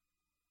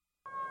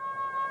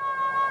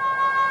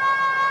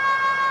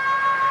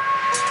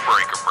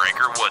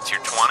Breaker, what's your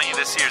 20?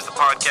 This here's the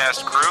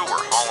podcast crew.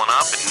 We're hauling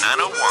up at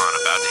 9:01,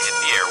 about to hit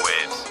the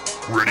airwaves.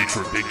 Ready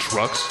for big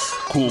trucks,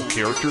 cool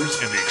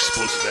characters, and the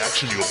explosive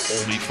action you'll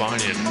only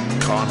find in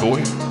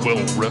Convoy? Well,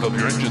 rev up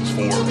your engines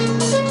for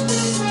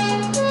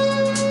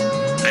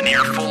An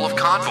earful of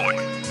Convoy.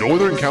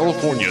 Northern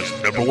California's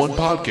 #1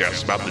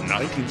 podcast about the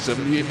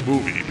 1978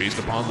 movie based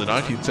upon the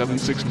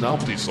 1976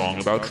 novelty song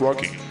about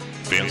trucking.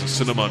 Fans of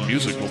cinema and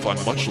music will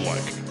find much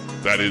alike.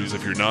 That is,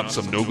 if you're not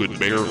some no-good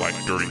bear like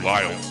Dirty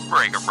Lyle.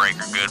 Breaker,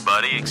 good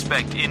buddy.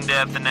 Expect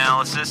in-depth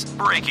analysis,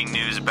 breaking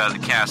news about the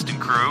cast and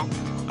crew,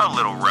 a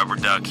little rubber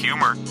duck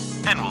humor,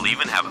 and we'll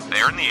even have a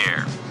bear in the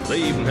air.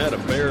 They even had a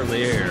bear in the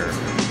air.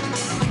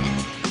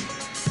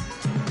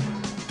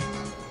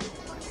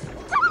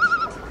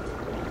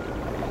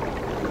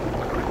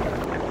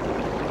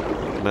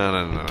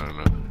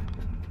 No.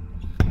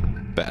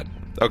 Bad.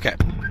 Okay.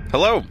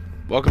 Hello.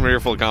 Welcome to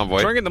Earful of Convoy.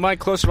 I'm trying to get the mic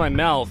close to my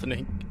mouth and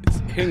it's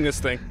hitting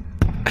this thing.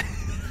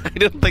 I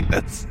don't think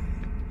that's...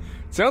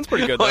 Sounds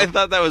pretty good, though. Oh, I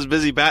thought that was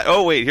Busy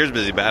Oh, wait, here's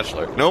Busy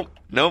Bachelor. Nope.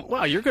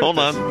 Wow, you're good Hold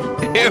at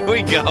on. Here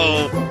we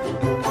go.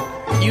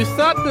 You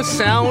thought the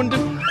sound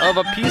of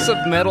a piece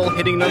of metal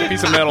hitting another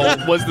piece of metal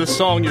was the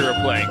song you were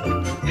playing.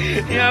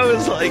 Yeah, I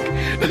was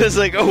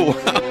like, oh,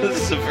 wow,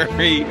 this is a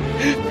very,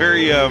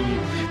 very,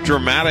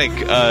 dramatic,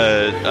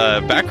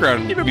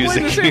 background You've been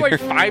music playing the same, here. like,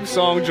 5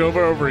 songs over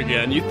and over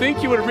again. You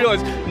think you would have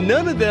realized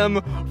none of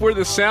them were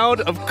the sound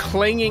of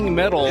clanging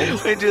metal.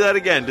 Wait, do that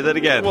again.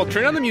 Well,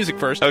 turn on the music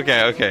first.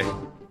 Okay.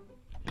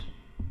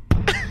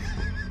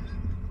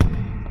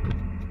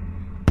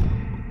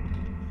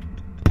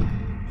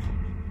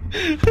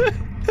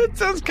 That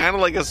sounds kind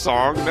of like a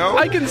song, no?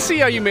 I can see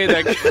how you made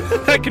that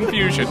that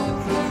confusion.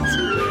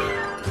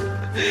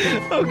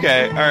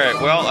 Okay,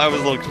 alright, well, I was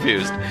a little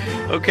confused.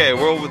 Okay,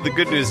 well, the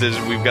good news is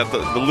we've got the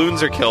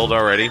loons are killed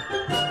already.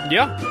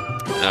 Yeah.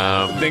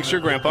 Thanks to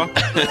your grandpa.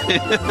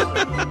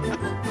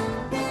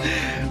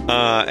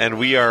 And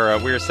we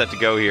are set to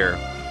go here.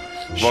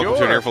 Welcome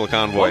to an Earful of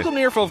Convoy. Welcome to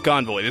Earful of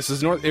Convoy. This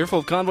is Earful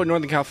of Convoy,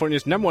 Northern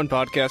California's #1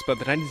 podcast about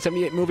the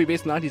 1978 movie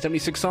based on the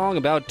 1976 song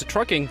about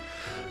trucking.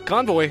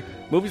 Convoy,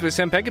 movies by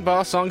Sam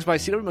Peckinpah, songs by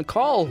C.W.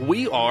 McCall.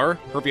 We are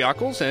Herbie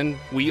Ockles, and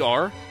we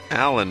are...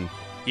 Alan.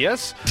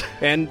 Yes,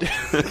 and...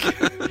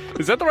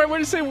 Is that the right way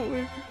to say...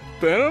 I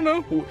don't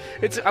know.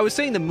 I was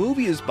saying the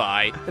movie is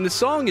by, and the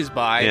song is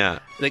by. Yeah.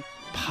 The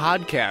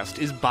podcast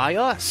is by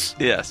us.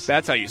 Yes.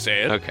 That's how you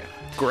say it. Okay.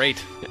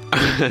 Great.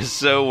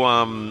 So,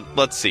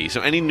 let's see.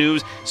 So, any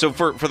news? So,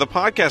 for the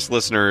podcast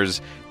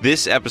listeners,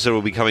 this episode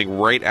will be coming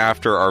right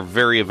after our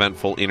very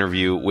eventful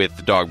interview with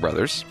the Dog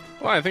Brothers.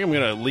 Well, I think I'm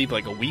going to leave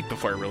like a week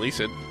before I release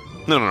it.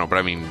 No, but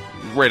I mean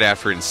right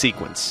after in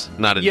sequence,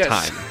 not in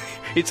time.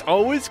 It's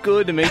always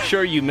good to make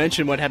sure you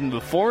mention what happened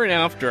before and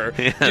after,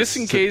 Yes. just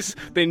in case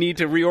they need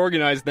to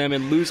reorganize them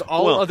and lose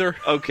all other...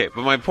 Okay,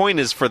 but my point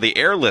is for the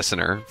air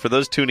listener, for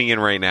those tuning in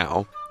right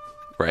now,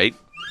 right?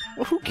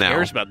 Well, who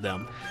cares about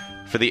them?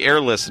 For the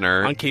air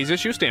listener... On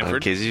KZSU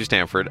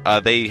Stanford.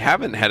 They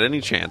haven't had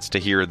any chance to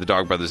hear the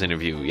Dog Brothers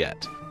interview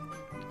yet.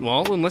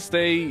 Well, unless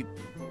they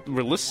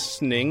were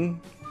listening...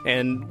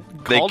 and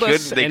called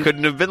us. They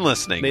couldn't have been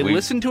listening. They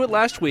listened to it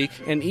last week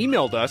and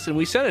emailed us, and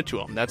we sent it to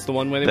them. That's the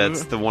one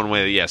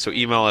way. Yeah. So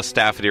email us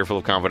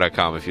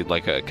staff@earfulofconvoy.com if you'd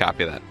like a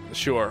copy of that.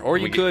 Sure. Or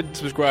you could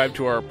subscribe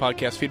to our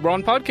podcast feed. We're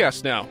on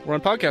podcast now. We're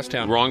on Podcast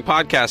Town. Wrong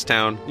Podcast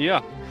Town.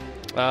 Yeah.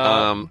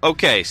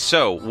 Okay.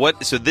 So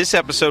this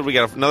episode we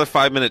got another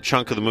 5-minute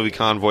chunk of the movie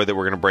Convoy that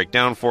we're going to break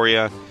down for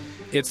you.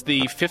 It's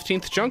the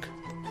 15th chunk.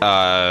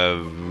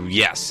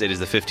 Yes, it is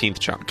the 15th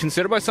chunk.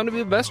 Considered by some to be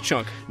the best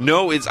chunk.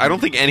 No, I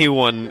don't think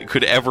anyone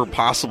could ever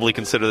possibly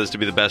consider this to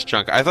be the best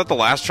chunk. I thought the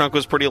last chunk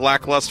was pretty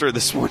lackluster.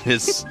 This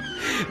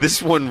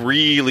one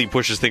really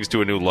pushes things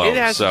to a new low. It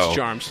has its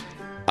charms.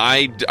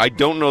 I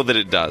don't know that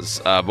it does,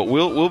 but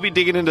we'll be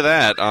digging into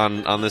that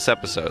on this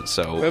episode.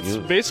 So that's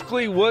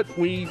basically what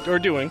we are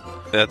doing.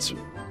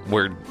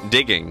 We're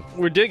digging.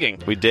 We're digging.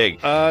 We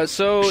dig.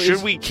 So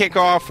should we kick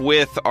off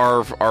with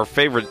our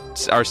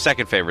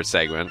second favorite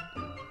segment?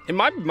 In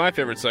my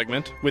favorite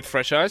segment, with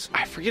Fresh Eyes.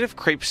 I forget if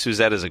Crepe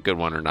Suzette is a good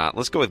one or not.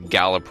 Let's go with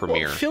Gala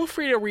Premiere. Well, feel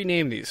free to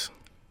rename these.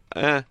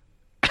 Oh,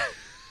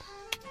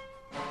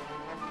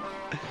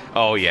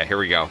 yeah, here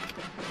we go.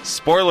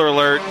 Spoiler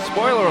alert.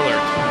 Spoiler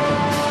alert.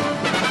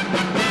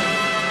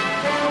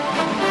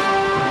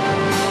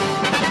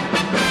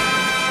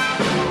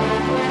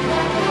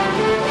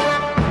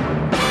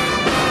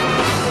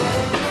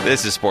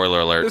 This is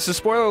spoiler alert. This is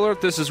spoiler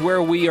alert. This is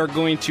where we are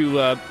going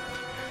to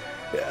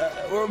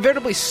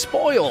veritably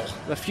spoil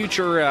the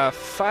future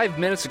 5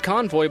 minutes of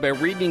Convoy by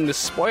reading the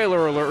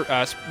spoiler alert,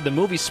 the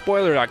movie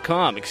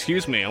spoiler.com.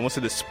 Excuse me, I almost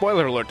said the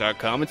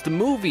spoileralert.com. It's the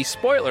movie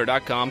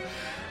spoiler.com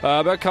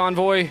about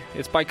Convoy.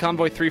 It's by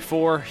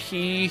Convoy34.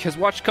 He has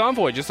watched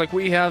Convoy just like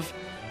we have,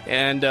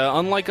 and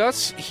unlike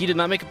us, he did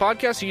not make a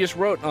podcast. He just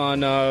wrote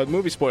on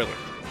Movie Spoiler.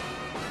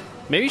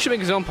 Maybe he should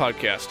make his own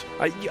podcast.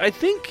 I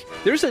think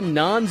there's a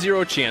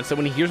non-zero chance that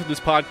when he hears this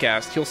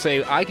podcast, he'll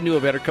say, I can do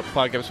a better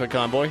podcast by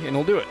Convoy, and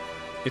he'll do it.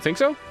 You think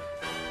so?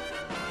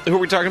 Who are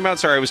we talking about?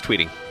 Sorry, I was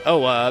tweeting.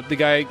 Oh, the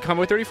guy,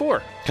 Convoy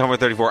 34. Convoy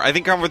 34. I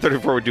think Convoy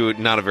 34 would do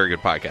not a very good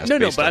podcast. No,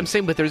 based but on I'm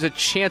saying, but there's a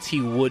chance he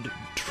would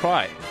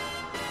try.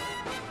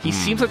 He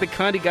seems like the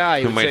kind of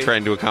guy who would might say, try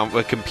and do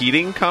a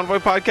competing Convoy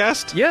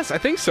podcast. Yes, I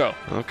think so.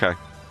 Okay.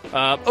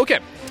 Okay.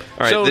 All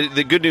right. So,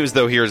 The good news,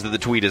 though, here is that the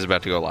tweet is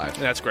about to go live.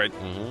 that's great.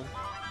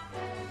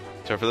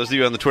 So for those of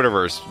you on the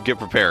Twitterverse, get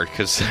prepared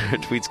because the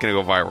tweet's going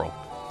to go viral.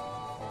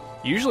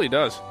 Usually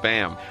does.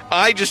 Bam.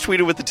 I just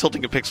tweeted with the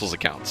Tilting of Pixels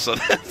account, so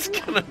that's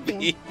going to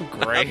be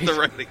Great. not the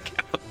right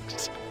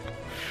account.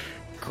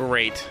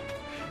 Great.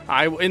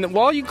 And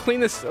while you clean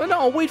this, no,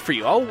 I'll wait for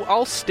you.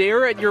 I'll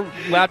stare at your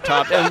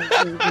laptop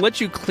and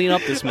let you clean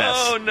up this mess.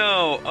 Oh,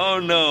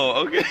 no.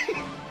 Okay.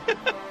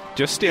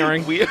 Just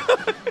staring.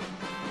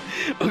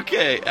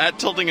 Okay, at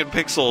Tilting and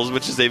Pixels,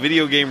 which is a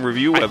video game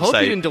review I website hope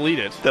you didn't delete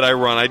it. that I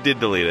run. I did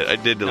delete it.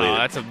 No, it.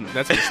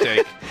 that's a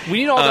mistake. We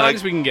need all the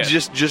likes we can get.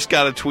 Just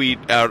got a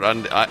tweet out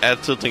on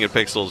at Tilting and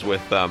Pixels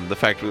with the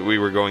fact that we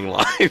were going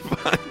live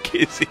on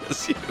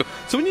KCSU.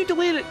 So when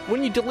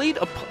you delete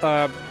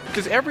a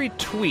because every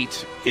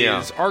tweet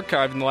is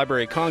archived in the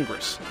Library of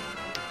Congress.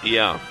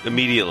 Yeah,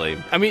 immediately.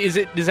 I mean, does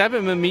that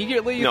happen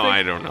immediately? you No, think?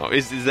 I don't know.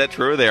 Is that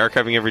true? Are they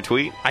archiving every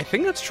tweet? I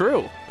think that's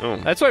true. Oh.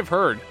 That's what I've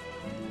heard.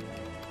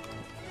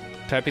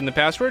 Typing the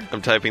password.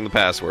 I'm typing the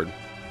password.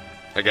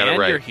 I got and it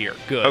right. You're here.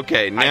 Good.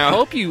 Okay, now I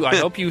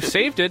hope you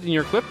saved it in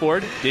your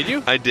clipboard. Did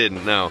you? I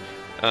didn't. No.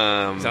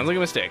 Sounds like a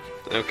mistake.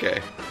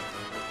 Okay.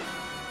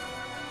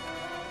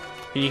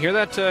 Can you hear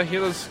that?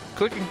 Hear those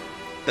clicking?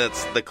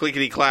 That's the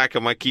clickety clack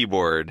of my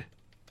keyboard.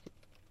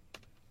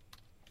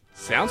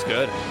 Sounds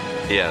good.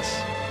 Yes.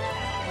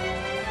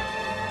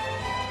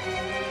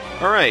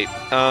 All right.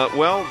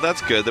 Well,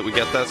 that's good that we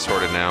got that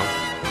sorted now.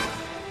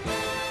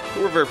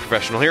 We're very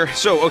professional here.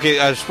 So,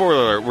 okay,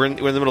 spoiler alert. We're in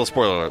the middle of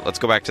spoiler alert. Let's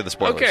go back to the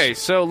spoilers. Okay,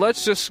 so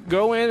let's just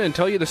go in and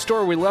tell you the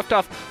story we left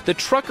off. The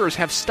truckers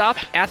have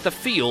stopped at the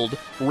field,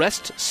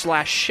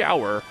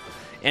 rest/shower,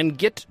 and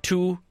get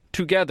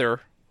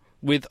together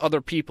with other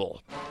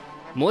people.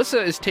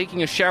 Melissa is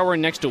taking a shower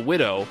next to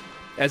Widow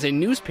as a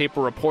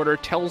newspaper reporter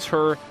tells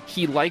her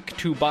he'd like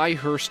to buy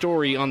her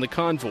story on the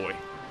convoy.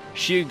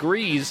 She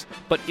agrees,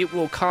 but it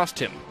will cost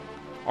him.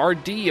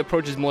 RD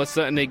approaches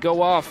Melissa and they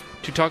go off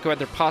to talk about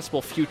their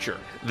possible future.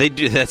 They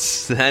do.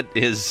 That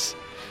is.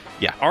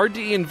 Yeah. RD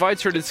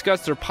invites her to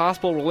discuss their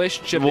possible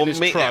relationship in his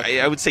truck.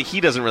 I would say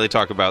he doesn't really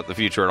talk about the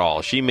future at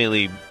all. She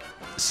mainly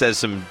says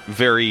some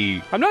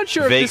very I'm not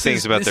sure vague if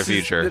things about their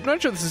future. I'm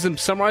not sure if this is him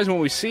summarizing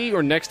what we see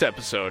or next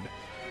episode.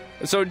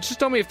 So just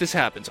tell me if this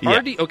happens. Yeah.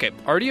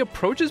 RD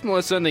approaches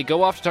Melissa and they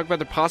go off to talk about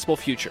their possible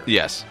future.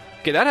 Yes.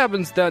 Okay, that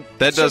happens. That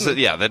does it.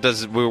 Yeah, that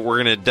does. We're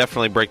going to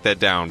definitely break that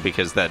down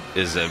because that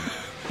is a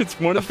it's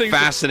one of the things.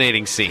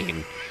 Fascinating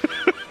scene.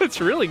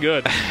 It's really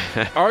good.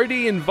 RD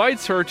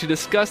invites her to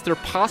discuss their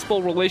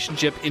possible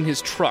relationship in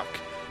his truck.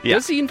 Yeah.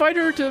 Does he invite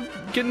her to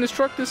get in his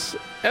truck this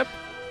ep?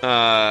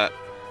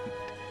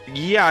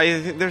 Yeah,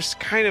 I think there's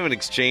kind of an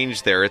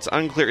exchange there. It's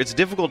unclear. It's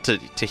difficult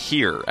to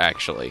hear,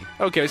 actually.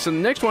 Okay, so the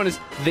next one is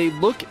they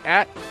look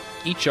at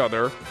each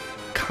other,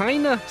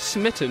 kinda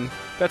smitten.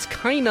 That's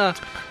kinda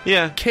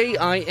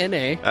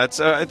K-I-N-A. That's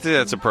I think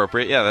that's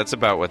appropriate. Yeah, that's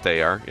about what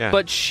they are. Yeah.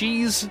 But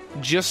she's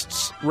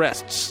just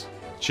rests.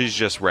 She's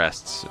just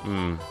rests.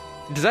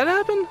 Does that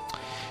happen?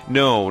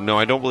 No,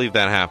 I don't believe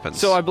that happens.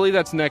 So I believe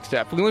that's next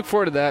step. We can look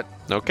forward to that.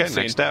 Okay, scene.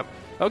 next step.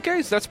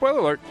 Okay, so that's spoiler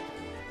alert.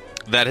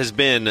 That has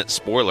been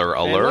spoiler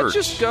And alert. let's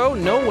just go,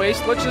 no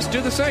waste. Let's just do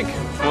the sync.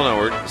 Well,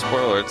 no,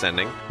 spoiler alert's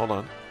ending. Hold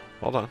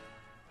on.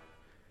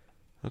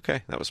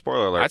 Okay, that was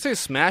spoiler alert. I'd say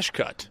smash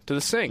cut to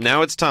the sync.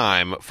 Now it's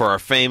time for our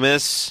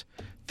famous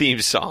theme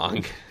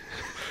song.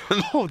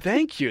 Oh,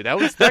 thank you. That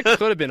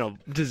could have been a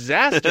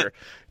disaster.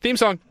 Theme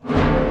song.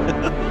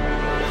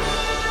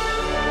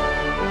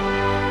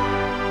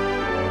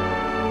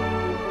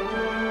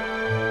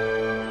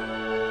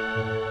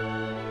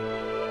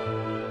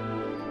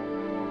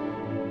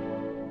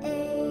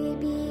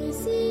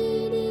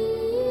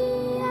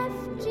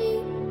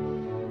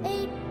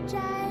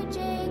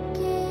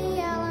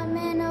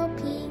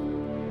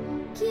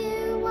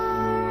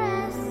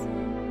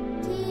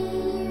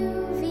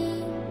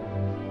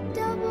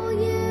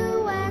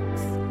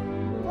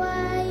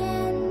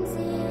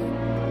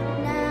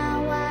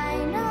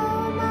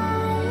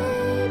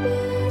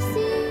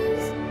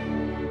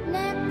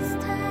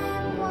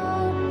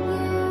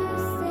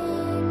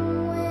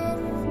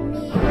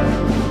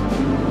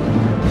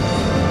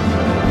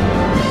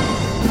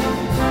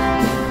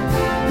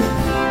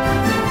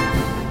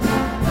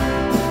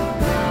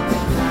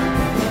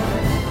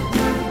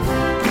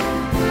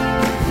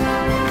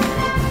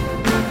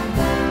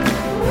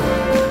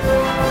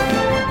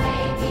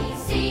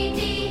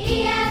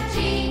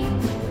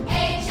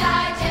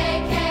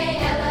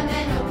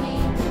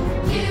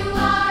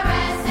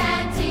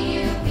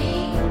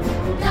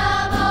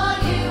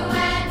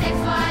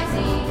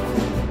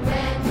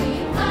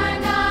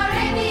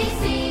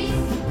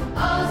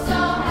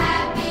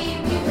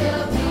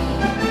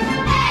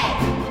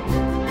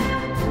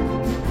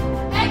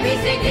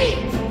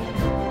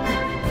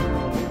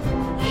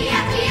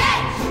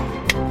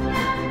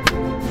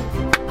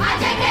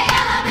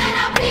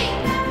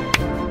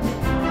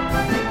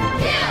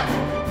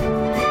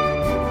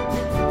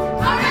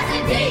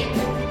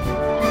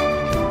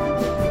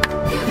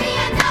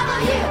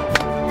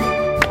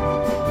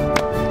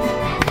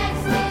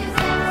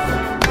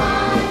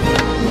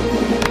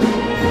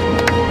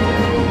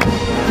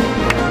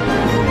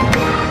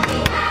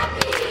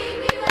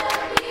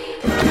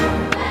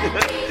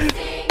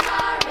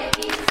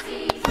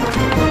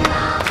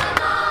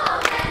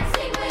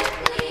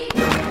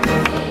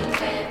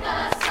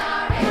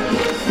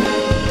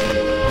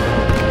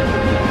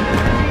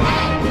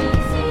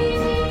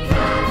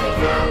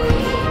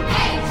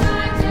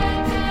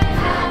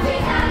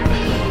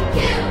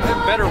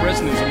 better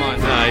resonance than mine.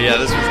 Yeah,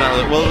 this one's not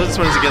really... Well, this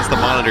one's against the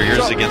monitor. Yours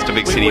is against a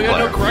big CD we got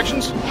player. no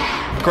corrections?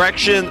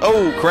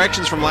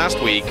 Corrections from last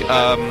week.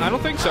 I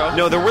don't think so.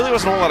 No, there really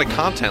wasn't a whole lot of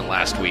content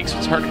last week, so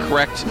it's hard to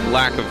correct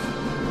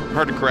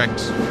Hard to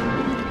correct.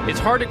 It's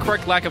hard to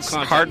correct lack of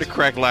content. It's hard to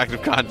correct lack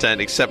of content,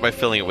 except by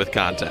filling it with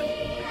content.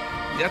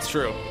 That's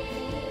true.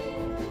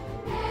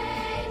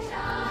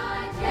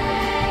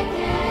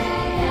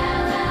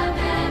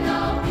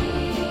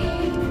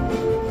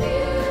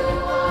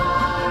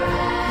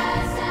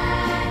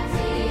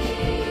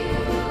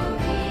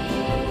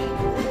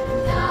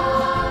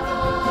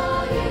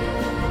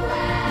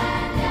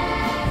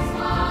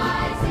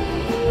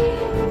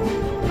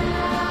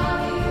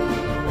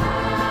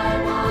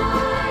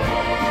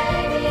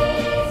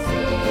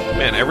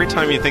 Man, every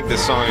time you think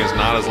this song is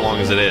not as long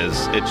as it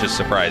is, it just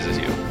surprises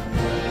you.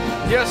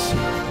 Yes.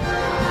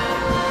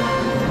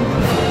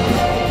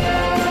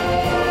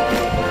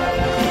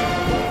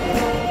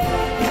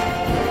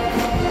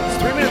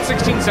 It's 3 minutes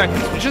 16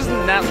 seconds, which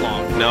isn't that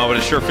long. No, but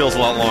it sure feels a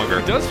lot longer.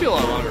 It does feel a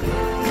lot longer.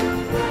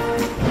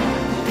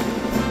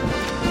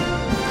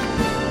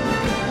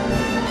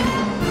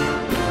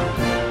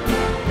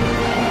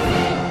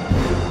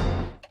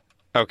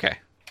 Okay.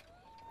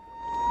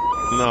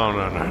 No.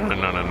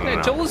 Hey,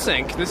 until the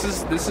sync, this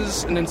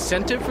is an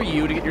incentive for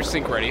you to get your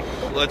sync ready.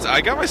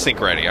 I got my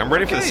sync ready. I'm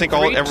ready for the sync.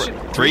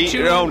 Three,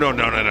 two. No.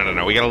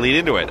 We got to lead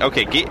into it.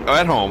 Okay, get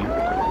at home.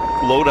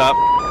 Load up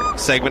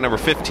segment number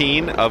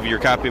 15 of your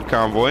copy of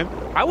Convoy.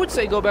 I would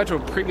say go back to a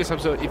previous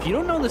episode. If you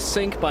don't know the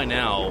sync by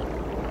now,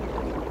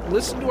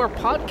 listen to our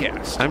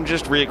podcast. I'm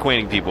just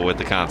reacquainting people with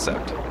the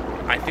concept.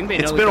 I think they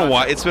know. It's been a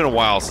while. It's been a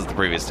while since the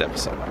previous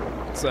episode.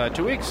 It's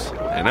 2 weeks.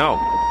 I know.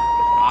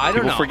 I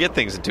don't know. People forget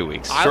things in 2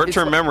 weeks. It's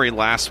Short-term like- memory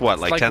lasts what,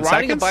 like 10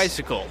 riding seconds? a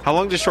bicycle. How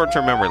long does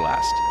short-term memory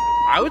last?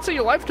 I would say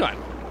your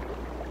lifetime.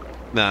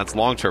 No, it's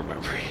long-term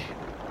memory.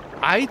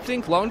 I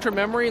think long-term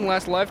memory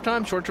lasts a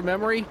lifetime. Short-term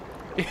memory,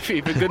 if you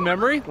have a good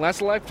memory,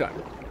 lasts a lifetime.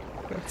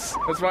 That's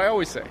what I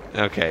always say.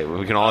 Okay, well,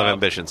 we can all have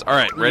ambitions. All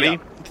right, ready? Yeah.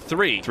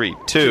 Three, 3,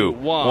 2,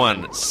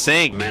 one. 1,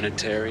 sync.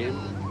 Humanitarian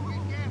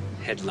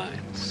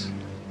headlines.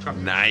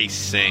 Nice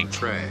sync.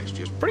 Trash,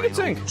 just Pretty good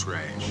plain sync. old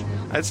Trash.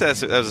 I'd say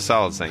that was a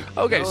solid sync.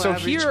 Okay, No so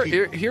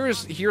average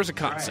here's a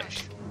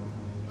concept.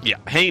 Yeah.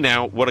 Hey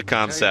now, what a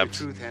concept.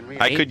 Tell you the truth, Henry,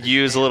 I could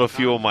use a little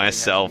fuel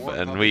myself,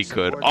 and we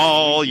could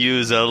all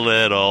use a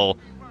little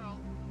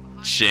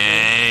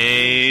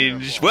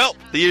change. Well,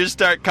 the years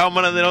start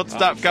coming and they don't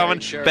stop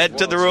coming. Bed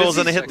to the rules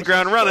and they hit the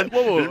ground running.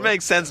 It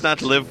makes sense not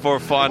to live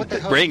for fun.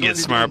 Brain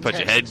gets smart, but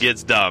your head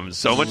gets dumb.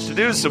 So much to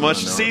do, so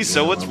much to see.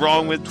 So what's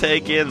wrong with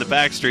taking the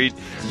back street?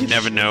 You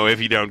never know if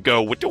you don't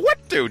go. What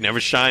do? Never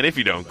shine if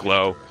you don't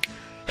glow.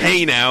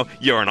 Hey now,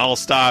 you're an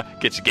all-star,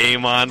 get your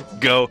game on,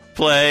 go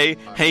play.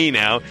 Hey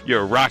now,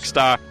 you're a rock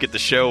star, get the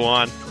show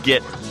on,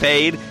 get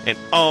paid, and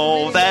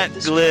all that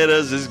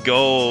glitters is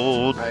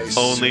gold.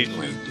 Only...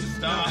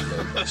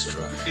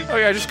 Oh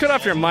yeah, just cut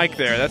off your mic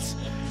there. That's.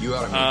 You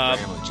ought to meet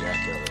family,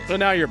 Jack Elliott. Well,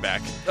 now you're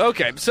back.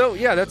 Okay, so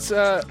yeah, that's.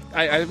 I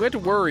had to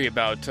worry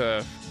about.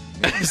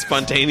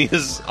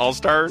 spontaneous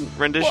all-star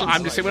renditions? Well,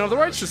 I'm just saying we don't have the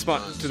rights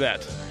to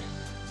that.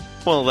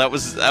 Well, that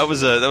was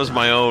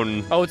my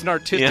own... Oh, it's an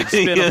artistic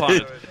spin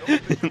upon it.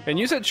 And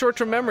you said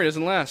short-term memory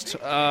doesn't last.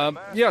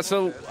 Yeah,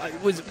 so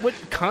what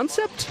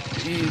concept?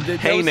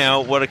 Hey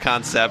now, what a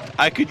concept.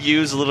 I could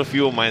use a little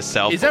fuel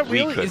myself. Is that but we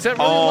really- could is that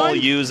really all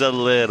right? use a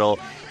little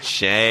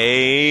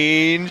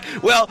change.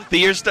 Well, the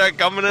years start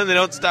coming and they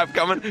don't stop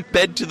coming.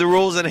 Bed to the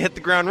rules and hit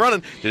the ground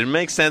running. Didn't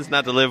make sense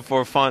not to live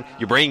for fun.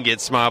 Your brain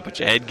gets smart, but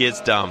your head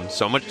gets dumb.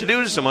 So much to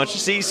do, so much to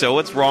see. So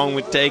what's wrong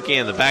with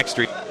taking the back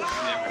street?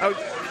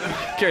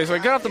 Okay, so I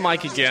got off the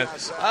mic again.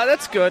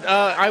 That's good.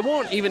 I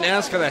won't even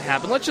ask how that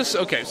happened. Let's just...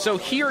 Okay, so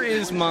here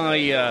is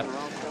my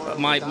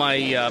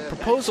my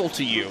proposal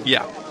to you.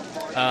 Yeah.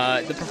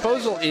 The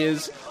proposal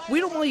is we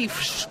don't really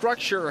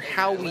structure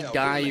how we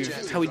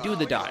do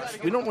the dive.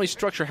 We don't really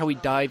structure how we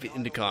dive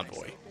into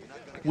Convoy.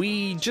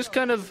 We just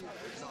kind of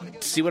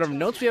see whatever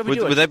notes we have.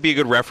 Would that be a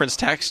good reference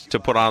text to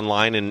put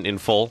online in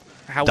full?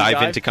 How we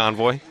dive into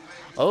Convoy?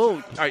 Oh,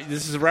 all right,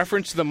 this is a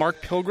reference to the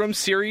Mark Pilgrim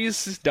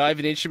series, Dive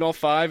in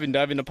HTML5 and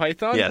Dive into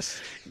Python? Yes.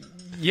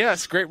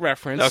 Yes, great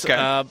reference.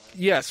 Okay.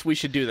 Yes, we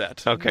should do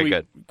that. Okay,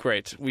 good.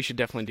 Great. We should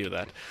definitely do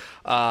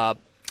that.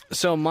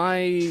 So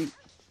my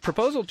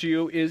proposal to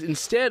you is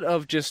instead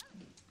of just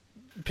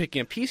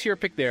picking a piece here,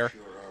 pick there,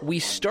 we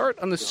start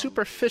on the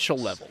superficial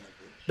level,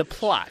 the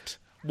plot,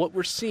 what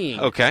we're seeing.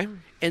 Okay.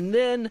 And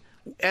then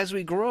as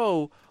we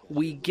grow,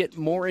 we get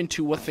more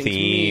into what things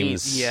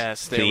Themes. mean.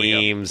 Yes, there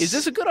Themes. we go. Is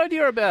this a good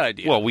idea or a bad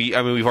idea? Well, we've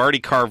already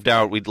carved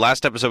out.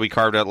 Last episode we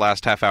carved out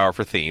last half hour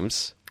for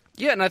themes.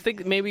 Yeah, and I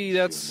think maybe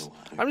that's...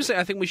 I'm just saying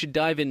I think we should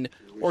dive in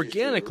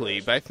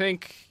organically, but I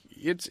think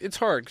it's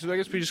hard, because I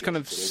guess we just kind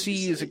of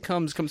see as it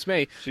comes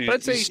may. So but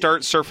I'd say you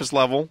start surface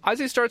level, I'd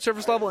say start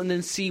surface level and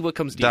then see what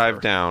comes deeper.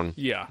 dive down.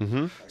 Yeah.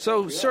 Mm-hmm.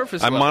 So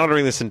surface I'm level.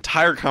 monitoring this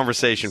entire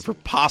conversation for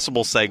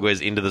possible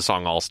segues into the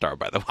song All Star,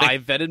 by the way. I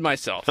vetted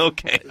myself.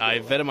 Okay. I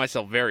vetted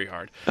myself very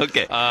hard.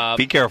 Okay.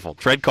 Be careful.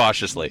 Tread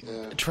cautiously.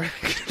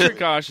 Tread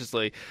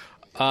cautiously.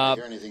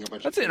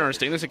 That's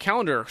interesting. There's a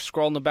calendar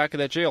scrawled in the back of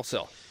that jail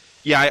cell.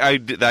 Yeah,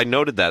 I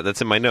noted that.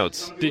 That's in my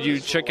notes. Did you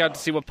check out to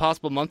see what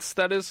possible months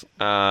that is?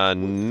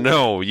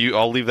 No.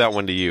 I'll leave that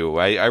one to you.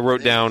 I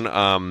wrote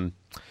down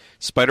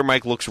Spider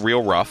Mike looks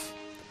real rough.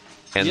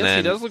 And yes,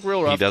 then he does look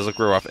real rough. He does look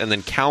real rough. And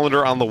then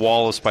calendar on the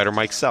wall of Spider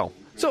Mike's cell.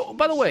 So,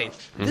 by the way,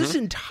 this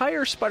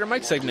entire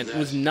Spider-Mike segment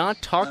was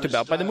not talked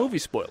about by the movie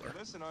spoiler.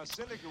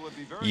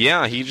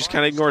 Yeah, he just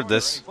kind of ignored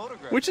this.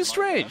 Which is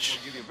strange.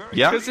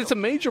 Yeah. Because it's a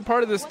major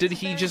part of this. Did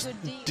he just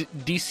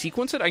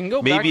de-sequence it? I can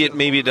go back.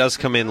 Maybe it does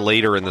come in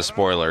later in the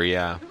spoiler,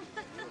 yeah.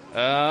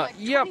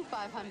 Yep.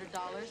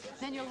 $2,500.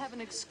 Then you'll have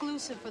an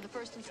exclusive for the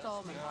first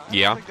installment.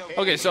 Yeah.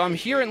 Okay, so I'm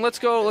here, and let's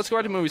go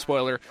back to movie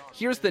spoiler.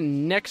 Here's the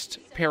next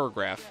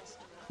paragraph,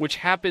 which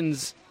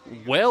happens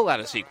well out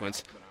of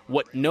sequence.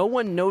 What no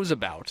one knows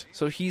about.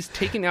 So he's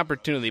taking the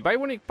opportunity.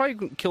 Probably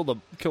kill the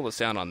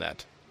sound on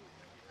that.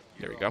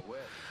 There we go.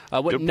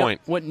 Good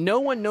point. What no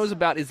one knows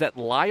about is that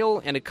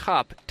Lyle and a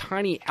cop,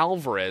 Tiny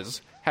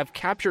Alvarez, have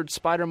captured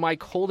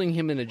Spider-Mike holding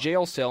him in a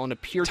jail cell and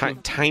appear to...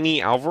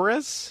 Tiny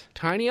Alvarez?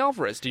 Tiny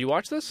Alvarez. Did you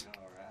watch this?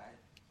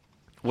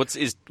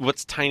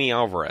 What's Tiny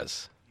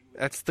Alvarez?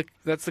 That's the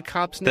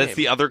cop's name. That's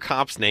the other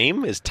cop's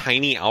name? Is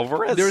Tiny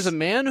Alvarez? There's a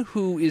man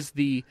who is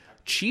the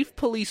chief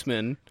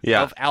policeman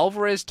of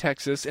Alvarez,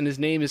 Texas, and his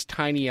name is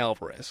Tiny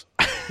Alvarez.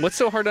 What's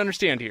so hard to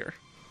understand here?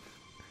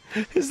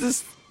 Is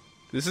this...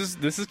 This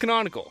is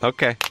canonical.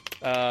 Okay.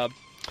 And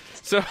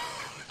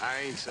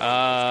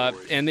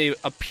they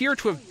appear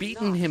to have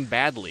beaten him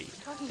badly.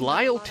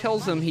 Lyle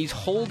tells them he's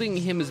holding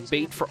him as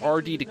bait for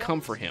RD to come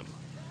for him.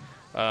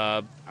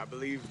 I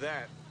believe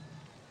that.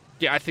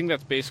 Yeah, I think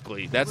that's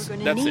basically that's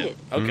it. It.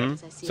 Okay.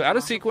 So out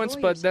of sequence,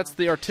 but that's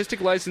the artistic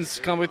license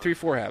Convoy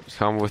 34 has.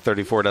 Convoy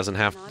 34 doesn't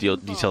have to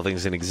detail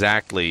things in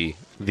exactly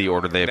the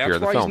order they appear in the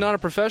That's why film. he's not a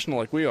professional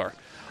like we are.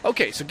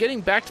 Okay, so getting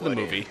back to the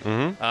movie.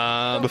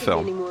 The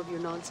film. Any more of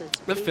your nonsense,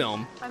 The please.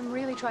 film. I'm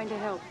really trying to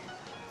help.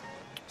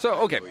 So,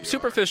 okay,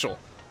 superficial.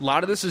 A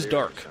lot of this is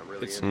dark.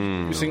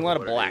 You're seeing a lot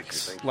of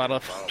blacks, a lot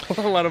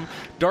of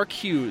dark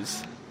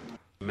hues.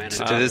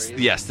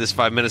 This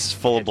 5 minutes is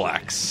full of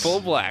blacks. Full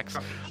of blacks.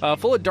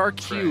 Full of dark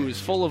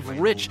hues, full of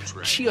rich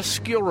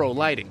chiaroscuro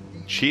lighting.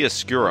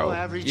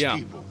 Chiaroscuro.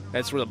 Yeah,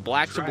 that's where the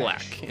blacks are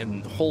black,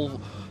 and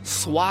whole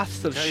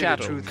swaths of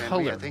shadow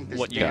color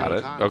what you Got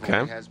it.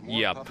 Okay.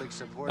 Yep.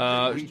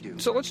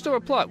 So let's do our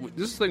plot.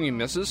 This is the thing he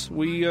misses.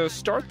 We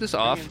start this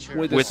off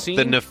with a scene.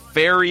 The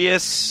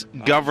nefarious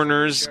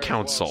governor's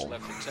council.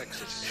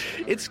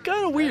 It's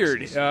kind of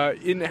weird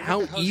in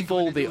how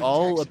evil they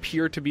all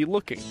appear to be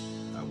looking.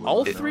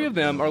 All three of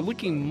them are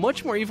looking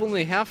much more evil than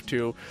they have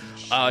to.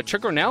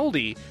 Chuck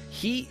Rinaldi,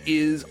 he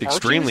is extremely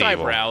arching his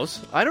evil.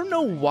 eyebrows. I don't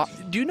know why.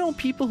 Do you know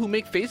people who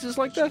make faces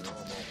like that?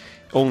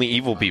 Only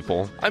evil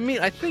people. I mean,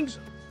 I think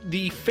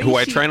the face Who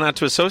I try not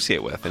to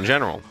associate with in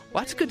general.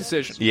 Well, that's a good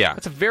decision. Yeah.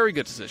 That's a very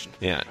good decision.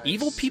 Yeah.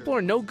 Evil people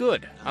are no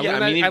good.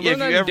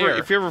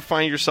 If you ever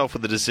find yourself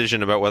with a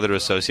decision about whether to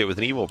associate with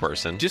an evil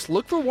person, just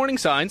look for warning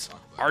signs.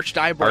 Arched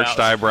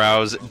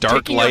eyebrows,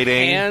 dark taking lighting,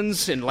 your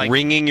hands and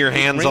wringing your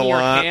hands a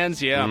lot.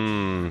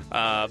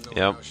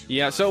 Yep.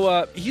 Yeah.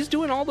 So he's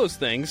doing all those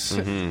things,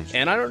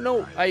 and I don't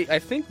know. I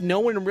think no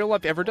one in real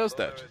life ever does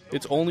that.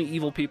 It's only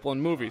evil people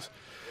in movies.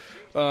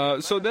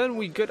 So then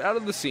we get out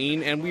of the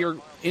scene, and we are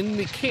in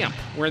the camp.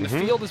 We're in the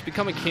field. Has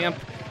become a camp.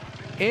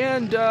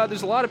 And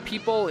there's a lot of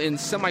people in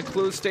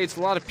semi-closed states.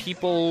 A lot of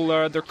people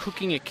they're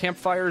cooking at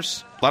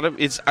campfires. A lot of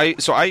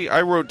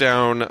I wrote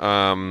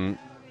down.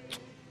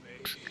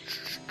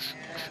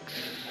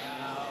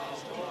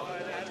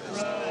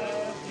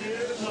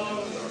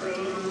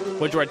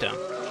 What'd you write down?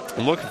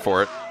 I'm looking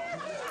for it.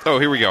 Oh,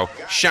 here we go.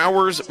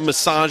 Showers,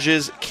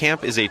 massages.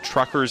 Camp is a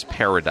trucker's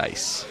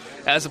paradise.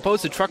 As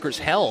opposed to trucker's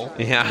hell.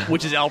 Yeah.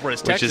 Which is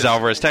Alvarez, Texas.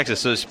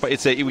 So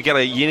we got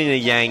a yin and a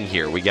yang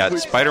here. We got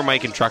Spider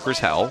Mike and trucker's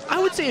hell.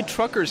 I would say a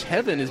trucker's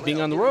heaven is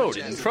being on the road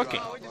and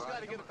trucking.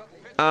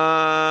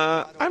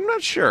 I'm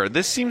not sure.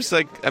 This seems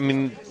like,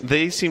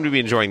 they seem to be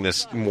enjoying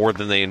this more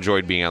than they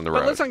enjoyed being on the road.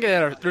 But let's not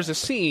get out of, there's a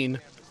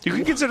scene. You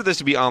can consider this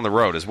to be on the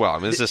road as well.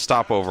 This is a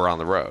stopover on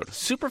the road.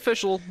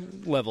 Superficial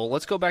level.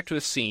 Let's go back to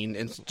a scene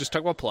and just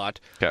talk about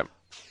plot. Okay.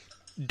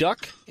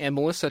 Duck and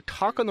Melissa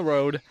talk on the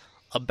road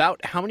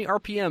about how many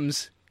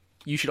RPMs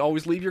you should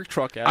always leave your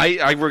truck at.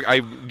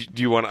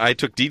 I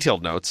took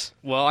detailed notes.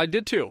 Well, I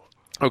did too.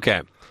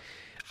 Okay.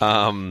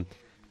 Running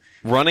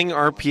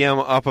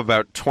RPM up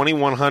about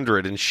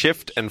 2,100 and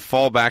shift and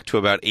fall back to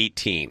about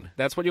 18.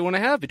 That's what you want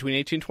to have between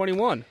 18 and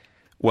 21.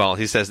 Well,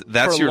 he says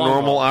that's your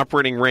normal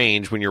operating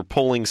range when you're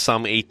pulling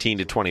some 18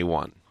 to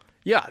 21.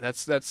 Yeah,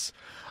 that's.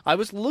 I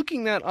was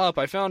looking that up.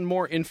 I found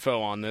more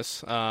info on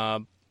this.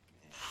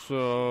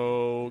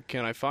 So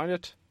can I find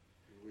it?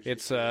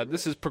 It's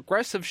this is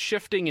progressive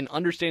shifting and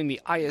understanding the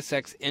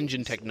ISX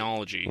engine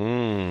technology.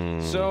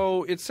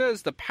 So it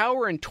says the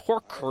power and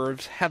torque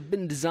curves have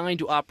been designed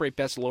to operate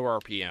best at lower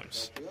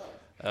RPMs.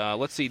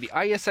 Let's see. The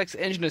ISX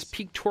engine has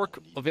peak torque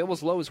available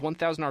as low as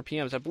 1,000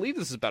 RPMs. I believe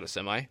this is about a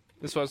semi.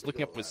 This is what I was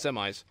looking up with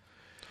semis.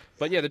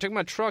 But yeah, they're talking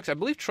about trucks. I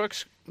believe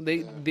trucks,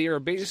 they are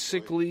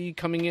basically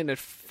coming in at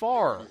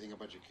far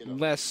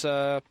less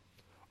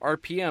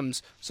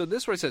RPMs. So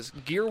this is where it says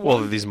Gear 1.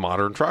 Well, are these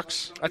modern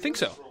trucks? I think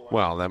so.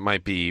 Well, that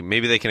might be...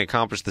 Maybe they can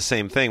accomplish the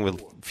same thing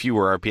with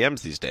fewer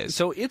RPMs these days.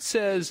 So it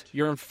says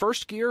you're in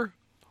first gear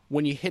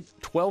when you hit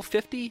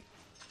 1250,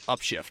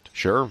 upshift.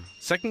 Sure.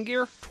 Second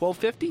gear,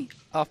 1250,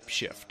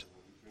 upshift.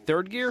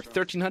 Third gear,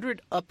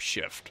 1300,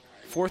 upshift.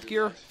 Fourth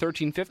gear,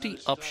 1350,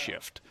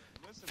 upshift.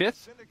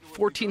 Fifth,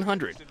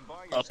 1400,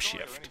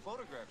 upshift.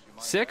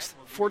 Sixth,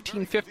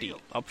 1450,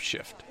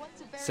 upshift.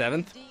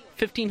 Seventh,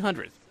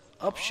 1500,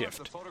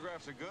 upshift.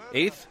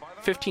 Eighth,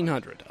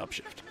 1500,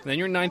 upshift. Then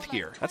you're in ninth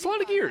gear. That's a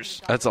lot of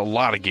gears. That's a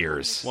lot of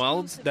gears.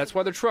 Well, that's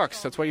why they're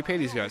trucks. That's why you pay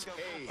these guys.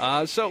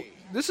 So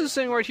this is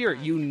saying right here,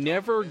 you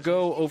never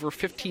go over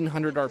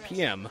 1500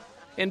 RPM.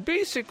 And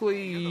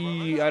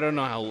basically, I don't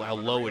know how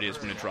low it is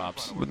when it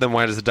drops. But then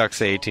why does the duck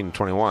say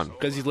 1821?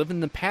 Because he's living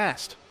in the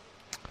past.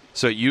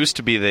 So it used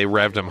to be they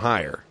revved them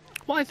higher.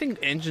 Well, I think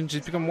engines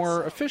just become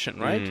more efficient,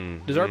 right?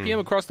 Does RPM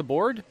across the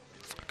board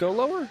go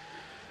lower?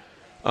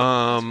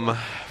 I'm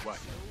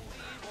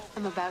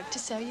about to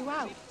sell you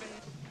out.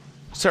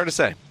 It's hard to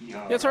say.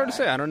 Yeah, it's hard to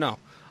say. I don't know.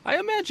 I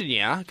imagine,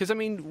 yeah, because, I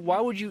mean, why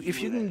would you,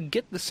 if you can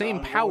get the same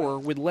power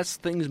with less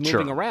things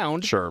moving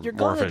around, Sure, you're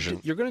more gonna,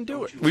 efficient. You're going to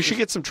do it. We should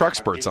get some truck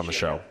spurts on the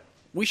show.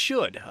 We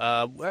should.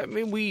 I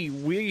mean,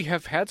 we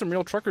have had some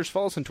real truckers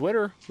follow us on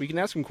Twitter. We can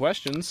ask them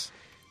questions.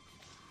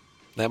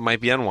 That might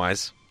be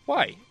unwise.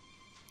 Why?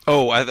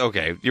 Oh,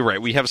 okay. You're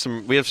right. We have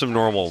some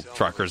normal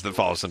truckers that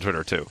follow us on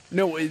Twitter too.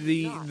 No,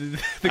 the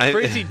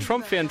crazy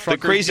Trump fan trucker.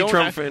 The crazy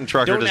Trump fan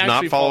trucker does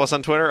not follow us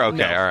on Twitter? Okay,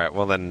 No. all right.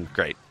 Well, then,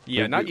 great.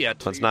 Yeah, not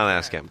yet. Let's not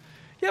ask him.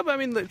 Yeah, but I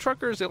mean, the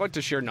truckers, they like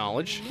to share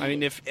knowledge. I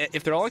mean, if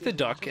they're all like the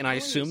duck, and I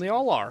assume they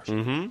all are,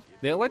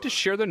 they like to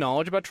share their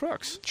knowledge about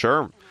trucks.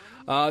 Sure.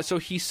 So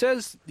he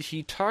says,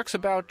 he talks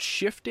about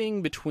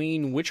shifting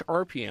between which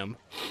RPM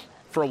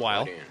for a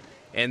while,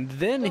 and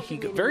then he,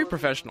 very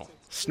professional,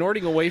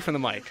 snorting away from the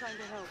mic.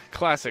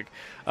 Classic.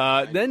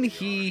 Then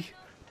he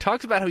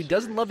talks about how he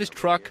doesn't love his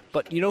truck,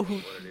 but you know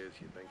who...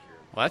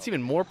 Well, that's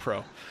even more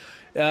pro.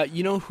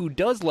 You know who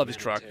does love his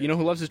truck? You know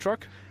who loves his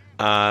truck?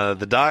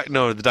 The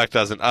duck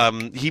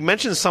doesn't. He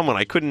mentioned someone.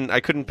 I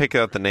couldn't pick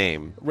out the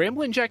name.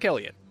 Ramblin' Jack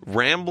Elliott.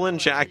 Ramblin'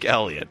 Jack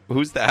Elliott.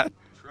 Who's that?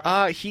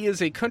 He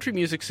is a country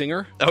music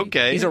singer.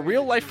 Okay. He's a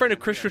real-life friend of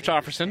Chris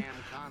Christopherson.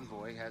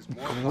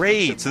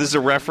 Great. So this is a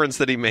reference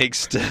that he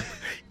makes to...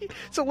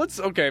 So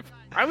okay.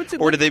 I would say...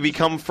 Or did they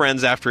become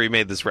friends after he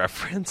made this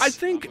reference? I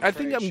think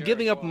I'm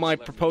giving up my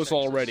proposal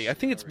already. I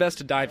think it's best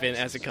to dive in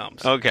as it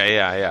comes. Okay,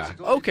 yeah.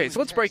 Okay, so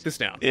let's break this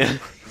down. Yeah.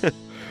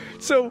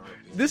 So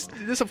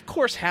this of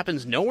course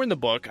happens nowhere in the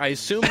book. I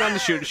assume on the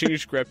shooting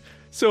script.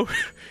 So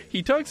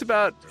he talks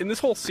about, and this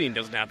whole scene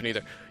doesn't happen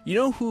either. You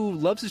know who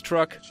loves his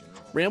truck?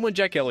 Ramblin'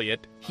 Jack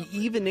Elliott. He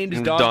even named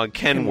his dog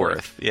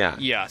Kenworth. Yeah.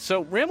 Yeah.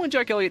 So Ramblin'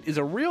 Jack Elliott is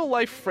a real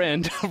life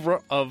friend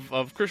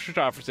of Chris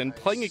Christopherson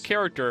playing a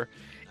character,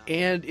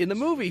 and in the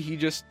movie he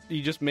just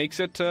makes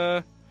it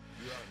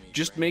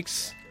just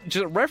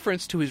a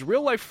reference to his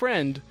real life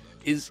friend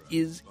is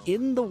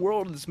in the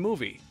world of this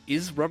movie.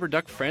 Is Rubber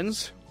Duck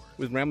friends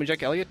with Ramblin'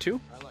 Jack Elliott too?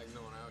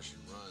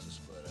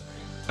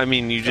 I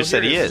mean, you just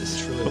said he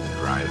is.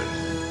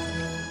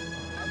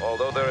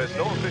 Although there is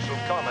no official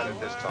comment at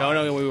this time.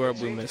 No,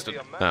 we missed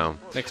it. Oh.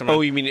 Next time. Oh,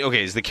 you mean,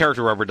 okay, is the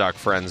character Rubber Duck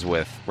friends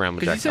with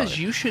Ramblin' Jack Because he Elliott? says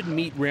you should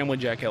meet Ramblin'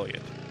 Jack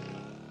Elliott.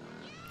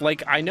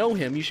 Like, I know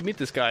him, you should meet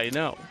this guy,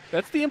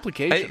 That's the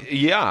implication.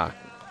 Yeah.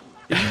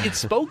 It's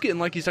spoken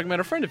like he's talking about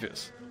a friend of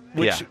his.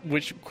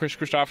 Which Chris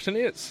Christopherson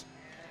is.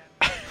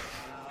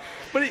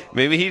 But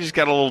maybe he just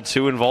got a little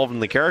too involved in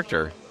the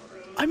character.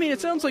 I mean,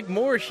 it sounds like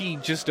more he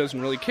just doesn't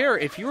really care.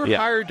 If you were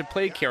hired to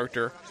play a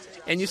character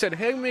and you said,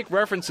 hey, make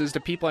references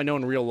to people I know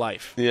in real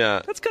life.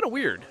 Yeah. That's kind of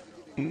weird.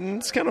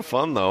 It's kind of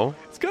fun, though.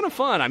 It's kind of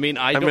fun. I mean,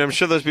 I'm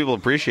sure those people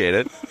appreciate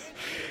it.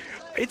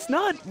 It's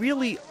not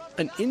really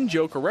an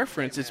in-joke or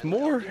reference. It's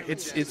more,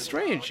 it's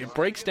strange. It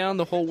breaks down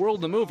the whole world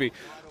of the movie.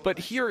 But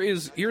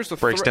here's the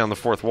breaks down the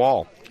fourth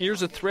wall.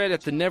 Here's a thread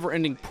at the Never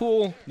Ending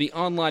Pool, the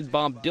online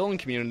Bob Dylan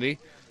community.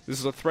 This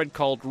is a thread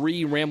called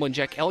Ramblin'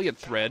 Jack Elliott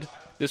thread.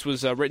 This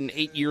was written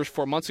 8 years,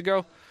 4 months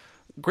ago.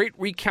 Great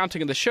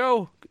recounting of the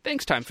show.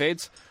 Thanks, Time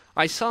Fades.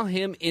 I saw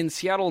him in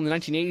Seattle in the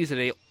 1980s at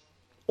a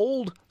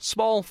old,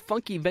 small,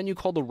 funky venue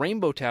called the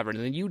Rainbow Tavern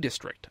in the U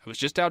District. I was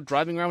just out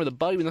driving around with a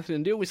buddy with nothing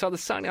to do. We saw the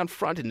sign out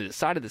front and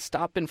decided to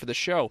stop in for the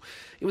show.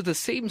 It was the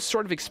same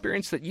sort of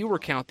experience that you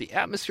recount. The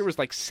atmosphere was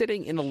like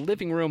sitting in a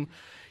living room.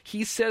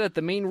 He said that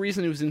the main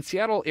reason he was in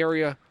Seattle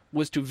area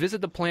was to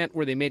visit the plant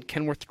where they made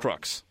Kenworth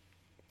trucks.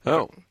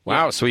 Oh,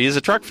 wow. So he is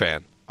a truck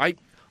fan.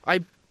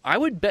 I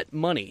would bet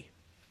money.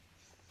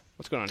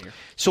 What's going on here?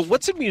 So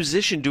what's a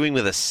musician doing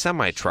with a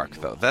semi-truck,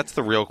 though? That's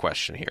the real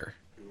question here.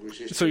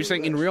 So you're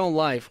saying in real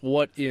life,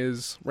 what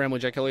is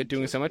Ramblin' Jack Elliott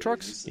doing with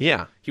semi-trucks?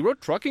 Yeah. He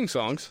wrote trucking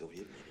songs.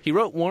 He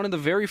wrote one of the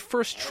very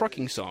first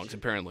trucking songs,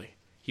 apparently.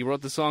 He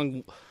wrote the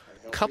song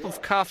Cup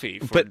of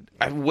Coffee. But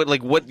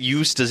what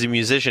use does a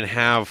musician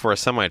have for a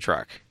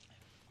semi-truck?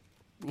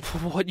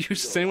 What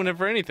use does anyone have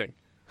for anything?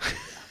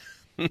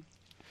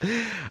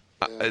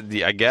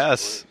 I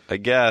guess.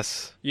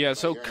 Yeah,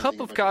 so Cup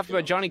of Coffee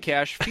by Johnny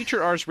Cash,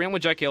 featured artist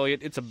Ramblin' Jack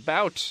Elliott. It's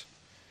about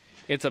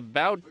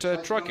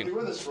trucking.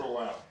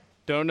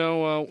 Don't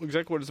know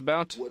exactly what it's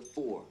about. What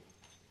for?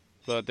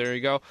 But there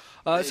you go.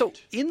 So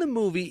in the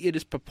movie, it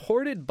is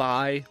purported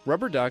by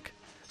Rubber Duck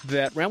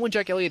that Ramblin'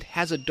 Jack Elliott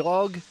has a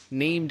dog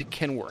named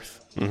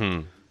Kenworth.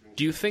 Mm-hmm.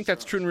 Do you think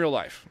that's true in real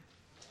life?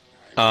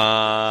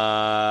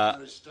 I'm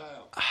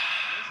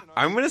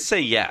going to say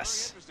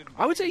yes.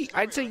 I'd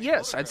say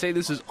yes. I'd say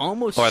this is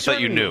almost I thought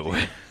you knew.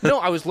 No,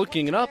 I was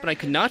looking it up, and I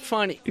could not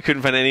find... You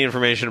couldn't find any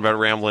information about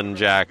Ramblin'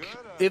 Jack.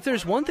 If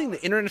there's one thing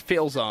the internet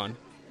fails on...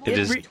 It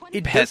is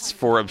pets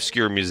for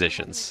obscure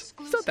musicians.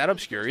 It's not that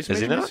obscure. Is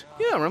he not?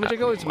 Yeah, Ramblin'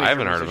 Jack Elliott's a major I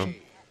haven't heard of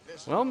musician.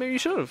 him. Well, maybe you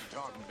should have.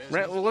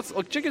 Well, let's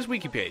check his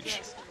wiki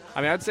page.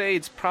 I mean, I'd say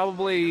it's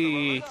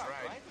probably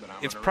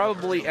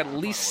at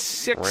least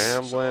 6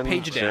 Ramblin'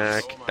 page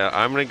downs. Jack.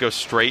 I'm going to go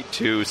straight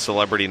to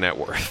Celebrity Net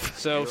Worth.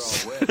 So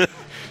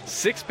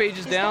 6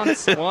 pages down.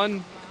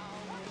 1,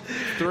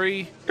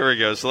 3. Here we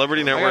go.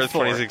 Celebrity Net Worth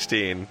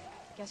 2016.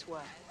 Guess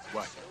what?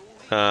 What?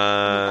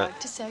 I'd like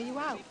to sell you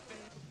out.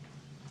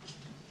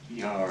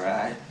 You all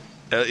right?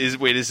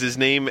 Is his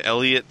name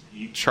Elliot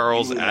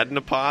Charles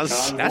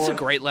Adnapaz? That's a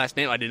great last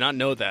name. I did not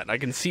know that. I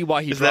can see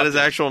why he Is that his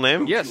actual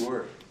name? Yes.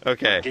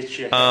 Okay.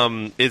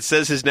 It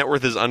says his net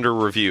worth is under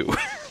review.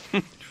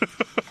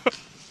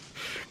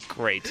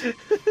 Great.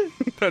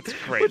 That's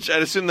great. Which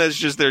I'd assume that's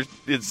just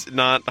it's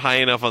not high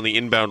enough on the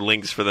inbound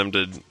links for them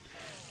to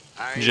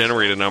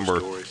generate a number.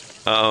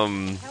 Hell,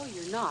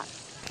 you're not.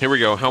 Here we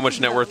go.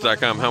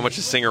 HowMuchNetWorth.com. How much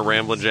is singer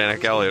Ramblin'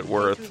 Jack Elliott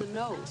worth?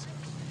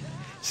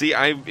 See,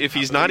 if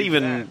he's not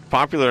even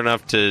popular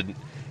enough to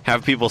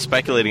have people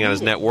speculating on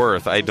his net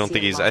worth, I don't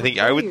think I think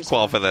I would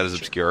qualify that as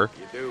obscure.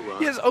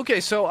 Yes.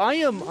 Okay. So I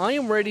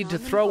am ready to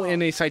throw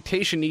in a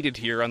citation needed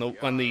here on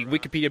the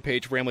Wikipedia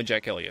page of Ramblin'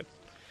 Jack Elliott.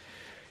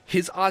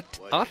 His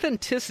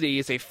authenticity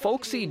is a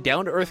folksy,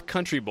 down-to-earth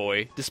country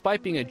boy,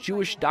 despite being a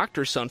Jewish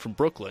doctor's son from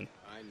Brooklyn,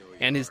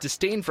 and his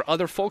disdain for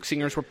other folk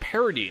singers were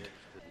parodied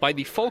by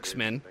the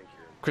Folksmen,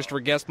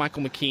 Christopher Guest,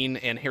 Michael McKean,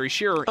 and Harry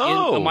Shearer in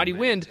A Mighty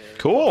Wind.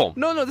 Cool.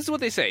 No, this is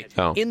what they say.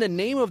 Oh. In the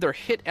name of their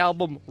hit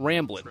album,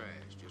 Ramblin'.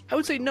 I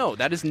would say no.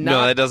 That is not.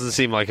 No, that doesn't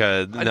seem like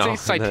a. I'd say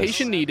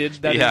citation needed.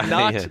 That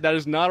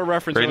is not a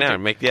reference. Right now,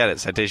 make the edit.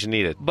 Citation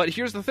needed. But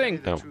here's the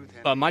thing.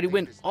 Mighty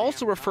Wind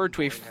also referred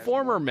to a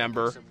former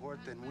member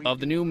of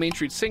the new Main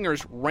Street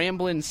Singers,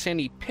 Ramblin'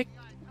 Sandy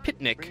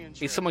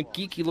Pitnick, a somewhat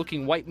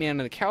geeky-looking white man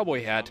in a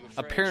cowboy hat,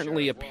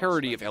 apparently a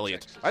parody of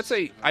Elliott. I'd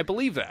say I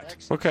believe that.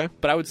 Okay.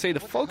 But I would say the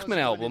Folksmen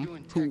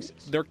album, who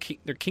they're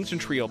Kingston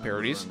Trio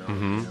parodies,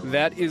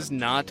 that is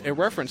not a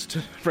reference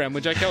to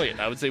Ramblin' Jack Elliott.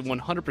 I would say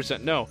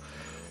 100% no.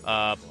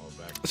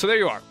 So there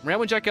you are.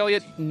 Ramblin' Jack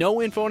Elliott,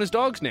 no info on his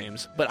dogs'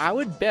 names, but I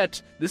would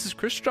bet this is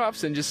Chris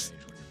Stropson just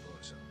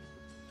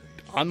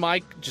on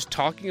mic, just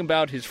talking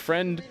about his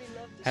friend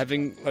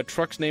having a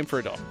truck's name for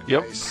a dog.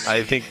 Yep,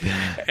 I think.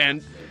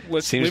 And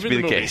let's seems to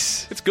be the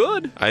case. It's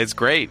good. It's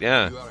great.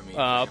 Yeah.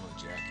 Talk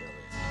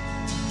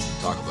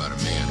about a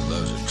man who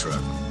loves a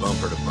truck,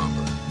 bumper to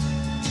bumper.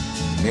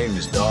 He named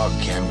his dog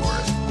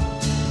Kenworth.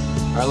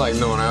 I like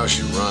knowing how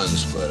she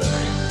runs, but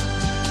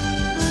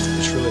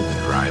it's really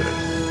the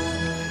driving.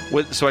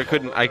 So I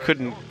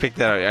couldn't pick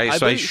that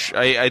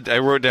out. I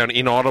wrote down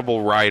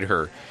inaudible ride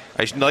her.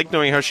 I like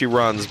knowing how she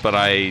runs, but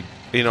I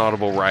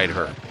inaudible ride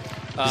her.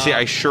 See,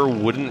 I sure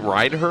wouldn't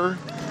ride her.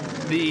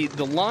 The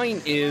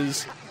line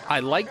is,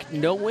 I like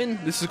knowing.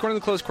 This is according to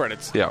the close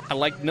credits. Yeah. I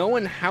like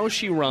knowing how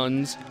she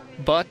runs,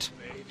 but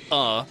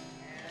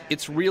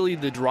it's really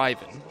the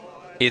driving.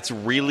 It's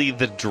really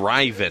the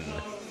driving.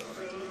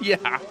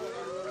 Yeah.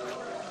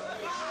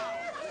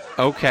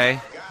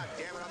 Okay.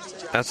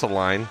 That's a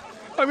line.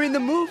 I mean, the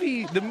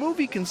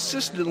movie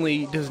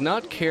consistently does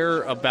not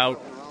care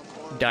about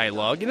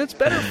dialogue, and it's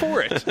better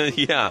for it.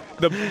 Yeah.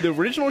 The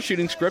original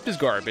shooting script is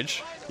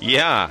garbage.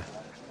 Yeah.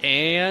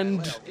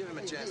 And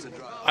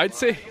I'd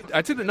say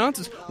the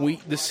nonsense.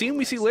 The scene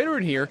we see later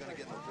in here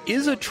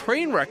is a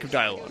train wreck of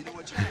dialogue.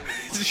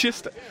 It's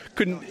just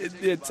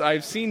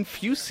I've seen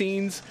few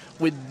scenes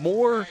with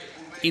more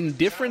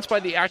indifference by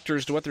the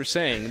actors to what they're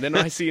saying than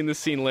I see in this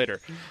scene later.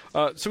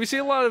 So we see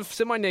a lot of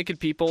semi-naked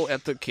people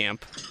at the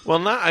camp. Well,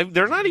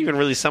 they're not even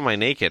really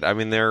semi-naked. I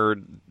mean,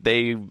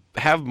 they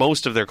have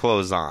most of their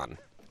clothes on.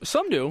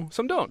 Some do,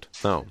 some don't.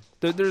 No.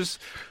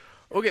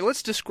 Okay,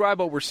 let's describe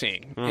what we're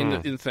seeing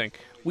in the thing.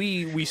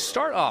 We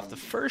start off, the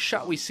first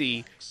shot we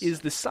see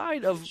is the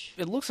side of,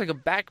 it looks like a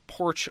back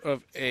porch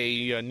of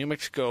a New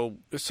Mexico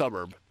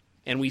suburb.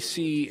 And we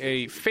see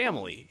a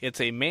family.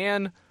 It's a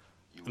man,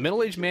 a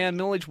middle-aged man,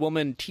 middle-aged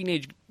woman,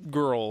 teenage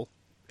girl,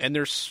 and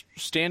they're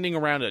standing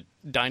around a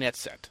dinette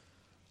set.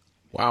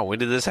 Wow, when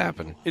did this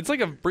happen? It's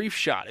like a brief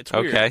shot. It's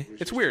weird. Okay.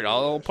 It's weird.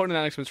 I'll point it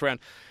out next time it's around.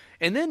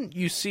 And then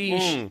you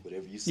see...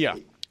 Yeah.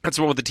 That's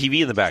the one with the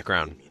TV in the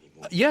background.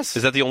 Yes.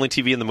 Is that the only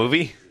TV in the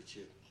movie?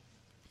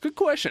 Good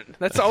question.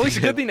 That's always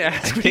a good thing to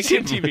ask when you see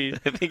a TV.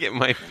 I think it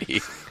might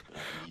be.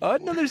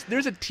 No,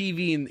 there's a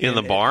TV in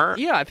the bar?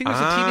 Yeah, I think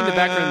there's a TV in the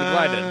background in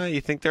the Glidden.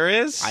 You think there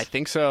is? I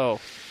think so.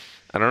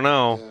 I don't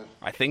know.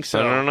 I think so.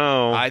 I don't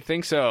know. I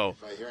think so.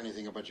 If I hear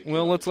anything about you,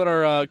 Well, let's let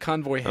our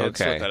convoy head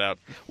sort that out.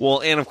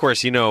 Well, and of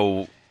course,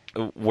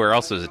 where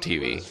else there's a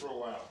TV?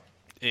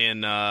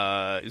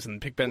 Is in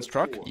Pigpen's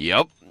truck?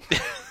 Yep.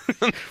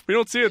 We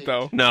don't see it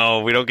though. No,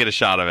 we don't get a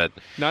shot of it.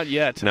 Not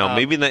yet. No,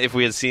 maybe if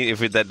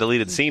that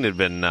deleted scene had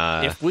been.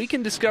 If we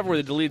can discover where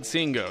the deleted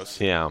scene goes.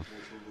 Yeah.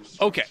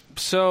 Okay,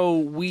 so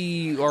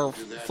we are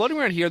floating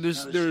around here.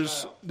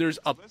 There's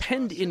a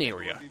penned-in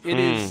area. It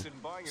is.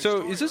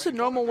 So, is this a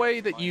normal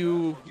way that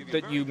you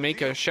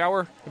make a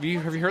shower? Have you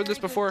heard this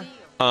before?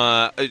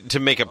 To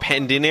make a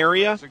penned-in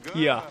area?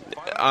 Yeah.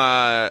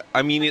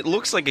 I mean, it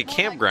looks like a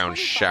campground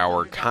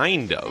shower,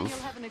 kind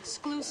of.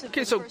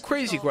 Okay, so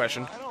crazy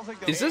question: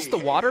 is this the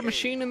water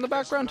machine in the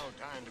background?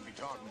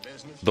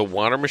 The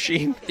water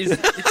machine?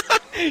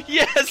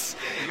 Yes,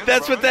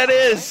 that's what that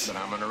is.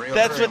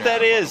 That's what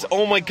that is.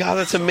 Oh my God,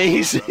 that's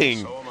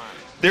amazing.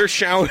 They're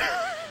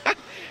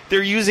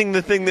They're using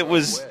the thing that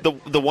was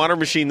the water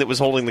machine that was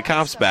holding the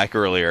cops back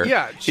earlier.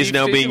 Yeah, is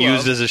now being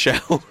used as a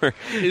shower.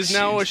 Is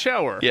now a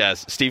shower.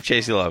 Yes, Steve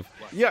Chasey Love.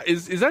 Yeah,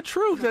 is that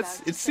true?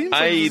 It seems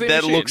like the same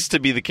that machine. looks to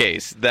be the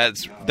case.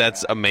 That's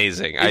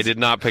amazing. I did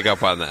not pick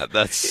up on that.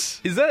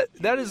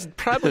 That is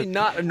probably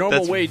not a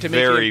normal way to make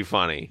it. Very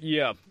funny.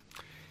 Yeah.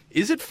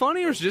 Is it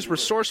funny or is it just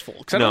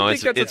resourceful? No,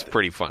 it's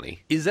pretty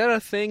funny. Is that a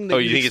thing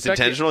that you think it's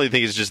intentional? You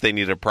think it's just they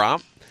need a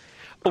prop?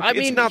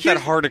 It's not that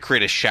hard to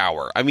create a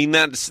shower. I mean,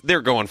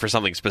 they're going for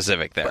something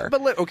specific there.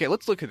 But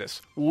let's look at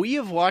this. We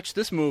have watched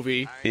this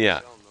movie.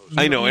 Yeah.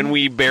 I know, and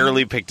we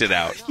barely picked it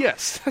out.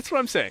 Yes, that's what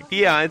I'm saying.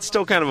 Yeah, it's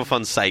still kind of a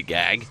fun sight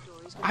gag.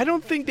 I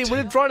don't think they would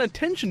have drawn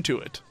attention to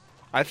it.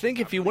 I think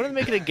if you wanted to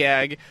make it a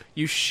gag,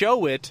 you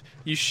show it.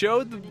 You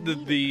show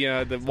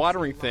the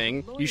watering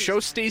thing. You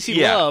show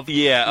Stacey Love.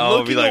 Yeah.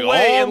 Oh, be like,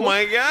 oh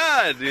my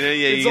God!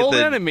 It's old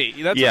enemy.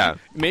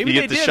 Maybe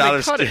they did.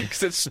 They cut it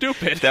because it's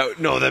stupid.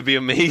 That'd be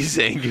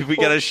amazing. If we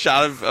got a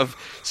shot of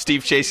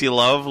Steve Chasey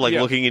Love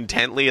looking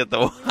intently at the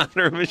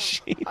water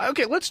machine.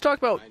 Okay, let's talk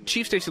about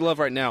Chief Stacey Love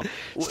right now.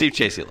 Steve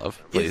Chasey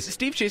Love, please.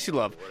 Steve Chasey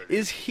Love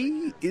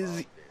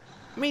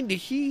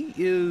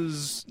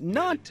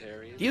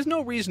he has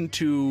no reason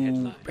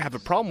to have a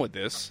problem with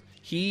this.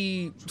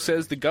 He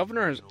says the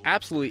governor has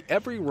absolutely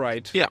every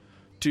right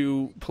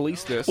to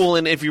police this. Well,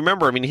 and if you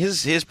remember, I mean,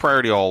 his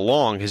priority all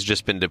along has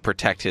just been to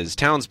protect his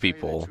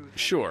townspeople.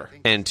 Sure.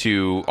 And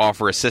to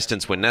offer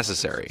assistance when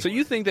necessary. So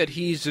you think that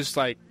he's just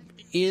like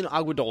in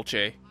Agua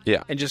Dulce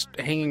and just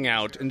hanging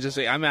out and just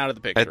say, I'm out of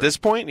the picture. At this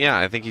point, yeah,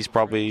 I think he's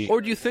probably... Or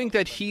do you think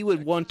that he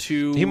would want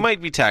to... He might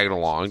be tagging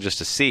along just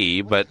to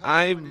see, but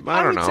I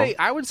don't know.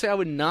 I would say I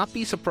would not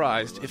be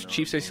surprised if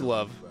Chief Stacey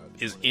Love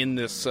is in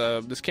this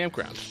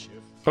campground.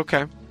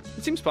 Okay.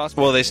 It seems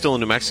possible. Well, are they still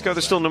in New Mexico?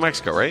 They're still in New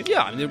Mexico, right?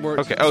 Yeah.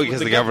 Okay. Oh,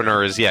 because the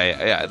governor is...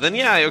 Yeah. Then,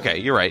 okay,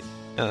 you're right.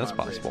 Yeah, that's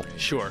possible.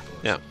 Sure.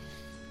 Yeah.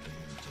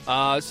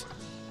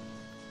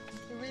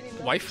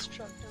 Wife?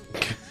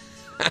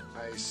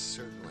 I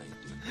certainly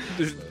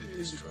do.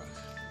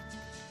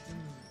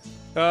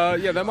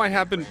 That might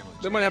happen.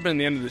 That might happen in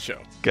the end of the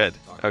show. Good.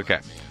 Okay.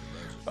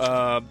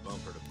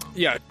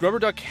 Rubber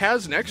Duck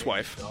has an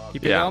ex-wife. He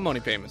paid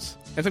alimony payments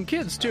and some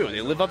kids too.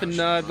 They live up in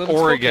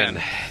Oregon.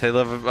 Spokane. They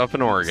live up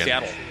in Oregon.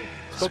 Seattle.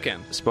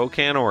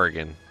 Spokane,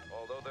 Oregon.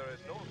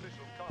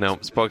 No,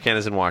 Spokane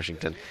is in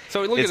Washington.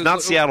 So it's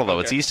not Seattle though.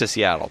 Okay. It's east of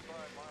Seattle.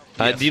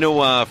 Yes. Do you know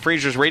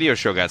Frasier's radio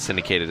show got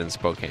syndicated in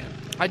Spokane?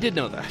 I did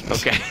know that.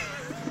 Okay.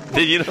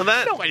 Did you know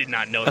that? No, I did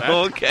not know that.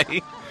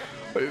 Okay.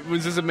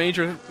 Was this a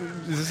major...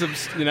 Is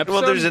this an episode?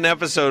 Well, there's an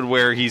episode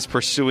where he's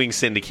pursuing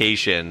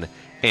syndication,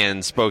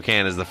 and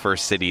Spokane is the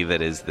first city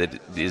that is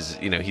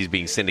he's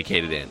being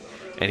syndicated in.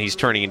 And he's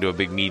turning into a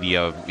big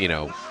media,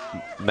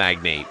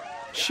 magnate.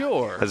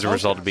 Sure. As a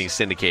result of being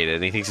syndicated.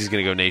 And he thinks he's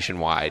going to go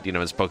nationwide,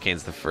 and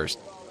Spokane's the first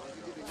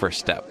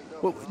step.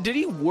 Well, did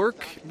he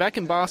work back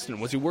in Boston?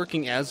 Was he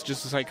working as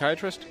just a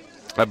psychiatrist?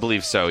 I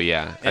believe so,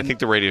 yeah. I think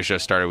the radio show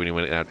started when he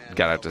got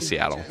out to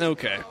Seattle.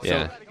 Okay.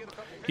 Yeah. So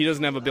he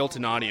doesn't have a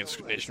built-in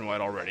audience nationwide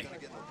already.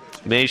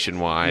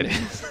 Nationwide.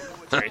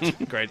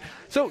 Great.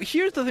 So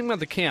here's the thing about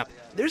the camp.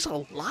 There's a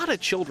lot of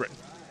children.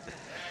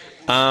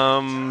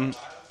 That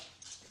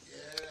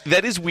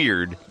is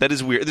weird.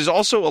 There's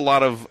also a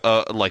lot of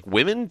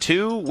women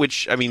too,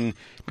 which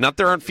not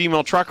there aren't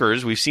female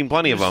truckers. We've seen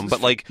plenty of them,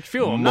 but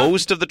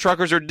most of the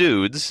truckers are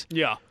dudes.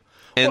 Yeah.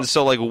 And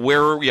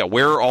where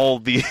are all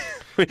the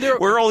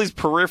where are all these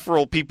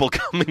peripheral people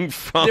coming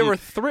from? There were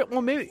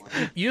maybe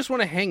you just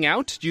want to hang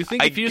out. Do you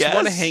think if you just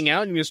want to hang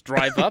out and just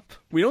drive up?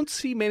 We don't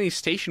see many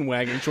station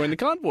wagons join the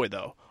convoy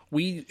though.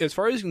 As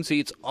far as you can see,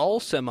 it's all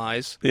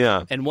semis.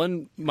 Yeah. And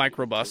one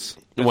microbus.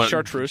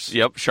 Chartreuse.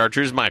 Yep,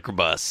 Chartreuse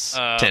microbus.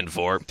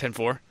 10-4.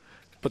 10-4.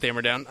 Put the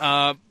hammer down.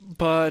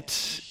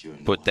 But...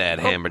 Put that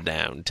hammer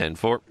down.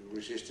 10-4.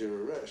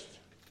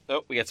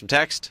 Oh, we got some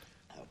text.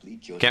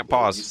 Can't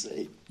pause.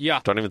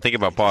 Yeah. Don't even think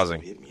about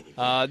pausing.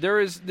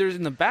 There's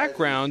in the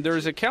background, there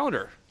is a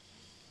calendar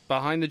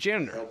behind the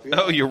janitor.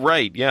 Oh, you're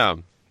right, yeah.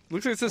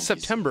 Looks like it says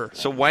September.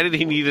 So why did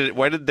he need it?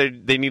 Why did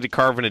they need to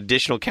carve an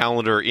additional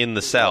calendar in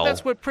the cell? Well,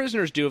 that's what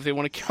prisoners do if they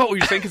want to. Oh,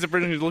 you're saying because the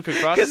prisoners look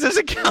across? Because there's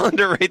a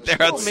calendar right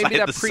there outside maybe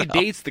that the cell.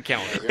 predates the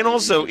calendar. And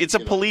also, it's a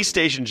police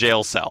station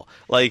jail cell.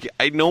 Like,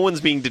 no one's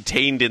being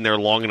detained in there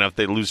long enough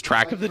they lose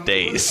track of the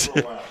days.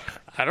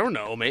 I don't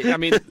know, mate. I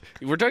mean,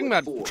 we're talking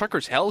about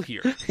truckers' hell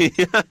here.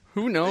 Yeah.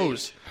 Who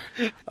knows?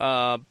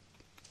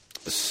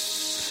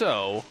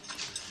 So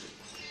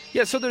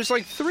there's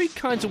like 3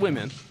 kinds of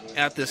women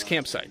at this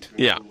campsite.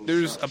 Yeah.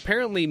 There's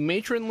apparently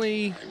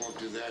matronly.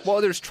 Well,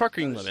 there's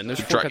trucking women.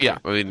 There's 4 kinds. Yeah,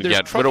 I mean,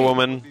 There's widow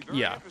woman.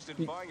 Yeah.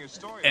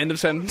 End of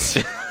sentence.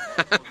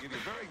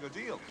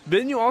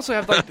 Then you also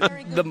have like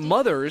the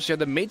mothers. You have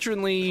the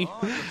matronly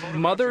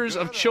mothers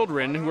of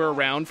children who are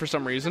around for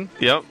some reason.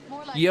 Yep.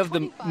 You have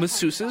the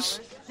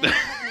masseuses.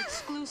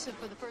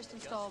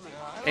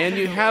 And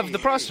you have the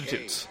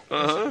prostitutes.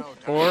 Uh-huh.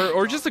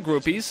 Or just the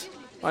groupies.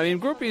 I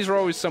mean, groupies are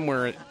always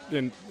somewhere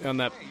on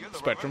that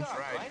spectrum.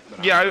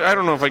 Yeah, I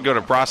don't know if I'd go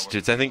to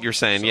prostitutes. I think you're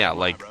saying, yeah,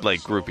 like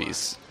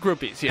groupies.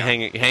 Groupies, yeah.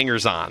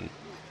 Hangers-on.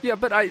 Yeah,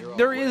 but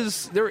there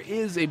is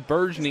a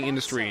burgeoning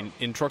industry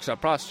in truck stop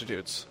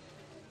prostitutes.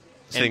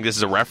 You think this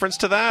is a reference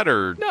to that,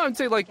 or? No, I'd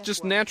say, like,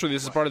 just naturally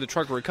this is part of the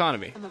trucker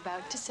economy. I'm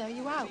about to sell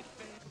you out.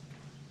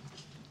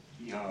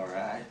 You all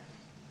right?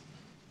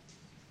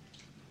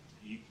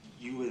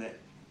 You with that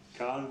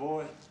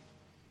convoy?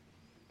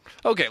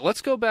 Okay,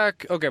 let's go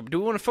back. Okay, do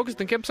we want to focus on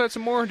the campsite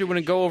some more, or do we want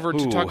to go over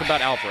to talk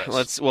about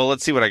Alvarez?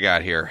 Let's see what I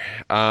got here.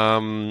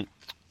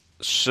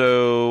 Let's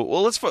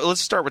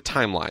start with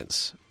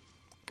timelines.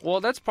 Well,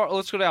 let's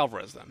go to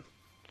Alvarez then,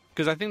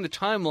 because I think the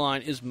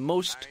timeline is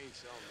most.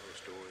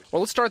 Well,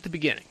 let's start at the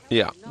beginning.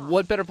 Yeah.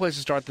 What better place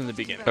to start than the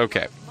beginning?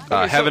 Okay.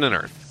 Heaven and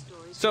Earth.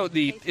 So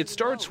it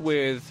starts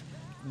with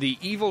the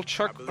evil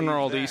Chuck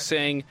Arnaldi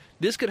saying,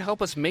 this could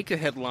help us make the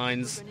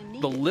headlines,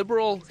 the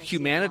liberal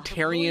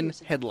humanitarian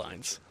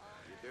headlines.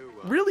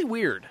 Really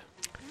weird.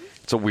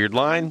 It's a weird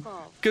line.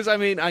 Because, I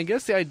mean, I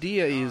guess the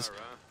idea is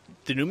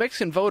the New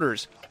Mexican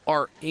voters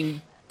are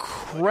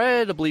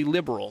incredibly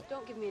liberal,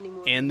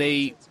 and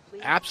they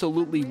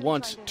absolutely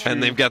want to...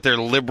 And they've got their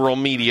liberal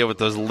media with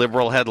those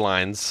liberal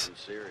headlines.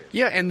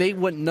 Yeah, and they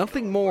want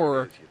nothing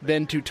more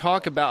than to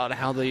talk about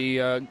how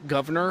the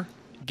governor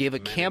gave a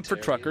camp for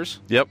truckers.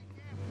 Yep.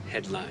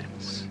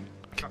 Headlines.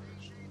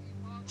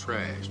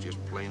 Trash,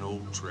 just plain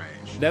old trash.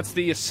 That's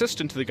the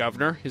assistant to the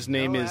governor. His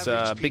name is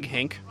Big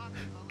Hank.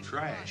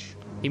 Trash.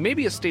 He may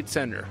be a state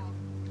senator.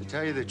 To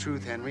tell you the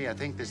truth, Henry, I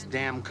think this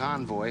damn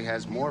convoy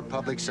has more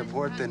public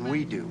support than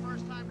we do.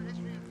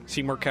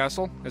 Seymour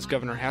Castle as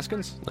Governor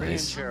Haskins. Bring in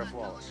Sheriff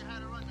Wallace.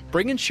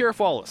 Bring in Sheriff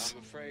Wallace.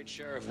 I'm afraid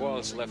Sheriff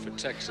Wallace left for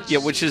Texas. Yeah,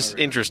 which is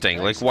interesting.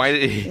 Like, why?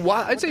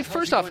 I'd say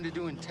first off,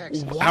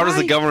 how does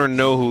the governor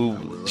know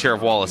who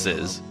Sheriff Wallace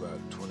is?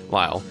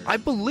 Lyle. I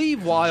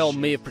believe Lyle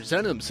may have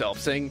presented himself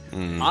saying,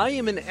 I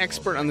am an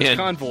expert on this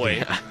convoy.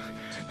 Yeah.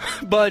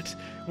 But,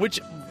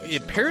 which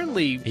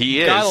apparently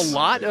got a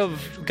lot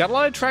of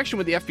traction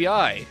with the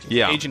FBI,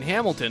 Agent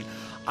Hamilton.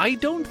 I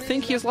don't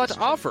think he has a lot to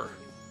offer.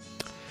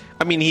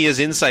 I mean, he has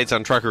insights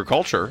on trucker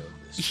culture.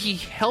 He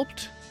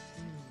helped.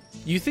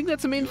 You think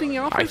that's the main thing he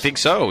offers? I think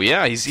so,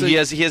 yeah. He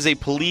has a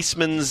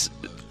policeman's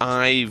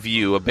eye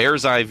view, a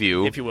bear's eye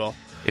view, if you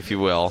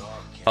will,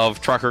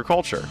 of trucker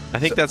culture. I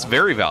think that's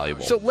very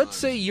valuable. So let's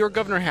say you're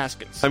Governor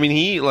Haskins. I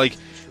mean,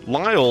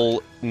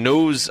 Lyle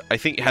knows, I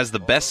think, has the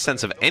best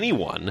sense of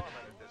anyone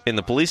in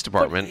the police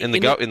department, in the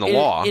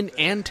law. In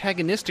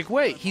antagonistic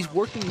way. He's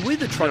working with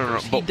the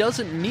truckers. He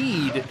doesn't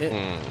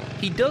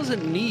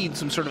need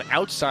some sort of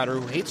outsider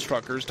who hates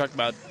truckers to talk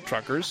about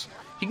truckers.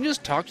 He can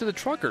just talk to the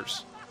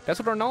truckers. That's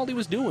what Arnaldi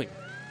was doing.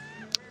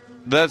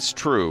 That's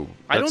true.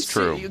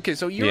 Okay,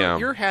 so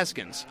you're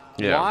Haskins.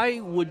 Yeah.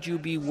 Why would you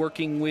be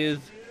working with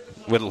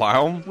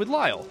Lyle? With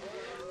Lyle.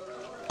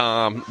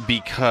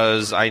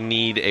 Because I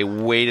need a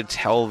way to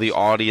tell the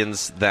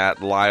audience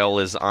that Lyle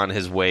is on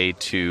his way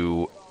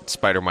to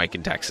Spider Mike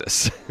in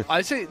Texas.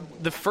 I'd say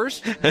the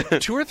first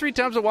 2 or 3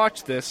 times I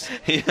watched this,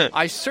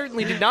 I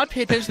certainly did not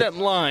pay attention to that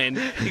line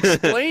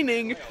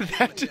explaining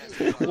that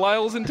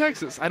Lyle's in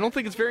Texas. I don't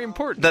think it's very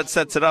important. That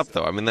sets it up,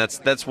 though. I mean,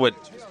 that's what...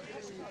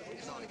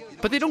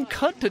 But they don't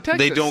cut to Texas.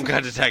 They don't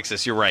cut to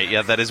Texas. You're right.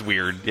 Yeah, that is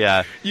weird.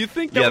 Yeah. You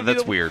think that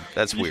that's weird.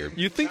 That's weird.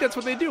 You think that's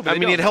what they do, but I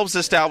mean, it helps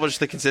establish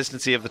the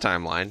consistency of the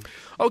timeline.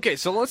 Okay,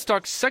 so let's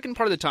talk second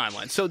part of the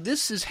timeline. So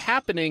this is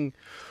happening...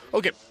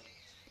 Okay,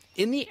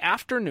 in the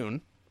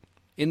afternoon,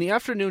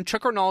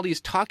 Chuck Arnaldi is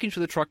talking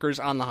to the truckers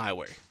on the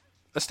highway.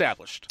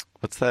 Established.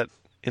 What's that?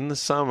 In the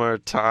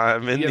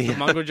summertime. The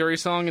Mongo Jerry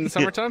song, In the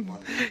Summertime?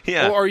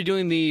 Yeah. Or are you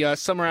doing the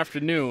Summer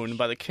Afternoon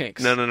by the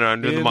Kinks? No.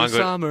 I'm doing in the Mongo...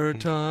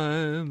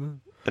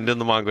 summertime... I'm doing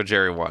the Mongo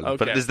Jerry one. Okay.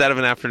 But does that have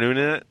an afternoon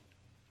in it?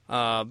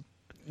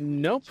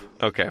 Nope.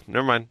 Okay,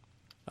 never mind.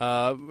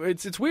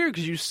 It's weird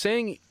because you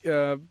sang,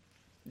 in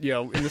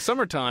the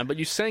summertime, but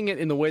you sang it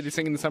in the way they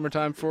sing in the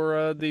summertime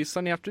for the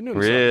sunny afternoon.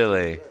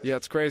 Really? Yeah,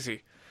 it's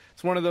crazy.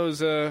 It's one of those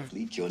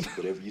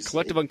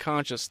collective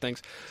unconscious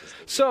things.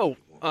 So,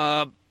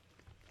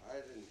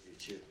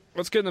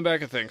 let's get in the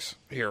back of things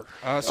here.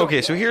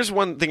 Okay, so here's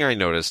one thing I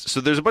noticed.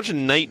 So there's a bunch of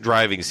night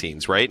driving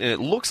scenes, right? And it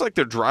looks like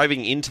they're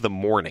driving into the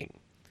morning.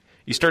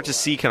 You start to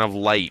see kind of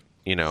light,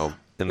 in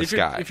the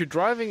sky. If you're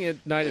driving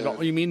at night at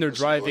all, you mean they're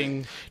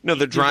driving... No,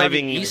 they're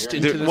driving east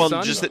into the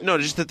sun?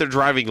 Just that they're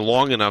driving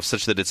long enough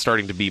such that it's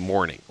starting to be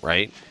morning,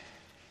 right?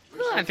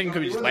 I think it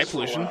could be just light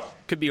pollution.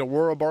 Could be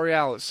Aurora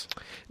Borealis.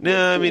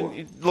 No, I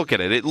mean, look at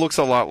it. It looks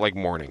a lot like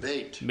morning.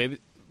 Maybe.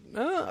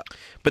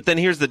 But then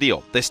here's the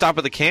deal. They stop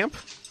at the camp.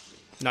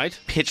 Night.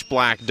 Pitch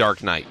black,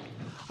 dark night.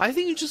 I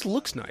think it just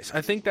looks nice.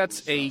 I think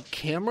that's a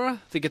camera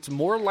that gets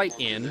more light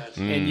in,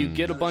 and you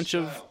get a bunch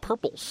of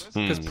purples,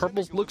 because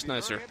purples looks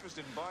nicer.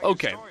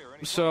 Okay,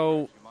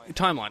 so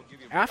timeline.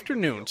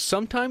 Afternoon,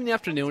 sometime in the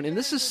afternoon, and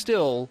this is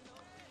still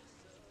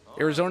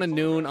Arizona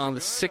noon on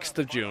the 6th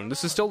of June.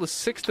 This is still the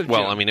 6th of June.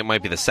 Well, I mean, it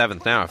might be the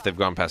 7th now if they've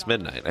gone past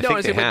midnight. I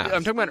think they have.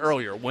 I'm talking about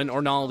earlier, when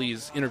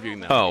Arnaldi's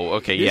interviewing them. Oh,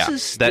 okay, this yeah.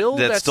 Is still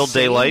that's still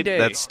daylight. Day.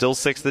 That's still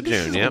 6th of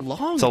June. This is a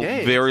long it's a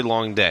day. very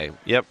long day.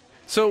 Yep.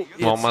 So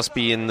it must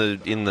be in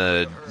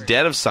the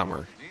dead of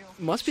summer.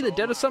 Must be the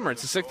dead of summer.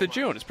 It's the 6th of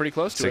June. It's pretty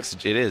close to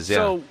it. It is, yeah.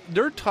 So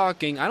they're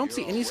talking. I don't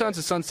see any signs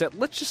of sunset.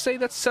 Let's just say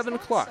that's 7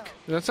 o'clock.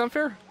 Does that sound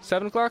fair?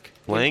 7 o'clock?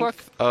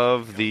 Length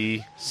of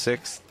the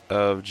 6th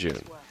of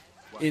June.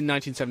 In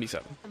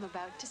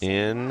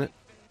 1977.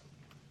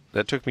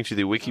 That took me to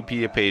the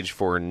Wikipedia page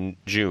for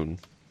June.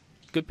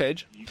 Good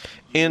page.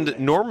 And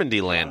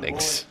Normandy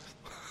landings.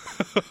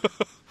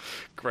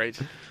 Great.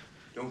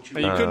 You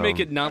could make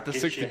it not the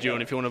 6th of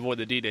June if you want to avoid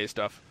the D-Day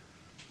stuff.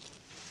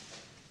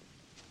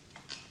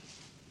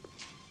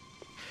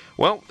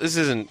 Well, this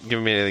isn't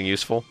giving me anything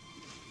useful.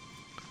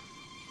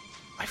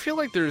 I feel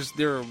like there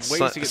are ways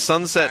to get...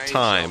 Sunset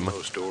time.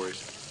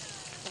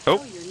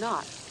 Oh.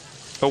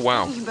 Oh,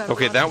 wow.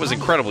 Okay, that was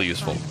incredibly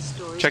useful.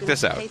 Check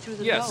this out.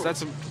 Yes,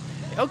 that's...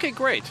 Okay,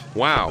 great.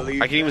 Wow.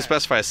 I can even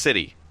specify a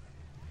city.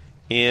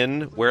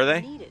 Where are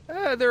they?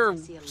 They're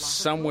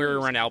somewhere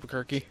around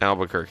Albuquerque.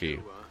 Albuquerque.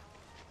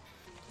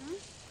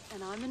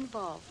 And I'm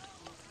involved.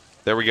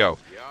 There we go.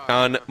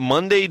 On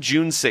Monday,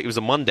 June 6th, it was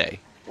a Monday.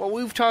 Well,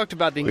 we've talked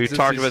about the inconsistencies.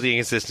 We've talked about the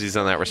inconsistencies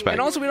on that respect.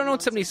 And also, we don't know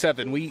it's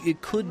 77.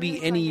 It could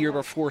be any year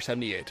before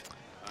 78.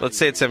 Let's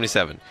say it's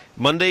 77.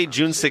 Monday,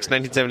 June 6,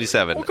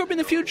 1977. Or it could be in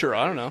the future.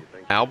 I don't know.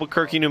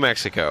 Albuquerque, New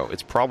Mexico.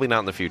 It's probably not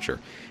in the future.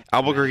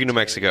 Albuquerque, New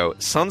Mexico.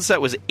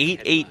 Sunset was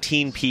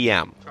 8:18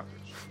 p.m.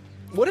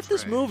 What if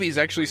this movie is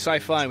actually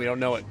sci-fi and we don't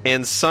know it?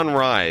 And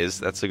sunrise,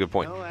 that's a good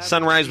point.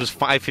 Sunrise was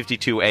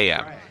 5:52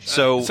 a.m.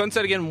 So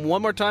sunset again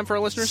one more time for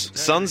our listeners?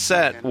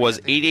 Sunset was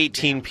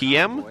 8:18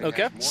 p.m.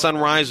 Okay.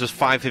 Sunrise was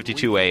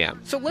 5:52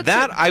 a.m. So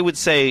I would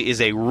say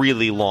is a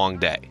really long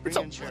day. It's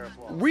a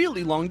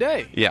really long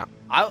day. Yeah.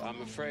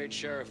 I'm afraid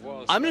Sheriff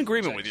Wallace. I'm in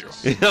agreement with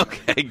you.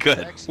 Okay,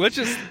 good. Let's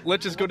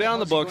just go down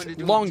the books.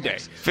 Long day.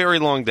 Very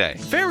long day.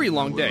 Very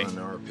long day.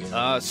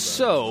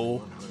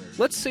 So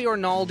let's say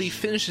Arnaldi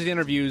finishes the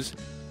interviews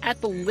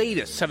at the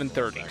latest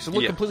 7:30. So it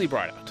looked completely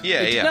bright out.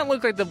 Yeah, it did not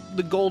look like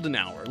the golden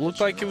hour. It looked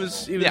like it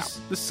was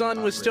the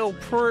sun was still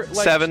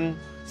seven,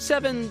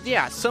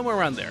 yeah, somewhere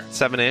around there.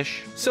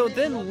 7-ish. So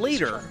then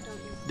later,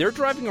 they're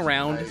driving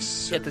around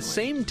at the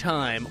same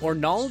time.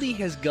 Arnaldi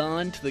has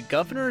gone to the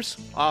governor's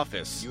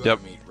office. Yep,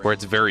 where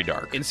it's very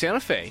dark. In Santa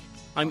Fe.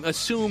 I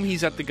assume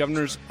he's at the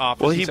governor's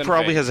office. Well, he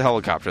probably has a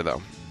helicopter,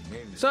 though.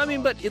 So, I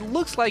mean, but it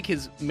looks like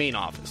his main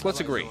office.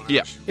 Let's agree.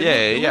 Yeah.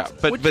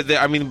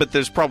 But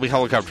there's probably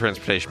helicopter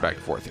transportation back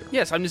and forth here.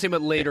 Yes, I'm just saying,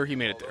 but later he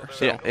made it there.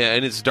 So. Yeah,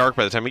 and it's dark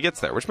by the time he gets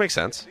there, which makes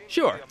sense.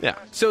 Sure. Yeah.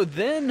 So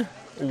then,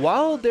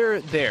 while they're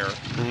there,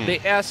 they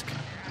ask,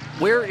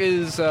 where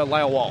is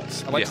Lyle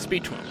Wallace? I'd like to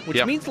speak to him.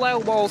 Which means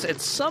Lyle Wallace,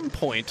 at some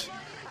point,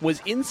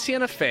 was in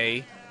Santa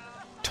Fe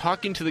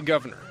talking to the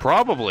governor.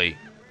 Probably.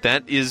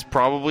 That is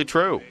probably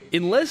true.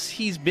 Unless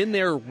he's been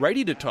there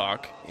ready to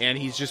talk, and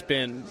he's just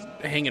been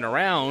hanging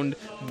around,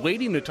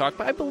 waiting to talk,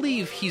 but I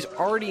believe he's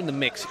already in the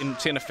mix in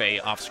Santa Fe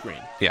off-screen.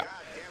 Yeah.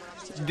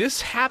 This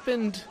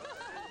happened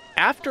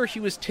after he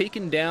was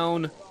taken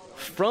down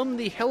from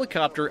the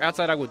helicopter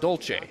outside Agua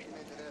Dulce.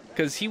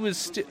 Because he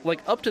was,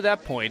 up to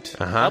that point,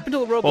 up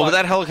until the roadblock... Well, but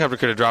that helicopter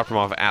could have dropped him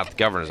off at the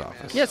governor's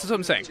office. Yes, that's what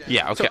I'm saying.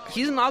 Yeah, okay. So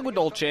he's in Agua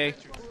Dulce...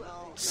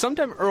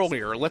 Sometime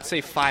earlier, let's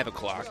say 5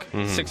 o'clock,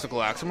 6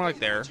 o'clock, somewhere like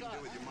there,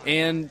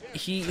 and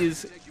he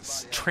is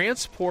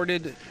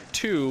transported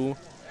to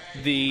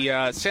the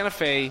Santa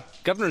Fe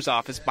governor's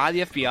office by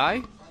the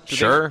FBI.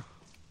 Sure.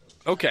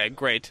 Okay,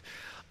 great.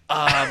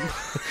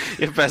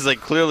 If that's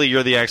clearly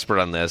you're the expert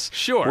on this.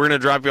 Sure. We're going to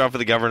drop you off at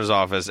the governor's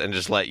office and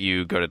just let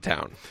you go to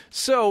town.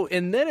 So,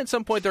 and then at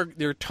some point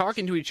they're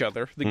talking to each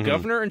other, the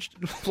governor and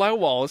Lyle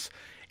Wallace,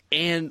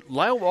 and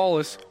Lyle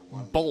Wallace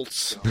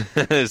bolts.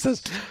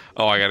 Says,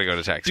 I got to go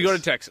to Texas. To go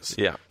to Texas.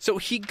 Yeah. So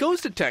he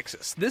goes to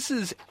Texas. This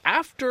is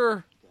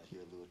after...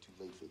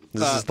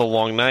 This is the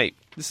long night.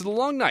 This is the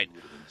long night.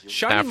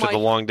 After the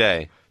long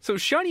day. So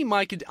Shiny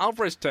Mike in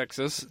Alvarez,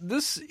 Texas,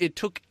 it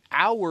took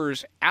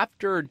hours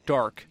after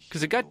dark,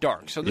 because it got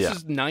dark. So this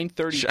is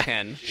 9:30,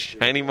 10.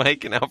 Shiny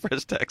Mike in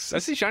Alvarez, Texas. I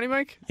see Shiny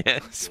Mike? Yeah.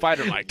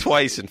 Spider Mike.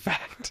 Twice, in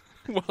fact.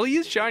 Well, he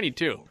is shiny,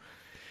 too.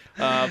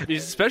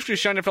 He's especially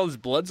shiny if all his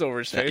blood's over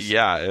his face.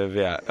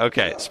 Yeah.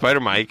 Okay, Spider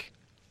Mike.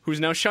 Who's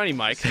now Shiny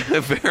Mike.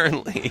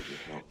 Apparently.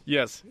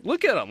 Yes.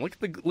 Look at him.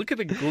 Look at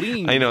the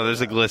gleam. I know,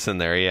 there's a glisten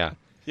there, yeah.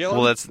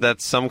 Well,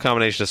 that's some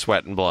combination of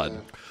sweat and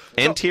blood.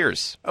 And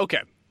tears.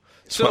 Okay.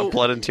 Sweat,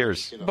 blood, and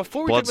tears.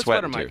 Before we blood, talk about sweat,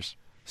 Spider and Mike, tears.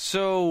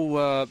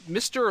 so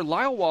Mr.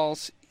 Lyle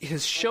Wallace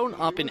has shown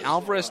up in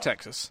Alvarez,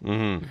 Texas.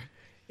 Mm-hmm.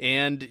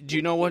 And do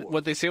you know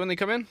what they say when they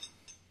come in?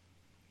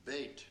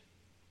 Bait.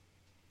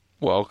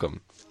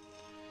 Welcome.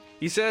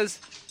 He says,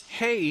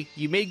 "Hey,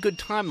 you made good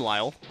time,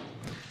 Lyle."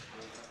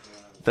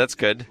 That's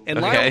good. And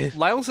okay.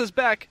 Lyle says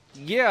back,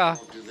 "Yeah,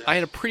 I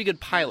had a pretty good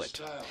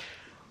pilot."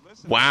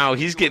 Wow,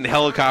 he's getting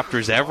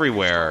helicopters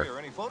everywhere.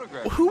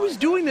 Who was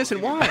doing this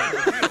and why?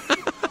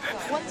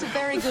 What's a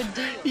very good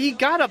deal? He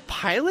got a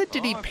pilot?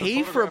 Did he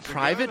pay for a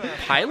private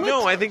pilot?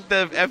 No, I think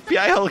the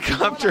FBI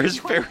helicopter is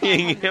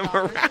ferrying him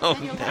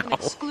around now.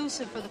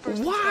 Exclusive for the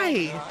first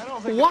Why?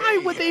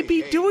 Why would they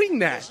be doing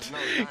that?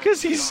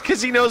 Because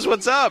he knows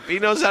what's up. He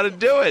knows how to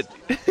do it.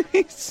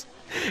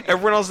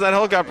 Everyone else in that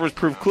helicopter was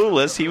proved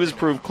clueless. He was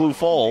proved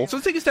clueful. So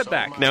let's take a step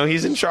back. Now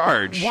he's in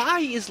charge.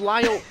 Why is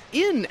Lyle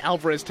in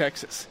Alvarez,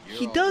 Texas?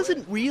 He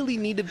doesn't really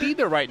need to be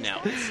there right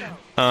now.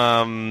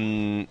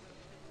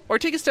 Or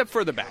take a step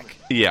further back.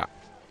 Yeah.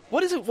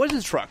 What is it? What is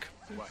his truck?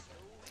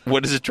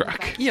 What is a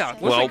truck? Yeah.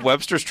 Well,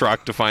 Webster's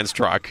truck defines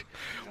truck.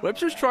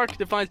 Webster's truck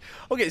defines...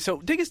 Okay,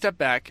 so take a step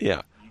back.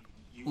 Yeah.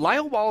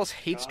 Lyle Wallace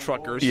hates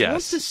truckers. Yes. He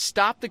wants to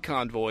stop the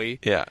convoy.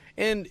 Yeah.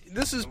 And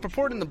this is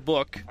purported in the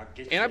book,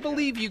 and I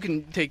believe you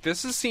can take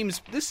this. This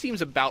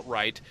seems about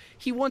right.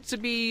 He wants to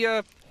be...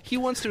 he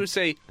wants to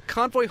say,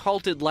 convoy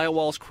halted Lyle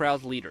Wallace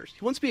crowd leaders.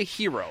 He wants to be a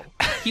hero.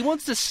 He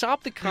wants to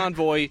stop the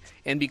convoy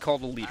and be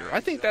called a leader. I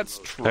think that's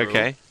true.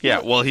 Okay.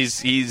 Yeah, well,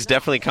 he's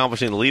definitely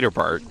accomplishing the leader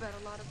part,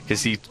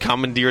 because he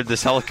commandeered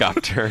this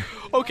helicopter.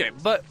 Okay,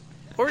 but...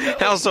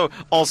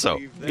 Also,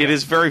 it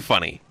is very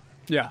funny.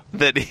 Yeah.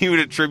 That he would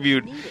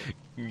attribute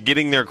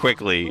getting there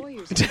quickly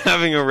to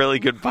having a really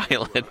good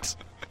pilot.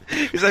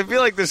 Because I feel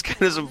like there's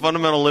kind of some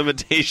fundamental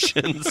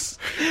limitations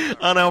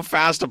on how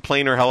fast a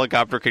plane or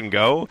helicopter can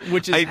go.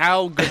 Which is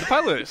how good the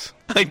pilot is.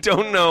 I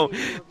don't know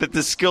that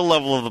the skill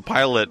level of the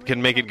pilot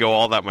can make it go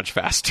all that much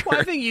faster.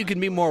 Well, I think you can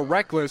be more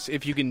reckless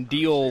if you can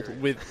deal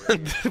with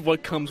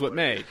what comes what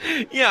may.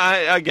 Yeah,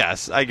 I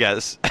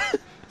guess.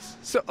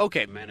 So,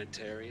 okay.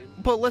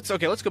 But let's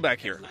go back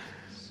here.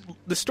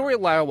 The story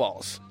of Lyle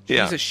Wallace.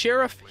 Yeah. He's a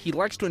sheriff. He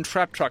likes to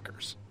entrap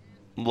truckers.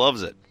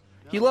 Loves it.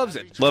 He loves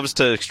it. Loves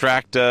to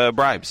extract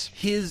bribes.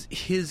 His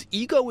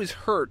ego is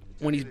hurt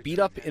when he's beat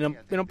up in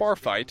a bar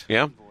fight.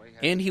 Yeah.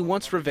 And he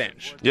wants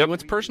revenge. Yep. He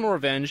wants personal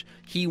revenge.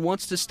 He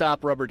wants to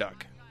stop Rubber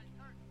Duck.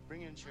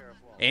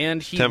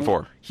 And he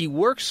 10-4. He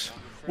works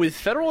with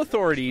federal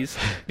authorities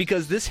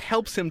because this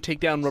helps him take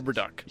down Rubber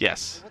Duck.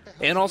 Yes.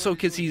 And also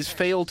because he's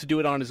failed to do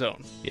it on his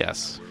own.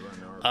 Yes.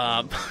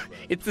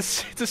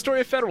 It's a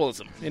story of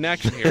federalism in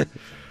action here.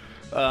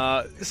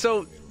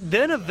 So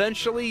then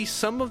eventually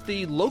some of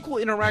the local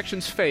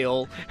interactions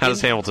fail. How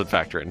does Hamilton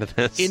factor into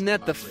this? In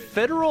that the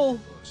federal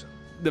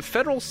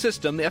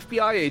system, the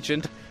FBI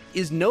agent,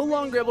 is no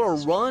longer able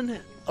to run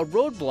a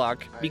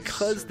roadblock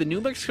because the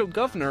New Mexico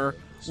governor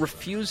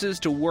refuses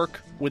to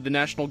work with the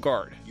National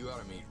Guard.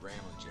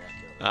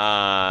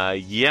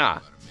 Yeah,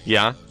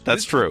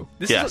 that's true.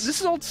 This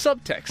is all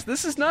subtext.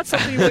 This is not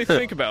something you really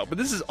think about, but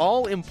this is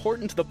all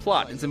important to the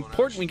plot. It's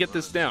important we get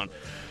this down.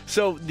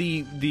 So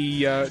the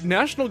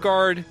National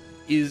Guard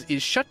is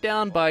shut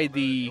down by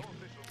the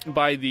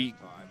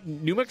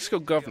New Mexico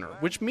governor,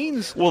 which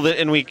means... Well,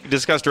 and we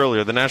discussed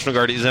earlier, the National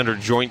Guard is under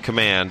joint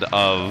command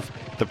of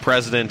the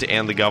president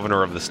and the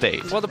governor of the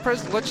state. Well, the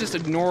president... Let's just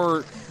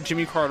ignore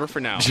Jimmy Carter for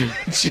now.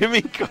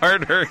 Jimmy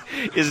Carter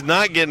is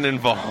not getting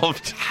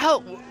involved.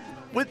 How...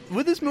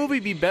 Would this movie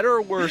be better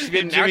or worse if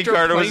an actor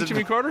playing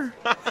Jimmy Carter?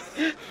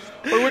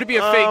 Or would it be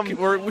a fake...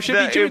 Or should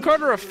it be Jimmy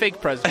Carter or a fake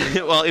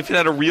president? Well, if it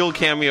had a real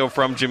cameo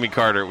from Jimmy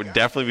Carter, it would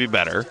definitely be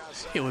better.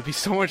 It would be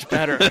so much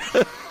better.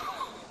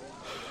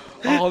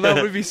 Oh,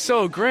 that would be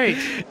so great.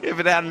 If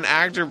it had an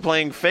actor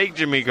playing fake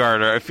Jimmy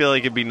Carter, I feel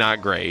like it'd be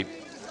not great.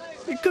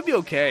 It could be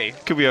okay.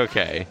 Could be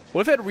okay.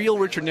 What if it had real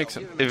Richard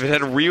Nixon? If it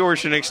had a real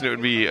Richard Nixon, it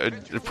would be...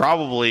 It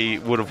probably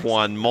would have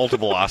won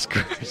multiple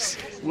Oscars.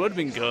 Would have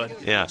been good.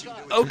 Yeah.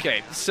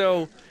 Okay,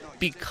 so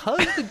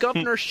because the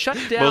governor shut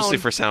down... Mostly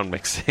for sound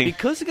mixing.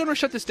 Because the governor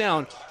shut this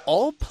down,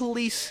 all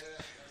police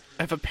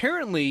have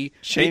apparently...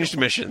 Changed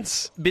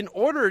missions. Been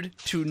ordered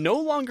to no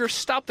longer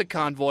stop the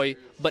convoy,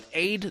 but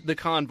aid the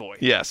convoy.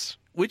 Yes.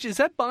 Which, is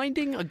that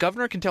binding? A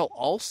governor can tell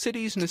all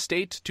cities in the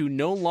state to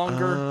no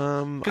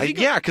longer...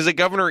 because the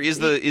governor is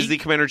the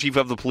commander-in-chief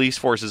of the police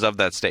forces of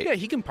that state. Yeah,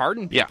 he can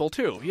pardon people,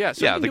 too. Yeah,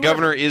 so the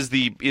governor is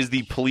the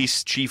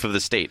police chief of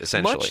the state,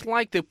 essentially. Much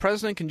like the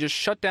president can just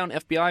shut down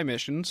FBI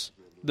missions,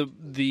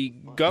 the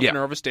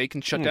governor of a state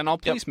can shut down all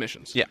police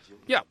missions. Yeah.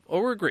 Yeah,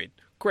 we're agreed.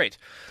 Great.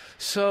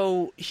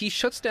 So he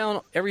shuts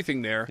down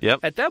everything there. Yep.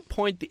 At that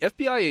point, the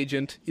FBI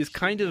agent is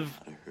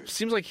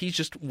seems like he's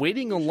just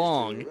waiting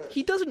along.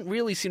 He doesn't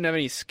really seem to have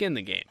any skin in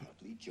the game.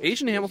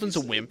 Agent Hamilton's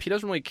a wimp. He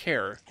doesn't really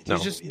care. No.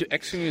 He's just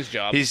executing his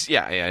job. He's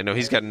no.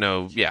 He's got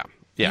no. Yeah.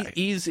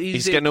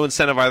 He's got no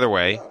incentive either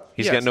way.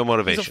 He's got no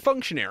motivation. He's a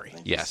functionary.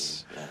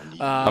 Yes.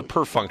 A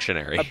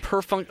per-functionary.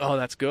 Oh,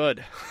 that's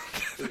good.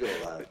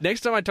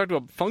 Next time I talk to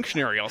a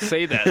functionary, I'll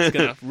say that. It's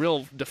going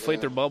to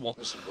deflate their bubble.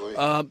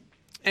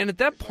 And at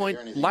that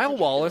point, Lyle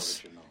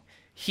Wallace,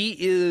 he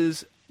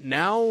is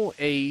now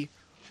a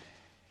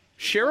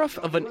sheriff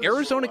of an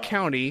Arizona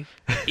county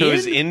who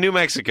is in New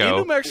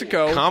Mexico.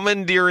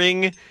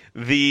 Commandeering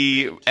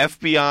the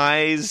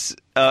FBI's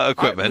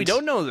equipment. We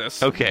don't know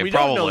this. Okay, we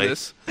probably. don't know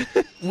this.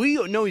 We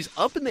know he's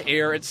up in the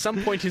air. At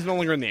some point, he's no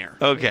longer in the air.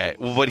 Okay,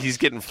 well, but he's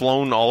getting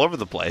flown all over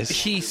the place.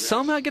 He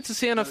somehow gets to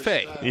Santa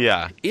Fe.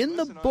 Yeah. In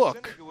the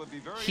book,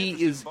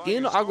 he is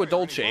in Agua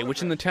Dulce,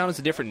 which in the town is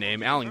a different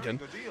name,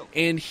 Allington,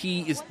 and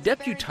he is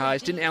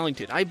deputized in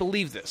Allington. I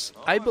believe this.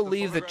 I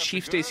believe that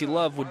Chief Stacy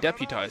Love would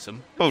deputize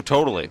him. Oh,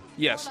 totally.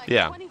 Yes.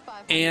 Yeah.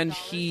 And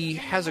he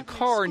has a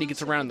car, and he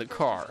gets around in the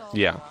car.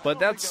 Yeah. But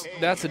that's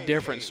a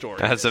different story.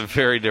 That's a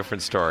very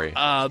different story.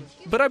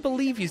 But I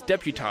believe he's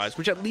deputized,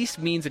 which at least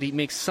means that he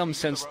makes some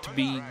sense to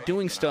be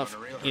doing stuff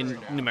in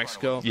New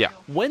Mexico. Yeah.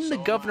 When the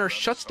governor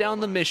shuts down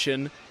the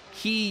mission,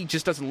 he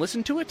just doesn't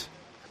listen to it?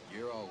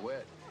 You're all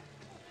wet.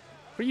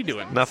 What are you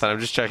doing? Nothing. I'm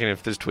just checking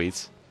if there's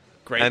tweets.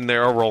 Great. And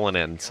they're all rolling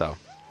in, so.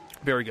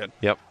 Very good.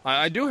 Yep.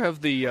 I do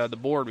have the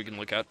board we can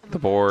look at. The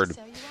board.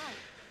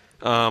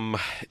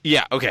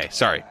 Yeah, okay,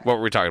 sorry. What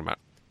were we talking about?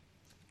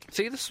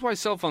 See, this is why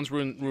cell phones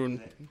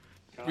ruin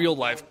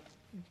real-life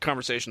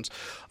conversations.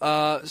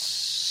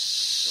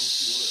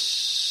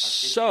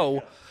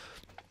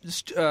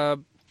 So,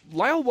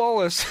 Lyle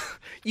Wallace,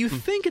 you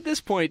think at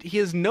this point he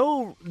has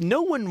no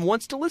one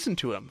wants to listen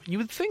to him. You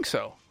would think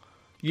so.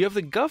 You have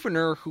the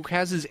governor who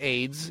has his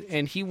aides,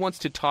 and he wants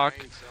to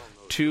talk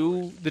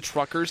to the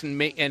truckers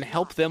and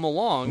help them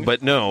along.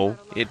 But no,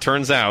 it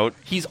turns out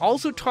he's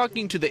also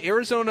talking to the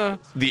Arizona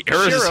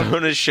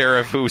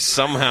sheriff who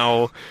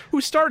somehow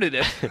who started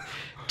it.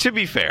 To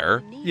be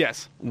fair,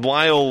 yes,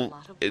 Lyle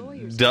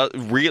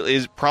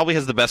probably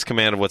has the best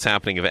command of what's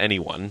happening of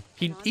anyone.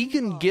 He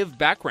can give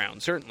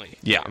background, certainly.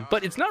 Yeah,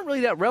 but it's not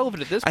really that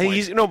relevant at this point.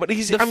 He's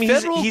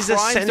federal he's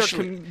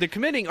crimes they're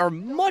committing are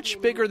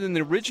much bigger than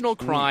the original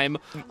crime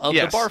of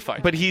the bar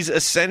fight. But he's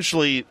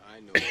essentially.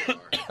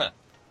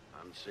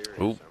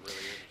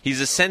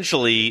 He's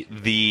essentially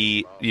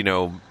the,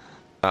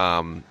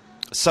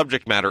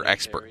 subject matter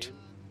expert.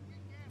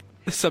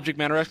 The subject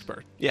matter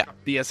expert. Yeah.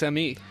 The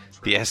SME.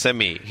 The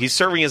SME. He's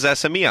serving as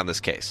SME on this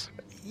case.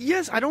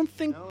 Yes, I don't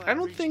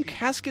think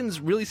Haskins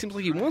really seems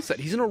like he wants that.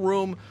 He's in a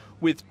room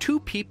with two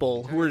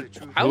people who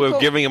are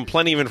giving him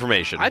plenty of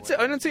information.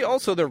 I'd say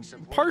also they're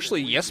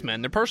partially yes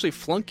men. They're partially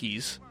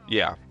flunkies.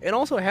 Yeah. And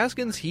also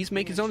Haskins, he's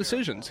making his own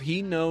decisions.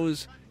 He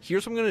knows,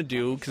 here's what I'm going to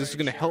do because this is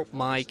going to help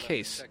my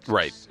case.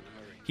 Right.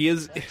 He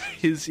is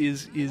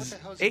his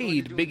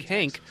aide, Big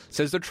Hank,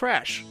 says they're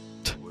trash.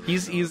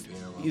 He's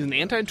an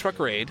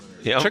anti-trucker aide.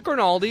 Yep. Chuck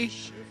Rinaldi,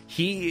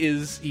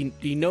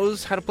 he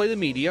knows how to play the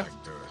media,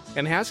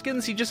 and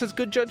Haskins, he just has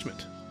good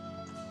judgment.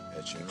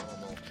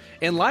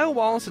 And Lyle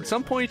Wallace at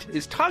some point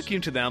is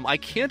talking to them. I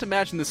can't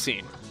imagine the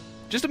scene.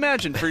 Just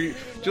imagine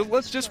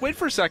let's just wait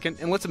for a second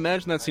and let's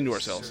imagine that scene to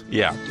ourselves.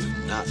 Yeah. I do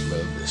not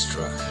love this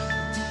truck.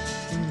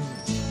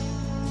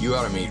 You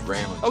ought to meet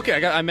Ramlin.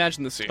 Okay, I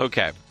imagine the scene.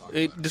 Okay.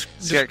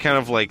 It's got kind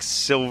of like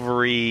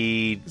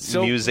silvery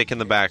music in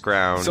the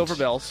background. Silver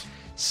bells.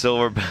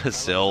 Silver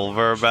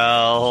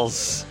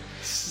bells.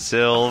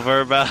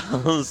 Silver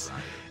bells.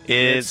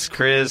 It's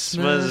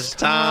Christmas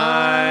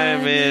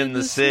time in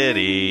the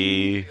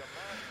city.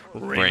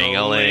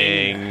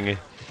 Ring-a-ling.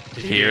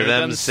 Hear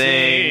them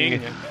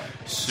sing.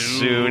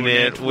 Soon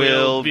it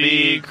will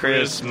be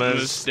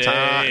Christmas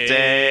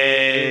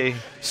day.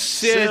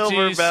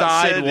 City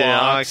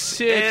sidewalks,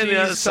 in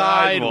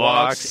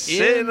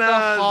the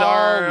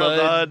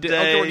holiday.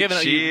 Okay, we're giving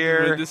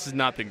cheer. This has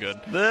not been good.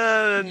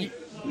 And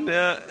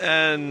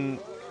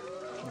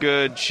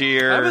good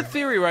cheer. I have a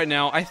theory right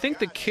now. I think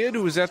the kid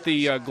who was at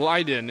the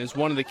glide-in is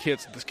one of the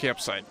kids at this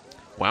campsite.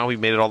 Wow, we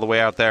made it all the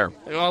way out there.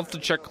 I'll have to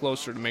check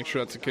closer to make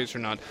sure that's the case or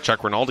not.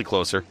 Chuck Rinaldi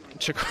closer.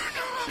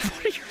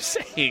 What are you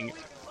saying?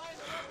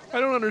 I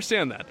don't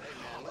understand that.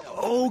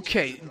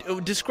 Okay,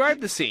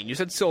 describe the scene. You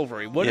said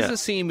silvery. What is the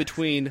scene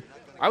between...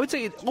 I would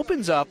say it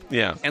opens up,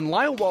 and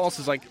Lyle Wallace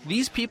is like,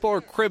 these people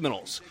are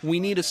criminals. We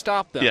need to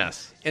stop them.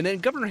 Yes. And then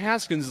Governor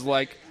Haskins is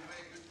like,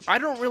 I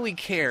don't really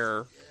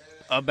care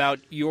about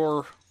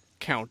your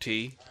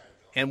county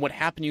and what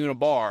happened to you in a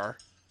bar.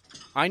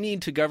 I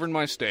need to govern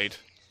my state,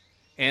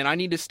 and I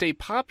need to stay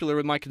popular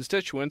with my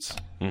constituents.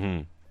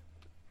 Mm-hmm.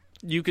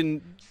 You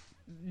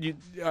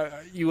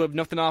have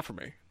nothing to offer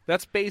me.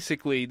 That's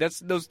basically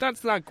that's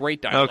not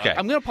great dialogue. Okay,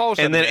 I'm going to polish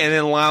that. And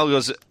then Lyle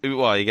goes,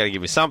 well, you got to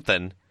give me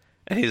something,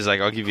 and he's like,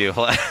 I'll give you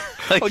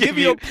I'll give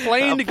you a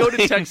plane to go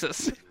to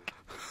Texas.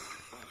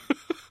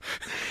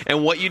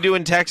 And what you do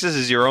in Texas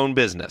is your own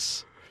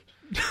business.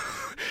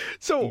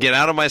 So get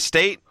out of my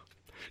state.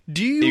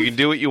 You can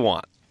do what you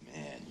want.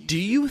 Do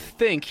you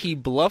think he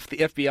bluffed the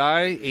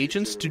FBI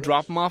agents to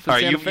drop him off in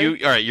Santa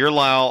Fe? All right, you're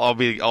Lyle. I'll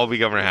be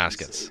Governor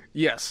Haskins.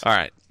 Yes. All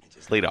right,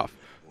 lead off.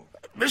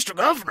 Mr.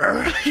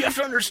 Governor, you have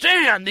to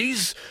understand,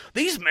 these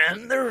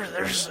men,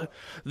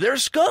 they're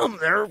scum,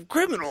 they're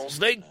criminals.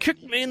 They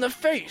kicked me in the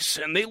face,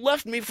 and they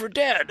left me for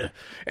dead,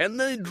 and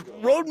they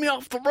rode me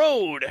off the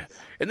road,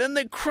 and then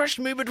they crushed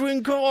me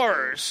between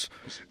cars,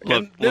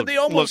 and then they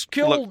almost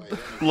killed...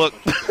 Look.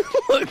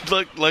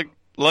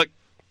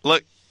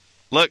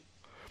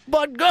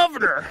 But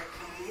Governor!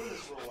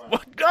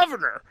 What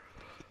Governor?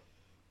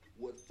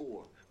 What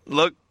for?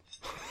 Look.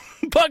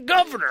 But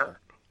Governor!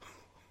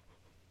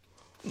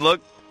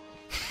 Look.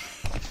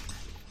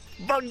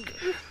 But...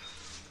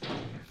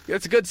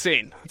 It's a good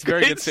scene. It's a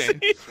very good scene.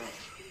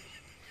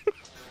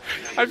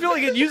 I feel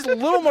like it used a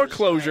little more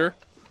closure.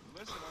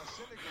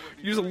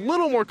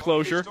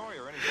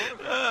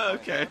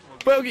 Okay.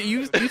 But okay,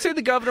 you say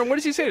the governor. What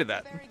does he say to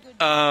that?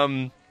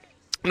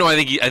 No, I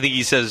think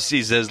he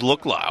says,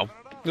 look, Lyle.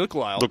 Look,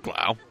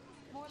 Lyle.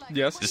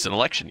 Yes. It's an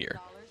election year.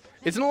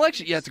 It's an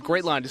election. Yeah, it's a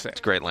great line to say. It's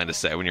a great line to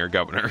say when you're a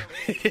governor.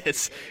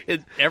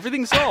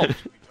 Everything's solved.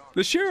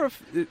 The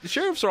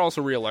sheriffs are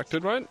also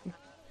reelected, right?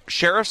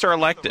 Sheriffs are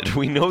elected.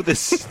 We know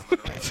this.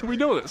 We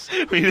know this.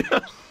 We know.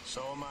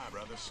 So am I,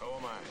 brother. So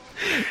am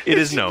I. It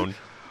is known.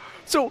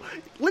 So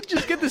let's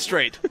just get this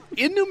straight.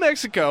 In New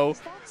Mexico,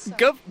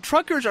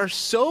 truckers are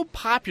so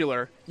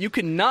popular, you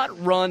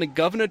cannot run a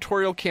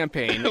gubernatorial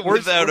campaign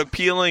without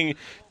appealing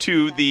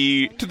to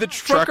the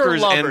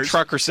truckers lovers. And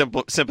trucker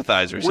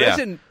sympathizers.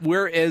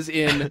 Whereas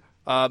in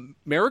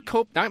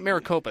Maricopa, not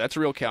Maricopa, that's a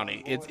real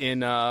county. It's in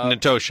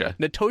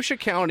Natosha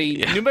County,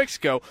 New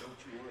Mexico.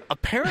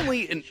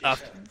 Apparently,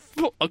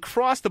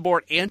 across the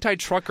board,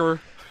 anti-trucker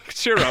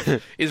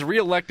sheriff is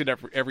reelected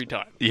every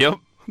time. Yep.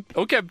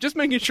 Okay, just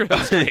making sure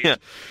that's straight.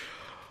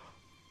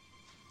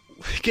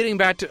 Getting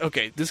back to,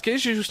 this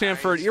KSHU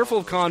Stanford, Earful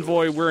of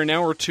Convoy. We're an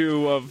hour or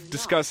two of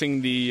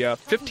discussing the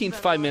 15th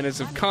 5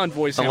 minutes of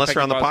Convoy. Unless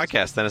you're on the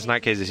podcast, then it's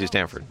not KSHU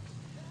Stanford.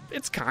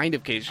 It's kind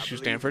of KSHU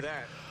Stanford.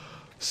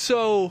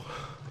 So,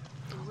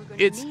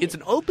 it's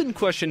an open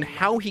question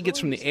how he gets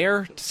from the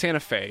air to Santa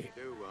Fe.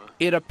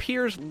 It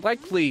appears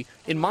likely,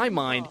 in my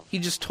mind, he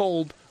just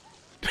told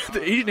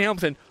the Agent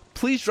Hamilton,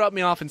 please drop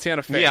me off in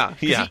Santa Fe. Yeah.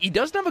 He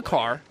doesn't have a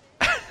car.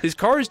 His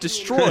car is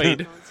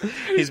destroyed.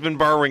 He's been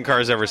borrowing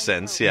cars ever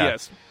since, yeah.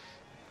 Yes.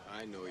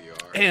 I know you are.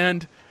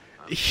 And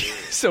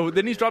so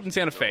then he's dropped in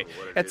Santa Fe.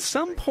 At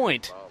some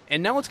point,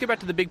 and now let's get back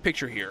to the big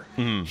picture here,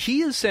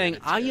 he is saying,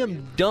 I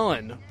am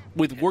done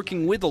with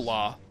working with the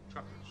law.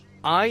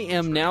 I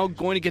am now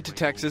going to get to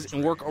Texas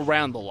and work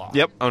around the law.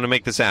 Yep, I'm going to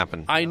make this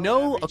happen. I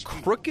know a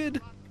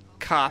crooked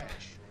cop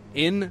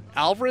in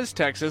Alvarez,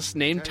 Texas,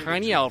 named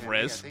Tiny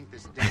Alvarez.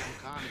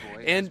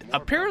 And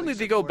apparently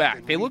they go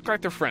back. They look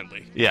like they're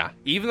friendly. Yeah.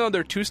 Even though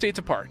they're 2 states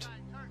apart.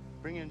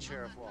 Bring in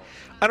Sheriff Wallace.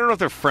 I don't know if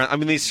they're friends. I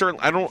mean, they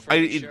certainly...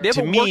 They have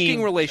a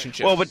working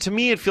relationship. Well, but to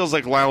me, it feels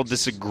like Lyle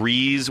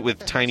disagrees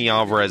with Tiny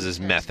Alvarez's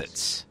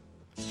methods.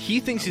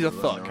 He thinks he's a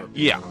thug.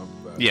 Yeah.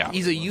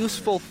 He's a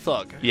useful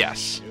thug.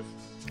 Yes.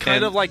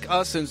 Kind of like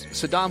us and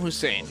Saddam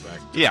Hussein.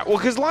 Yeah, well,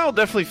 because Lyle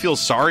definitely feels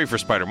sorry for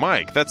Spider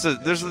Mike.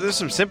 There's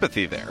some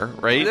sympathy there,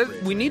 right?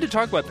 We need to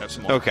talk about that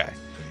some more. Okay.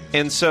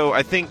 And so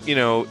I think,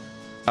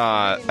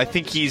 I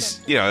think he's,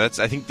 I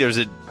think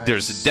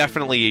there's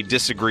definitely a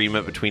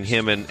disagreement between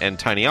him and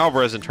Tiny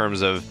Alvarez in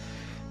terms of,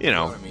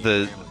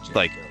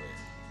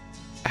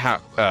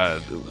 how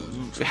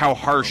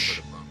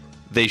harsh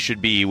they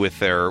should be with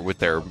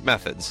their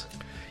methods.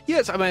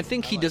 Yes, I mean, I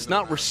think he does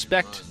not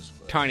respect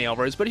Tiny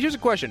Alvarez, but here's a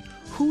question.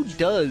 Who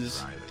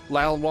does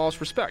Lyle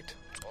Wallace respect?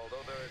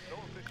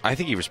 I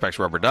think he respects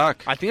Rubber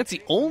Duck. I think that's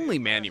the only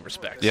man he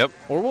respects. Yep.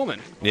 Or woman.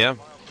 Yeah.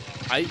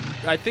 I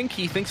think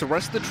he thinks the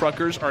rest of the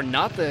truckers are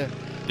not the...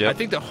 Yep. I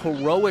think the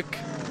heroic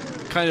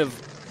kind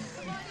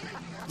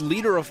of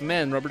leader of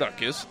men Rubber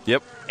Duck is.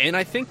 Yep. And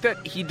I think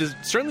that he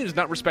certainly does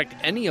not respect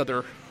any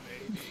other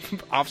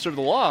officer of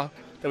the law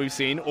that we've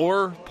seen,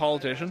 or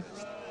politician.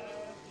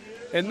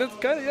 And that's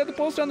kind of the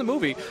post on the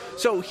movie.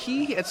 So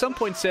he, at some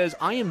point, says,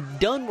 I am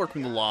done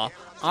working the law.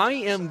 I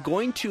am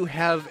going to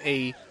have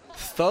a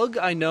thug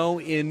I know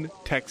in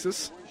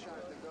Texas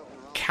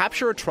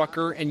capture a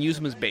trucker and use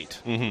him as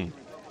bait. Mm-hmm.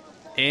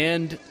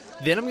 And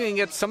then I'm going to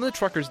get some of the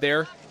truckers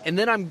there, and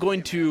then I'm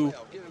going to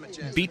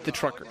beat the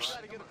truckers.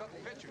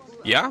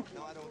 Yeah.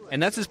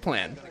 And that's his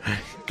plan.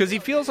 Because he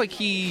feels like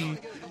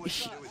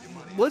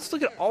let's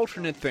look at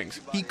alternate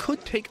things. He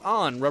could take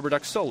on Rubber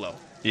Duck solo.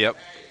 Yep.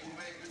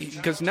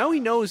 Because now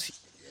he knows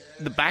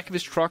the back of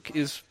his truck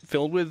is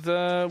filled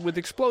with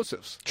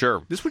explosives.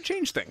 Sure. This would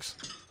change things.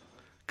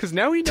 Because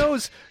now he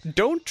knows,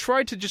 don't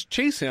try to just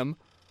chase him.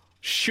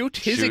 Shoot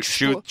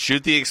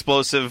the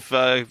explosive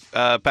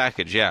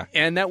package, yeah.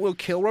 And that will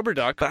kill Rubber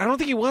Duck. But I don't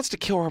think he wants to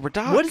kill Rubber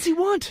Duck. What does he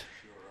want?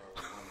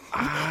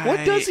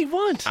 What does he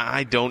want?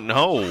 I don't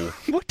know.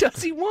 What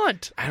does he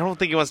want? I don't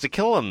think he wants to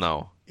kill him,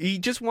 though. He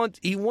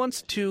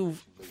wants to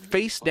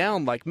face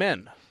down like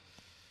men.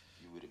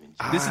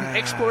 This is an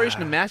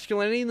exploration of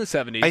masculinity in the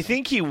 70s. I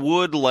think he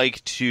would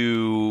like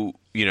to,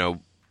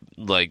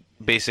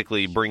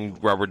 basically bring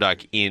Rubber Duck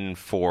in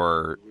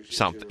for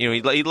something.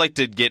 He'd like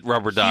to get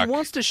Rubber Duck. He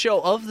wants to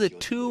show, of the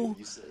two,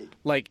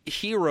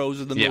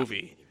 heroes of the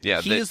movie,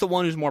 he is the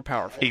one who's more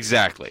powerful.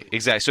 Exactly.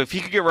 So if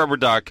he could get Rubber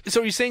Duck...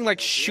 So you're saying,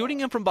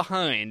 shooting him from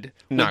behind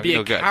would be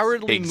a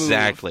cowardly move.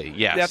 Exactly,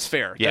 yes. That's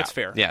fair. Yeah. That's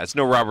fair. Yeah, it's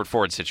no Robert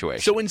Ford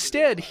situation. So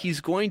instead,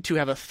 he's going to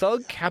have a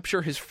thug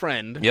capture his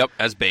friend. Yep,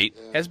 as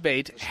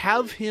bait.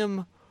 Have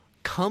him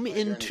come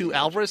into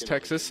Alvarez,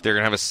 Texas. They're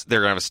gonna have a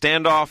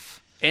standoff.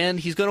 And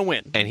he's going to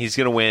win. He's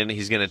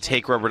going to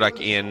take Rubber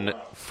Duck in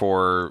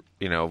for,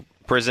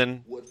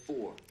 prison.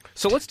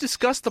 So let's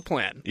discuss the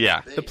plan.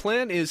 Yeah. The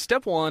plan is,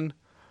 step one,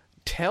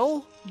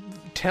 tell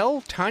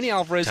Tiny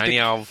Alvarez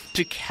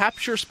to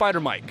capture Spider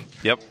Mike.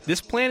 Yep.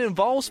 This plan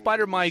involves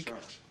Spider Mike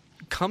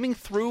coming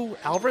through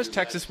Alvarez,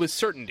 Texas with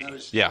certainty.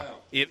 Yeah.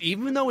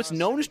 Even though it's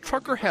known as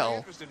Trucker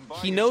Hell,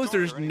 he knows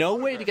there's no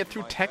way to get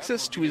through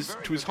Texas to his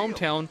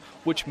hometown,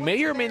 which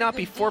may or may not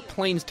be Fort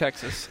Plains,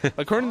 Texas.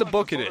 According to the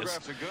book, it is.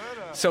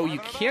 So you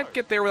can't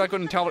get there without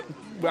going to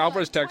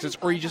Alvarez, Texas,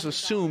 or he just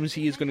assumes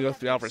he is going to go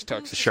through Alvarez,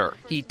 Texas. Sure.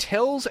 He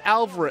tells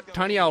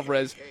Tiny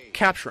Alvarez,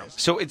 capture him.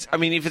 So if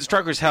it's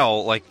Truckers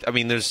Hell,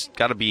 there's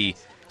got to be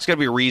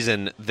a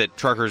reason that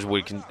truckers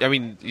would.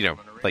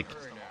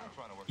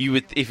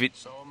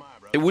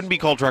 It wouldn't be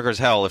called Truckers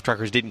Hell if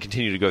truckers didn't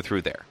continue to go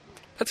through there.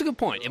 That's a good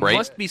point. It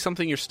must be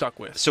something you're stuck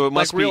with. So it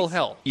must be real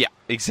hell. Yeah,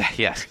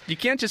 exactly. Yes. You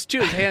can't just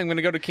choose, hey, I'm going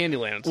to go to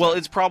Candyland. Well,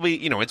 it's probably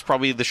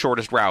the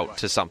shortest route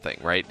to something,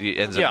 right? It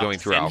ends up going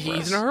through Alvarez.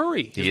 He's in a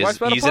hurry. He's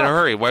in a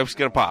hurry. Wife's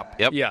going to pop.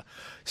 Yep. Yeah.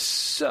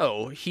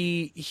 So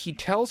he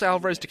tells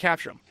Alvarez to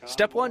capture him.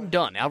 Step one,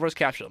 done. Alvarez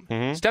captured him.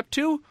 Mm-hmm. Step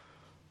two,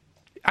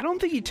 I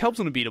don't think he tells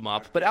him to beat him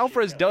up, but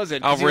Alvarez does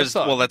it.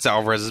 That's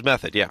Alvarez's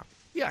method. Yeah.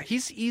 Yeah,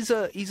 he's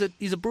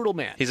a brutal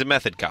man. He's a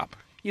method cop.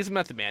 He's a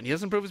method man. He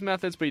doesn't prove his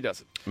methods, but he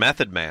does it.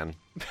 Method man.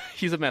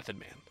 He's a method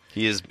man.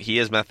 He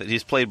is method.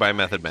 He's played by a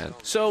method man.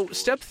 So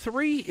step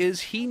three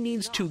is he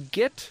needs to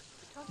get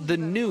the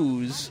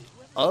news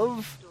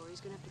of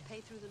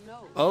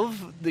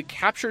the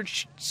captured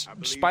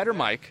Spider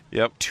Mike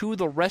to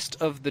the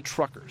rest of the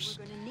truckers.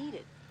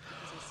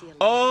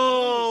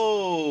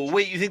 Oh,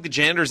 wait! You think the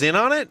janitor's in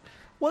on it?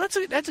 Well,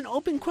 that's an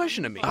open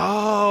question to me.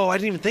 Oh, I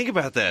didn't even think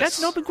about this. That's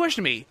an open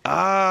question to me.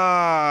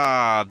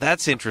 Ah,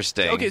 that's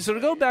interesting. Okay, so to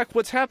go back,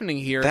 what's happening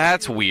here?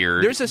 That's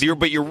weird.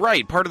 But you're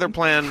right. Part of their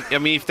plan,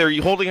 if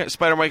they're holding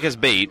Spider Mike as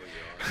bait,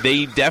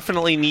 they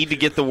definitely need to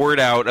get the word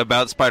out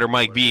about Spider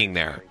Mike being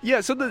there.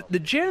 Yeah, so the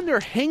janitor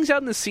hangs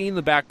out in the scene in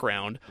the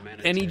background,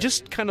 and he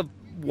just kind of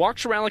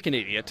walks around like an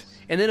idiot,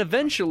 and then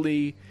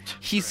eventually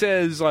he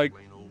says,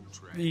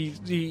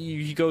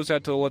 he goes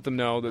out to let them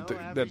know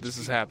that this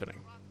is happening.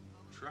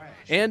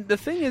 And the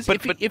thing is,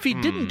 if he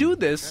didn't do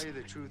this,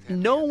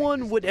 no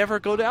one would ever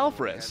go to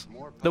Alvarez.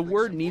 The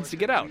word needs to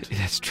get out.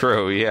 That's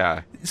true,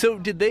 yeah.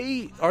 So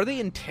are they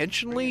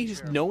intentionally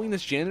knowing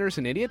this janitor is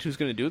an idiot who's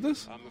going to do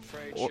this?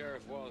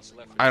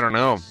 I don't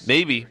know.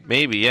 Maybe,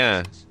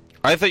 yeah.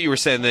 I thought you were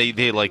saying they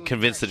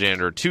convinced the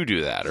janitor to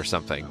do that or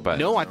something, but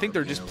no, I think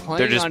they're just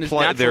playing on his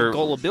natural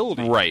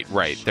gullibility.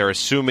 Right. They're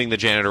assuming the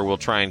janitor will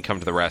try and come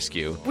to the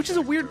rescue, which is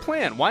a weird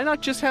plan. Why not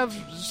just have?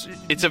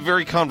 It's a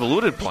very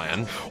convoluted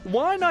plan.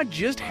 Why not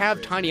just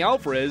have Tiny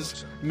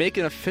Alvarez make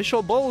an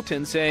official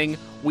bulletin saying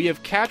we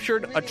have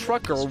captured a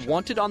trucker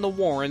wanted on the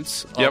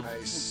warrants of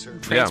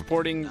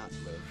transporting? Yeah.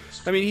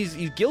 I mean, he's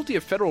guilty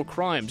of federal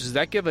crimes. Does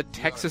that give a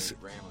Texas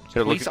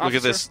police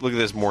officer? Look at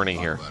this morning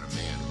here.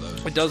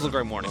 It does look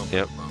very morning.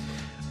 Yep.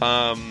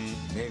 But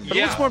it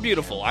looks more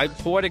beautiful.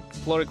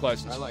 Poetic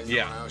license.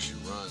 Yeah.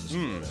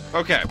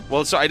 Okay.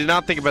 Well, so I did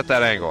not think about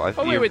that angle.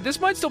 Wait.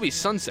 This might still be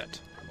sunset.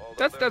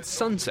 That's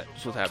sunset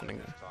is what's happening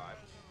there.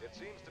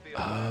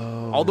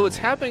 Oh. Although it's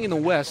happening in the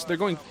west, they're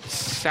going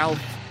south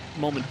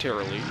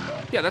momentarily.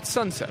 Yeah, that's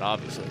sunset,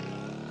 obviously.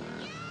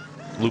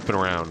 Looping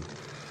around.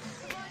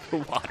 The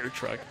water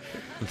truck.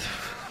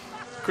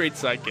 Great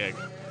side gag.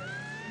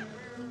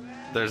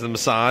 There's the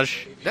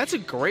massage. That's a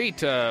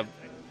great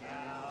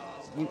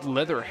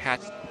leather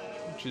hat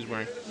she's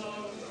wearing.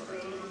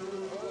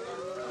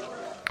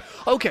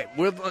 Okay,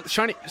 we're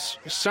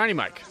Shiny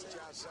Mike.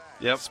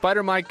 Yep.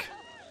 Spider Mike.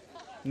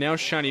 Now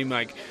Shiny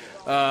Mike.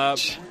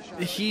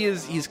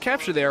 He's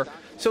captured there.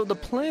 So the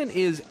plan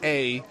is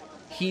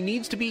he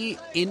needs to be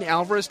in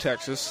Alvarez,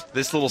 Texas.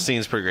 This little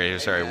scene's pretty great.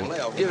 Sorry.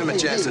 Give him a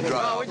chance to drive.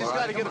 No, we just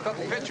got to get a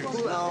couple pictures.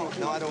 No,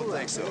 I don't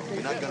think so.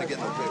 You're not going to get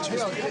no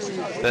pictures.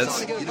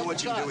 You know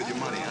what you can do with your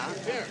money,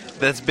 huh?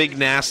 That's Big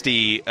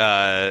Nasty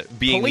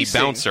being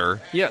Policing. the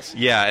bouncer. Yes.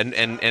 Yeah,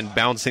 and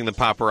bouncing the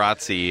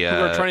paparazzi.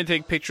 Who are trying to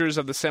take pictures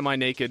of the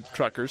semi-naked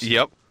truckers.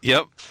 Yep.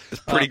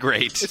 It's pretty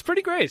great. It's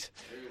pretty great.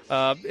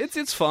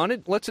 It's fun.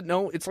 It lets it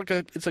know it's like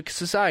a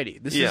society.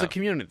 This is a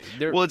community.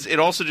 It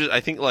also just,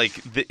 I think,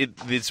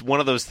 it's one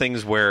of those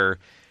things where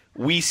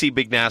we see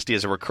Big Nasty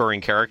as a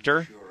recurring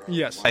character.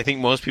 Yes. I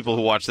think most people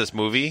who watch this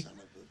movie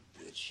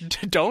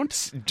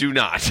Don't? Do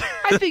not.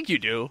 I think you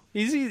do.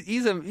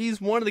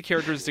 He's one of the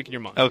characters that stick in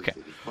your mind. Okay.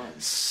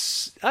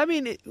 I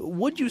mean,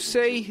 would you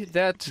say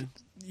that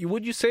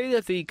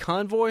the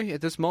convoy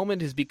at this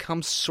moment has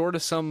become sort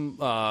of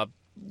some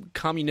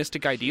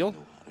communistic ideal?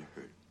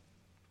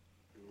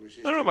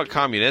 I don't know about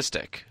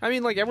communistic. I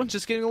mean, like, everyone's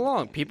just getting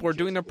along. People are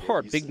doing their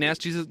part. Big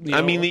nasties.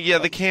 I mean,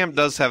 the camp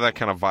does have that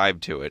kind of vibe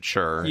to it,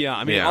 sure. Yeah,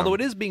 I mean, although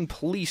it is being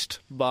policed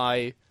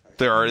by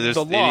the law. It is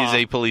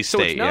a police state,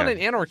 so it's not an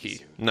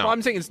anarchy. No. Well,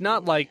 I'm saying it's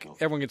not like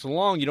everyone gets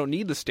along. You don't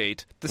need the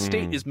state. The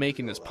state is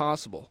making this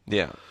possible.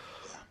 Yeah.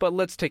 But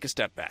let's take a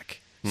step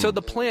back. So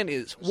the plan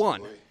is,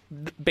 one,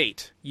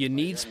 bait. You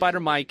need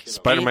Spider Mike.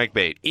 Spider Mike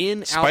bait.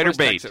 In Spider Alvarez,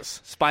 bait.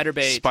 Texas. Spider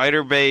bait.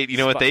 Spider bait. You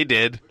know what they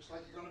did?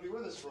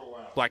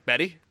 Black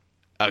Betty?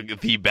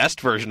 The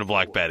best version of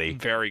Black Betty.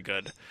 Very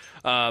good.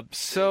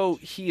 So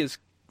he is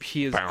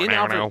in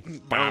Alvarez.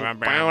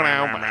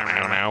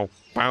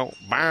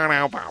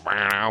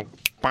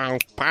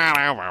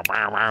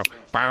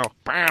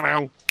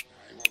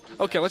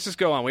 Okay, let's just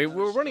go on.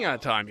 We're running out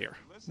of time here.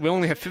 We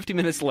only have 50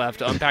 minutes left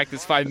to unpack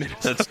this 5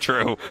 minutes. That's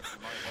true.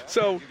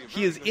 So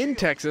he is in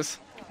Texas.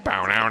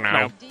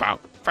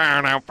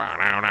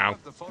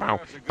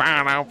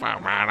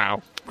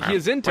 He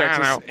is in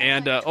Texas,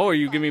 and are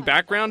you giving me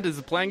background as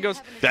the plan goes?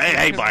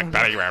 Hey, Black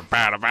Betty,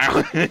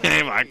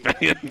 hey, Black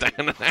Betty,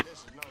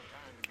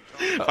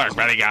 Black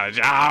Betty got a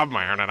job,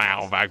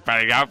 Black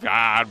Betty got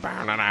God,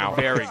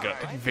 Very good,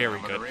 very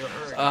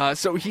good.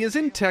 So he is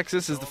in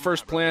Texas is the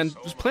first plan.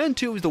 Plan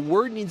 2 is the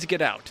word needs to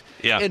get out.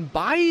 Yeah. And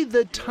by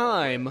the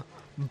time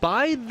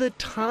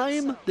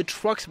the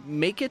trucks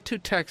make it to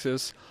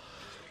Texas,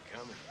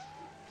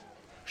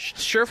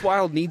 Sheriff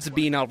Wilde needs to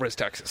be in Alvarez,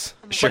 Texas.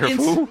 Sheriff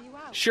who?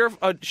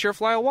 Sheriff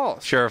Lyle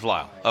Wallace. Sheriff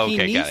Lyle.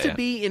 Okay, he needs to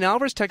be in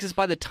Alvarez, Texas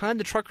by the time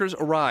the truckers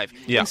arrive.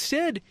 Yeah.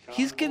 Instead,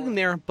 he's getting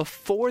there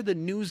before the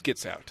news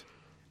gets out.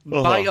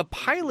 By a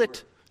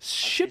pilot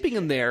shipping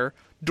him there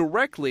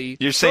directly.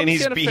 You're saying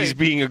from he's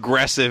being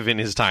aggressive in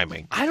his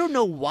timing. I don't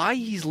know why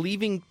he's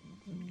leaving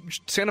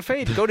Santa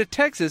Fe to go to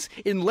Texas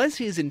unless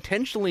he's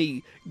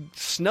intentionally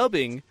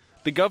snubbing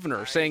the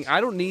governor, saying,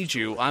 I don't need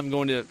you, I'm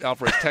going to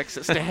Alvarez,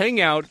 Texas, to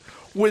hang out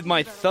with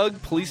my thug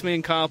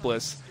policeman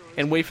accomplice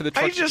and wait for the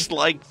truck. I just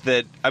like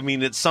that, I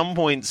mean, at some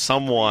point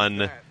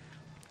someone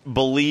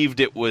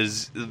believed it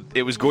was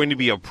going to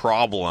be a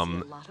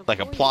problem, like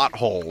a plot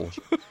hole,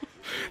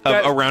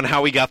 around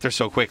how he got there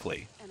so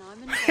quickly.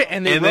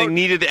 and they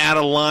needed to add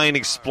a line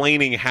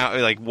explaining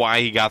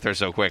why he got there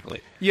so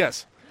quickly.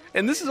 Yes.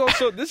 And this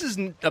is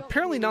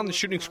apparently not in the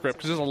shooting script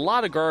because there's a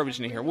lot of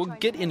garbage in here. We'll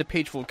get into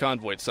Page Full of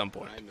Convoy at some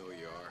point.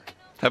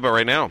 How about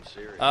right now?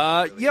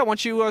 Yeah, why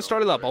don't you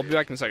start it up? I'll be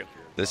back in a second.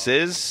 This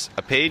is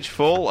A Page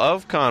Full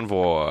of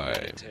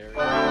Convoy.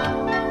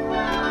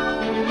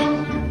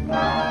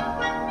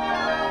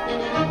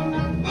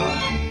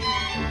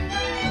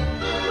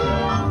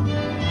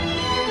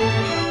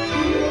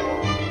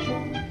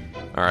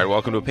 All right,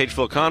 welcome to A Page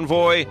Full of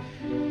Convoy,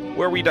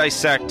 where we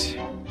dissect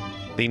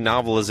the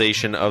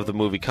novelization of the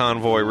movie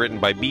Convoy, written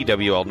by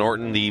B.W.L.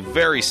 Norton, the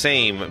very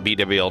same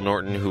B.W.L.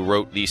 Norton who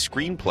wrote the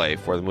screenplay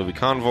for the movie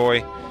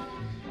Convoy.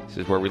 This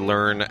is where we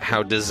learn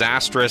how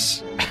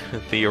disastrous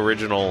the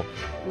original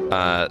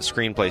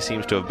screenplay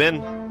seems to have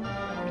been,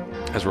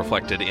 as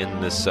reflected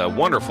in this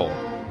wonderful,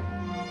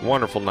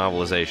 wonderful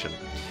novelization.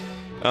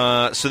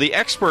 So the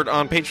expert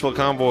on Page Full of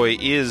Convoy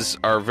is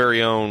our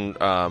very own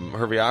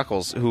Hervey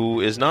Ockles,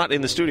 who is not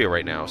in the studio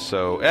right now.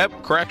 So,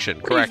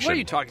 correction. What are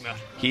you talking about?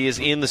 He is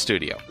in the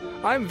studio.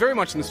 I'm very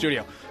much in the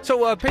studio.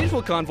 So, Page Full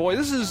of Convoy.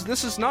 This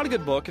is not a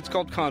good book. It's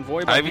called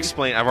Convoy. I've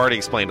already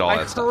explained all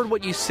that stuff. I heard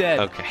what you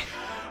said. Okay.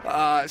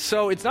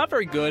 So it's not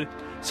very good.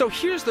 So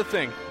here's the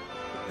thing.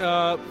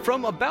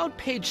 From about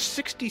page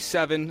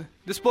 67,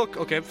 this book.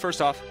 Okay,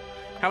 first off,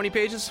 how many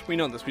pages? We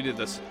know this. We did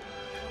this.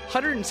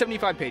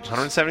 175 pages.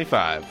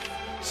 175.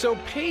 So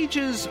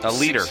pages... A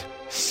liter.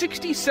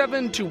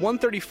 67 to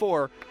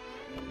 134,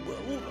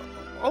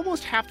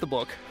 almost half the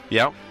book.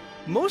 Yep.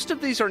 Most of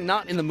these are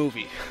not in the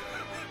movie.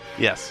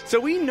 Yes. So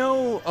we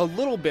know a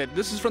little bit.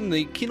 This is from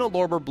the Kino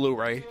Lorber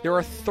Blu-ray. There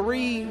are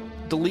 3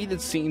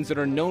 deleted scenes that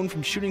are known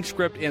from shooting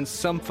script and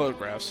some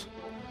photographs.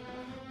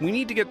 We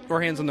need to get our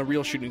hands on the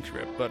real shooting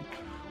script, but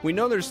we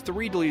know there's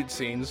 3 deleted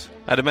scenes.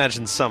 I'd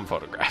imagine some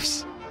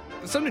photographs.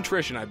 Some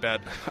nutrition, I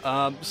bet.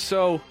 Most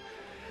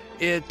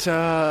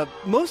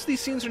of these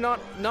scenes are not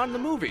in the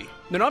movie.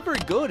 They're not very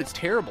good. It's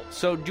terrible.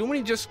 So do you want me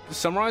to just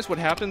summarize what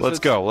happens? Let's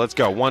go.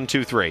 1,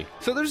 2, 3.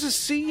 So there's a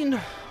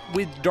scene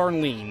with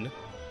Darlene,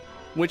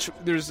 which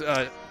there's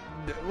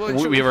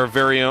we have our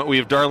very own. We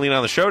have Darlene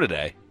on the show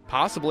today.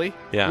 Possibly.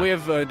 Yeah. We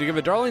have to give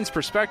a Darlene's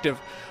perspective,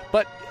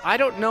 but I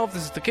don't know if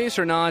this is the case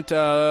or not.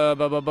 Yeah,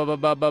 so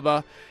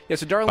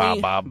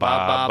Darlene.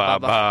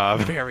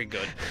 Very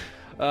good.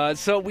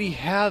 So we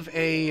have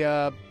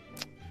a.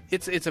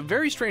 It's a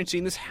very strange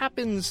scene. This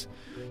happens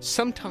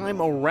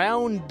sometime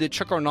around the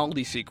Chuck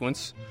Arnaldi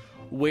sequence,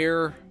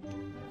 where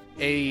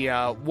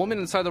a woman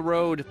inside the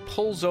road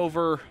pulls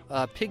over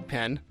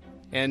Pigpen,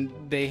 and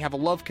they have a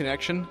love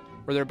connection.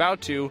 or they're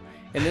about to,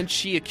 and then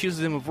she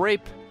accuses him of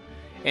rape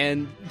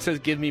and says,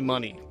 "Give me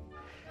money."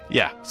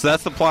 Yeah, so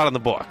that's the plot in the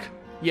book.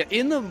 Yeah,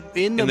 in the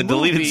movie,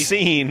 deleted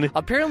scene,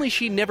 apparently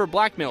she never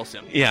blackmails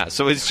him. Yeah,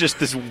 so it's just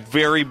this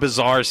very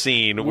bizarre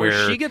scene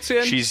where she gets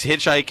in, she's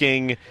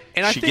hitchhiking,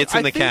 and she gets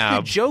in the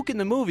cab. The joke in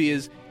the movie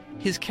is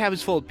his cab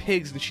is full of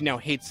pigs, and she now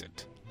hates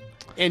it,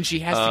 and she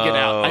has to get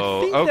out.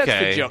 I think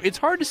that's the joke. It's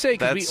hard to say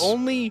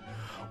because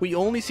we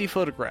only see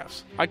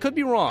photographs. I could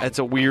be wrong. That's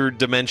a weird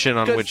dimension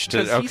on which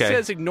to. Because he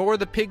says ignore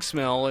the pig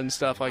smell and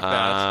stuff like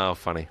that. Oh,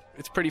 funny.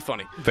 It's pretty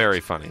funny.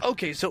 Very funny.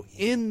 Okay, so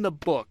in the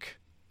book,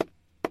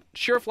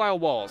 Sheriff Lyle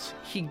Wallace,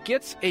 he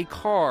gets a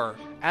car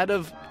out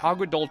of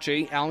Agua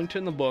Dulce, Allington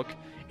in the book,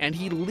 and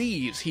he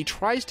leaves. He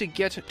tries to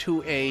get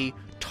to a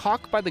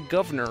talk by the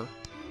governor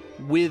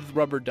with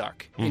Rubber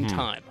Duck in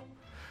time.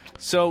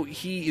 So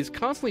he is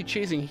constantly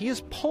chasing. He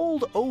is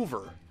pulled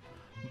over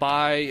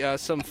by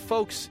some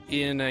folks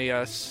in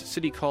a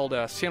city called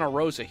Santa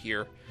Rosa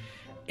here.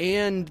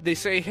 And they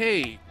say,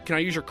 "Hey, can I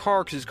use your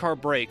car?" Because his car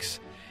breaks.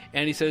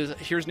 And he says,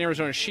 "Here's an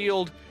Arizona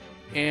Shield."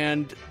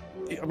 And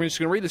I'm just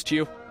going to read this to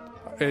you.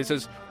 And it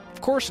says,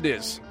 "Of course it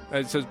is."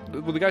 It says,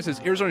 well, the guy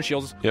says, "Arizona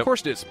Shields, of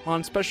course it is.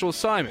 On special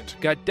assignment.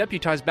 Got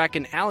deputized back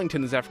in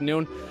Allington this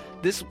afternoon.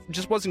 This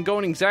just wasn't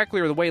going exactly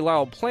the way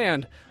Lyle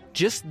planned.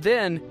 Just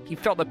then, he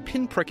felt a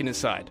pinprick in his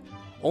side.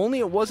 Only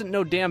it wasn't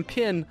no damn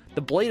pin.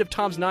 The blade of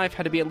Tom's knife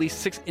had to be at least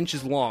 6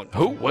 inches long."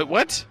 Who?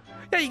 What?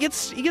 Yeah, he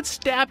gets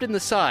stabbed in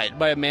the side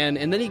by a man,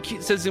 and then he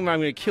says to him,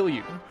 "I'm going to kill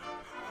you."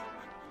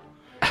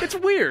 It's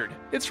weird.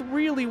 It's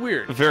really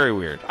weird. Very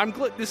weird. I'm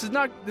glad this is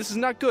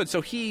not good.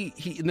 So he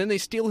and then they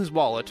steal his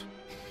wallet.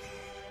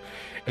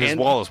 His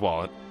Wallace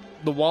wallet.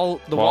 The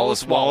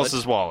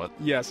Wallace's wallet.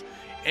 Yes.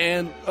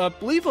 And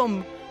believe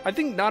him, I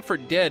think not for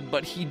dead,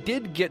 but he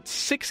did get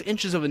 6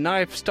 inches of a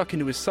knife stuck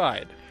into his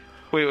side.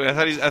 Wait,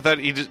 I thought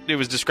it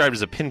was described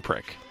as a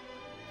pinprick.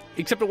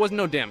 Except it wasn't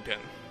no damn pin.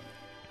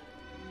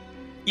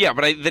 Yeah,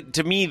 but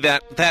to me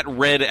that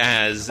read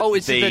as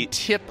it's the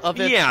tip of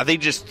it. Yeah, they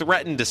just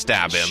threatened to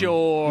stab him.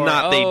 Sure,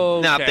 not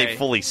they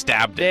fully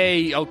stabbed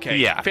him.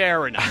 Yeah,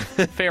 fair enough.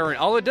 Fair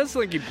enough. Although it does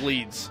look like he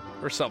bleeds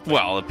or something.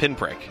 Well, a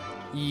pinprick.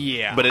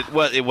 Yeah, but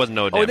it wasn't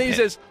no damn. And then he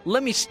pin. says,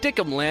 "Let me stick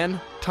him,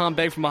 Len." Tom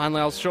begged from behind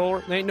Lyle's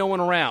shoulder. There ain't no one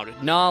around.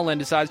 Nah, Len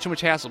decides too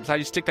much hassle. Besides,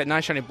 you stick that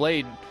nice shiny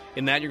blade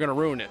in that, you're going to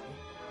ruin it.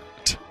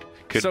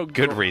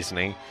 Good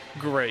reasoning.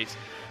 Great.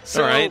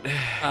 So, all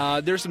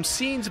right. There's some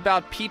scenes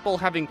about people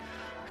having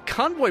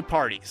convoy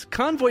parties.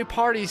 Convoy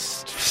parties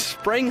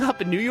sprang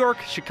up in New York,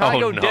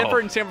 Chicago, Denver,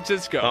 and San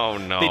Francisco. Oh,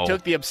 no. They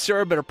took the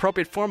absurd but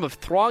appropriate form of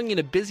thronging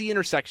into busy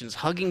intersections,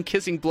 hugging,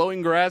 kissing,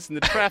 blowing grass in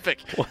the traffic.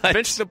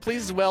 Eventually, the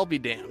police as well be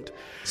damned.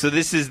 So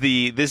this is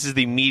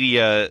the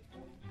media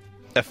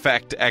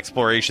effect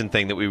exploration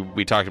thing that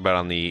we talked about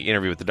on the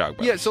interview with the Dog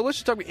Brothers. Yeah, so let's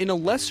just talk about, in a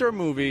lesser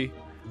movie,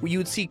 you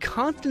would see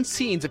constant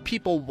scenes of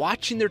people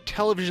watching their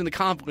television, the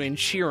convoy, and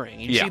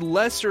cheering. You'd see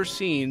lesser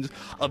scenes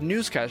of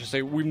newscasters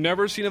say, "We've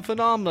never seen a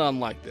phenomenon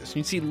like this."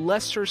 You'd see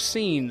lesser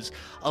scenes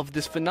of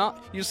this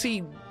phenomenon. You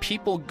see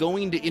people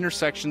going to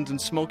intersections and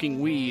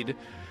smoking weed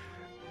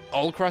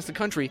all across the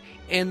country,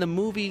 and the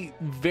movie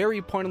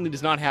very pointedly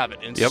does not have it.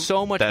 And it's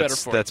so much better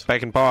for That's it.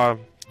 Peck and Paw.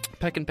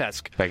 Peck and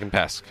Pesk. Peck and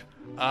Pesk.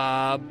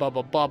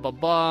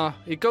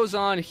 It goes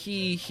on.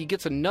 He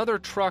gets another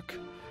truck.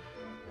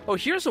 Oh,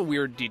 here's a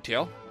weird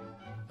detail.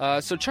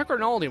 So Chuck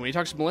Arnoldi, when he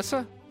talks to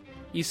Melissa,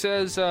 he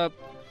says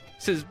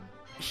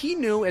he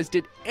knew, as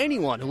did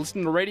anyone who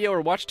listened to the radio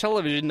or watched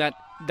television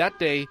that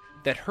day,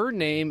 that her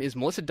name is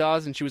Melissa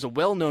Dawes and she was a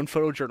well-known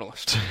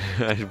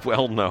photojournalist.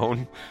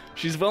 Well-known?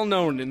 She's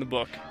well-known in the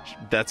book.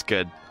 That's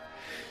good.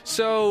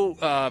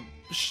 So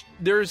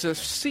there's a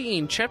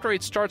scene, Chapter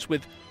 8 starts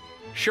with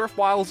Sheriff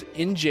Wiles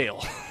in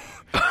jail.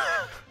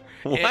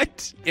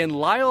 What? And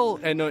Lyle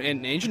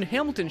and Agent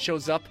Hamilton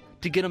shows up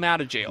to get him out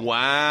of jail.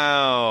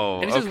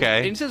 Wow.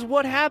 And he says,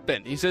 "What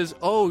happened?" He says,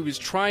 "Oh, he was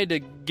trying to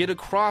get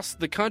across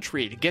the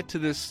country to get to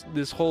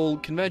this whole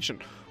convention."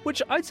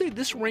 Which I'd say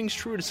this rings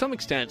true to some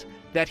extent,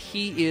 that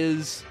he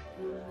is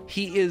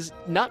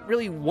not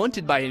really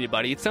wanted by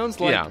anybody. It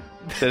sounds like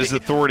that his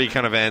authority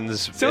kind of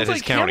ends at his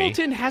like county.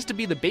 Hamilton has to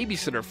be the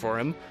babysitter for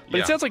him, but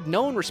it sounds like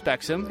no one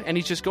respects him, and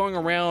he's just going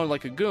around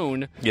like a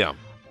goon. Yeah.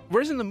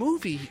 Whereas in the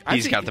movie,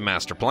 he's got the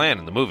master plan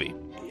in the movie.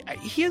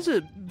 He has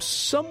a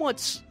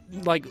somewhat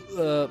like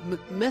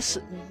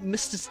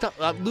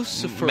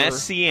Lucifer.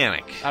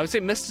 Messianic. I would say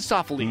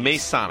Mephistopheles.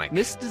 Masonic. How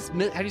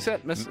do you say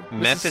it?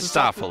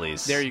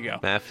 Mephistopheles. There you go.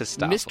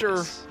 Mephistopheles.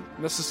 Mr.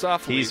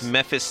 Mephistopheles. He's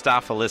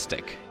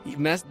Mephistophelistic.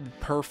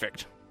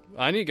 Perfect.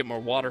 I need to get more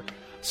water.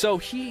 So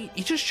he's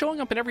just showing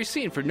up in every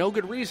scene for no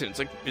good reason. It's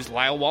like, is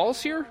Lyle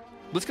Wallace here?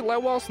 Let's get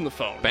Lyle Wallace on the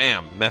phone.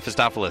 Bam.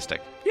 Mephistophelistic.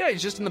 Yeah,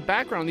 he's just in the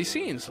background of these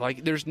scenes.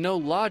 Like, there's no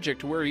logic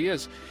to where he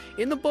is.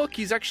 In the book,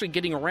 he's actually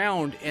getting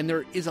around, and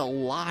there is a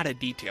lot of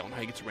detail on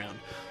how he gets around.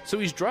 So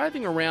he's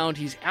driving around,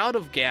 he's out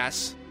of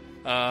gas,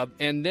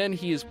 and then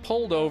he is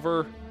pulled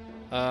over.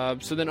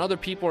 So then other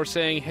people are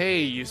saying,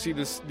 "Hey, you see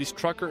this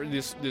trucker,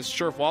 this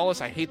Sheriff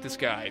Wallace? I hate this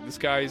guy. This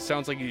guy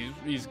sounds like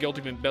he's guilty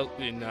of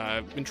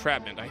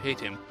entrapment. I hate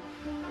him."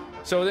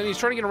 So then he's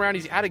trying to get around.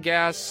 He's out of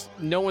gas.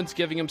 No one's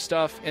giving him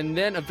stuff. And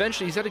then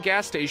eventually he's at a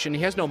gas station.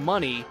 He has no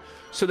money.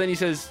 So then he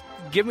says,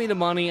 "Give me the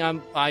money.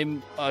 I'm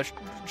a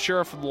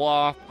sheriff of the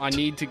law. I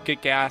need to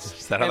get gas."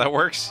 Is that how that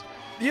works?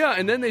 Yeah.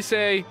 And then they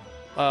say,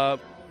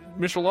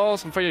 "Mr.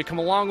 Lawless, I'm afraid you to come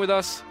along with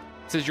us."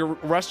 He says, "You're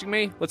arresting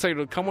me? Let's say you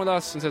to come with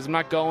us." And says, "I'm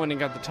not going," and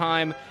got the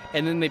time.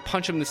 And then they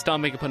punch him in the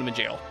stomach and put him in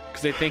jail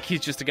because they think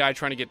he's just a guy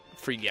trying to get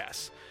free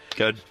gas.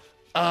 Good.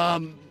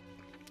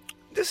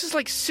 This is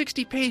like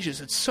 60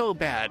 pages. It's so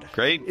bad.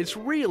 Great. It's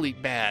really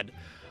bad.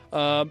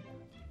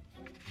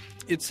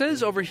 It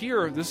says over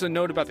here, this is a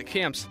note about the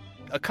camps,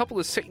 a couple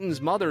of Satan's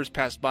mothers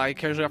passed by,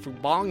 casually offering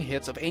bong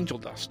hits of angel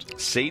dust.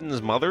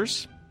 Satan's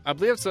mothers? I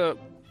believe it's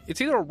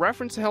either a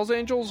reference to Hell's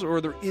Angels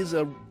or there is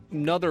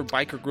another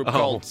biker group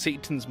called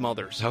Satan's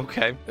Mothers.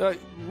 Okay.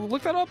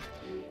 Look that up?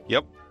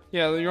 Yep.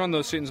 Yeah, you're on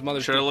those Satan's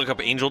Mothers. Should I look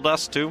up angel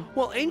dust, too?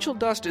 Well, angel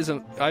dust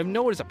I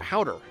know it is a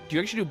powder. Do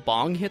you actually do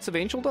bong hits of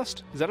angel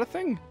dust? Is that a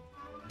thing?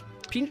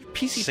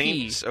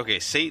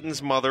 PCP.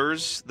 Satan's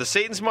Mothers. The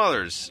Satan's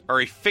Mothers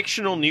are a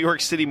fictional New York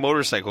City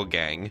motorcycle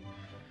gang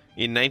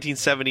in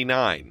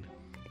 1979.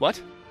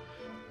 What?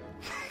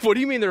 What do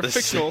you mean they're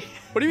fictional?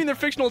 What do you mean they're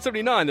fictional in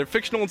 79? They're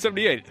fictional in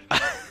 78.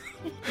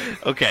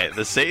 Okay,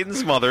 the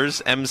Satan's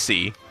Mothers,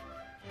 MC,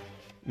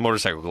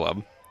 Motorcycle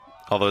Club,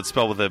 although it's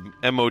spelled with a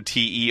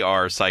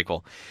M-O-T-E-R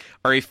cycle,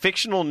 are a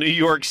fictional New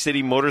York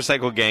City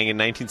motorcycle gang in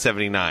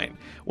 1979.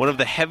 One of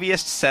the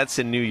heaviest sets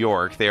in New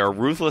York, they are a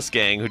ruthless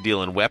gang who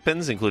deal in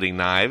weapons, including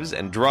knives,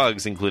 and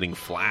drugs, including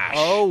flash.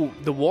 Oh,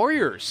 the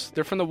Warriors.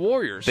 They're from the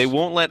Warriors. They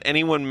won't let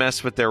anyone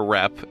mess with their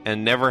rep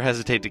and never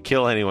hesitate to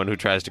kill anyone who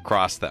tries to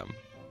cross them.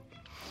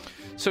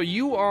 So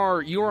you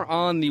are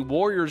on the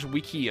Warriors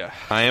Wiki.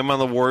 I am on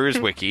the Warriors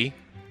Wiki.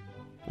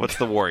 What's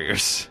the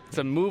Warriors? It's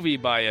a movie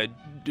by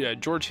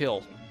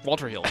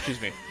Walter Hill,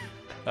 excuse me.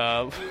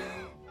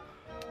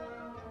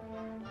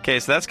 Okay,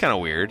 so that's kind of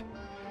weird.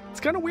 It's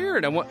kind of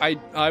weird.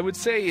 I would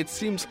say it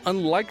seems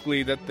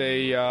unlikely that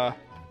they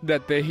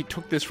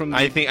took this from the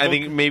I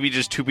think maybe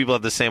just two people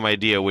have the same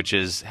idea, which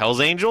is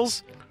Hell's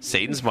Angels,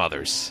 Satan's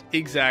Mothers.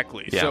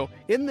 Exactly. Yeah. So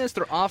in this,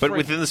 they're offering... But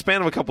within the span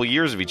of a couple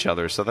years of each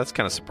other, so that's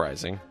kind of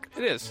surprising.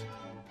 It is.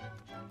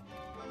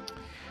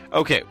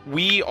 Okay,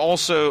 we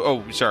also...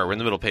 Oh, sorry, we're in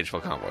the middle of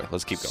Pageville Convoy.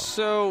 Let's keep going.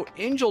 So,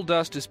 Angel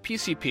Dust is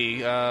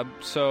PCP,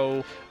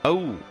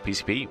 Oh,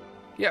 PCP.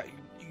 Yeah,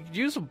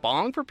 use a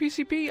bong for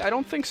PCP? I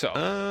don't think so.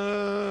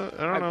 I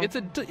don't know.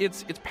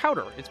 It's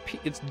powder.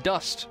 It's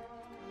dust.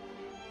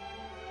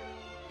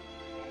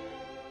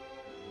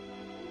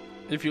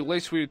 If you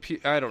lace weed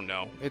with I don't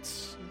know.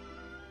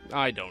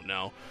 I don't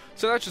know.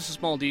 So that's just a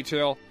small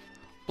detail.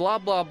 Blah,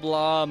 blah,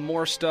 blah.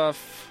 More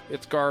stuff.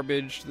 It's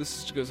garbage.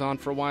 This goes on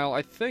for a while.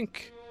 I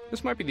think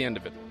this might be the end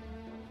of it.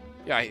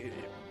 Yeah.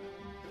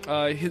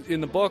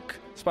 In the book,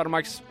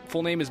 Spider-Mike's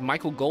full name is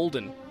Michael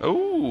Golden.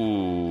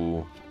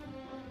 Ooh.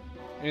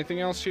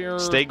 Anything else here?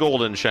 Stay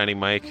golden, Shiny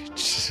Mike.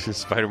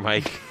 Spider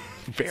Mike.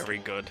 Very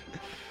good.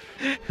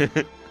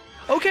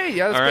 Okay,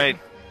 yeah, that's all right.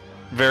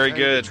 Very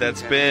good.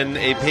 That's been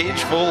a page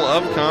full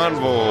of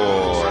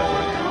Convoy.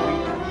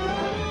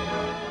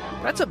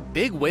 That's a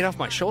big weight off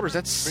my shoulders.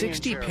 That's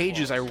 60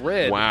 pages I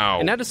read. Wow.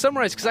 And now to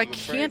summarize, because I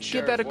can't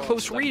give that a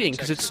close reading,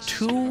 because it's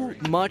too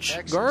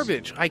much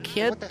garbage. I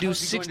can't do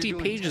 60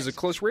 pages of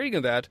close reading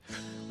of that.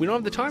 We don't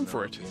have the time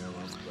for it.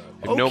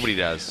 Okay. Nobody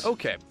does.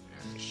 Okay.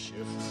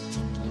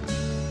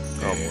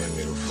 Oh, boy.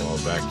 It'll fall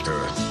back to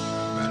Earth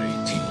about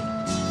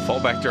 18. Fall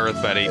back to Earth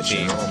about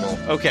 18.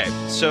 Okay,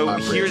 so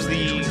here's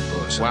the...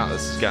 Wow,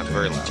 this has gotten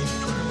very loud.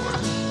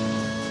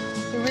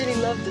 We really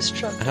love this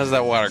truck. How's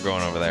that water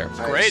going over there?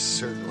 Great. I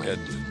certainly do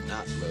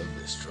not love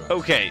this truck.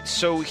 Okay,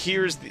 so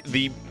here's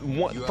the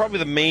one, probably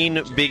the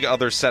main big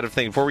other set of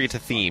things before we get to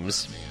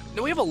themes.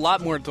 No, we have a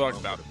lot more to talk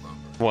about.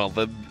 Well,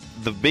 the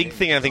big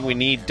thing I think we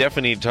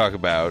definitely need to talk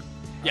about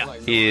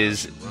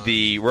is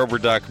the Rubber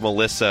Duck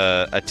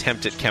Melissa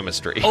attempt at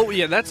chemistry. Oh,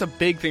 yeah, that's a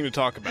big thing to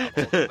talk about.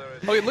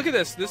 Okay, look at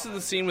this. This is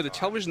the scene with the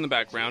television in the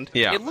background.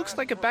 Yeah. It looks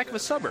like a back of a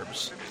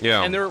suburbs.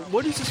 Yeah. And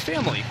what is his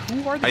family?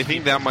 Who are these I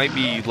think that might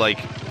be, like...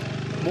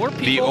 More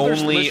people, the only,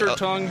 there's lizard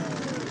tongue,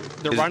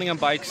 they're riding on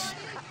bikes.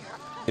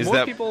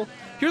 More people...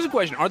 Here's a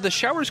question. Are the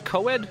showers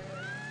co-ed?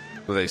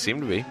 Well, they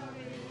seem to be.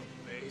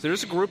 So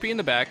there's a groupie in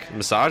the back.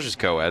 Massage is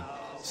co-ed.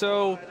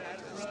 So...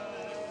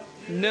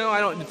 No, I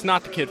don't. It's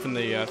not the kid from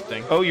the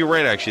thing. Oh, you're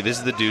right, actually. This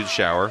is the dude's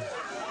shower.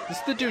 This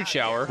is the dude's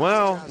shower.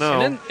 Well, no.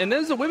 And then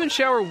there's a women's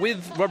shower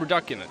with Rubber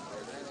Duck in it.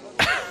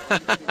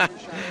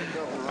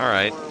 All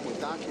right.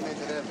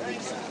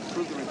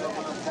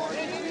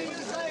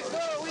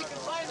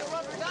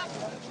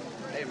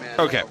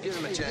 Okay,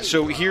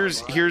 so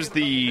here's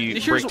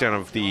the breakdown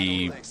of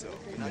the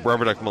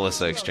Rubber Duck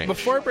Melissa exchange.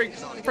 Before I break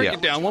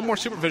it down, one more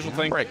superficial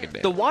thing. Break it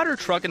down. The water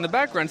truck in the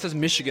background says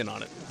Michigan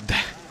on it.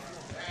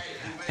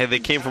 Hey, they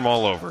came from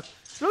all over.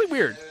 It's really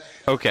weird.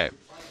 Okay.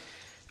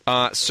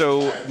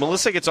 So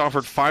Melissa gets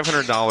offered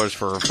 $500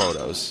 for her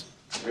photos.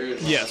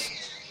 Yes.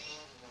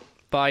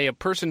 By a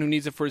person who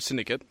needs it for a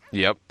syndicate.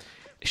 Yep.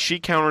 She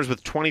counters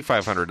with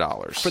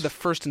 $2,500 for the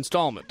first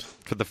installment.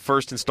 For the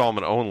first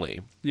installment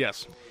only.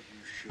 Yes.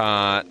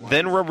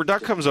 Then Rubber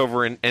Duck comes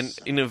over and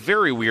in a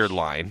very weird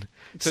line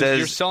says,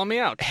 "You're selling me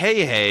out.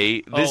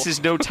 Hey, this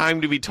is no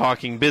time to be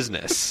talking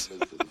business."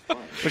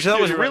 Which I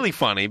thought was really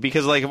funny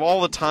because, like, of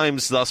all the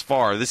times thus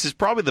far, this is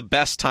probably the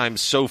best time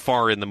so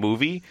far in the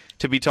movie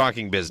to be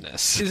talking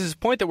business. Is his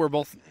point that we're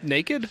both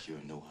naked?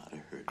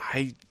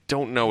 I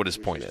don't know what his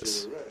point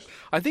is.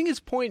 I think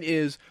his point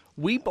is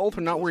we both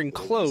are not wearing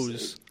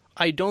clothes.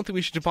 I don't think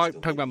we should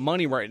talk about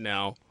money right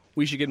now.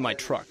 We should get in my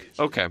truck.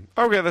 Okay,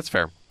 that's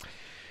fair.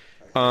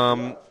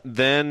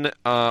 Then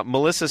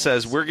Melissa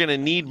says, we're going to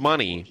need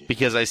money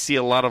because I see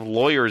a lot of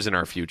lawyers in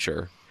our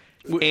future.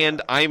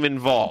 And I'm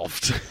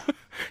involved.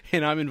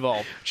 And I'm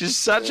involved. Which is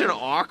such an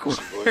awkward...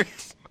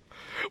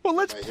 Well,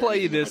 let's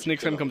play this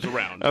next time it comes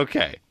around.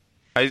 Okay.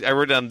 I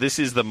wrote down, this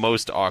is the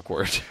most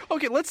awkward.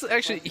 Okay, let's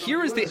actually...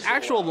 Here is the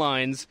actual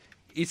lines.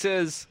 He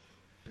says,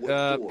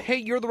 hey,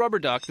 you're the Rubber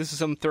Duck. This is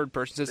some third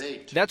person. Says,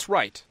 that's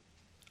right.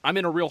 I'm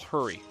in a real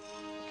hurry.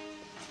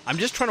 I'm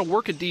just trying to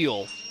work a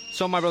deal.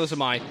 So my brothers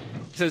and I. He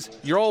says,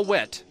 you're all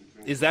wet.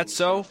 Is that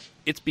so?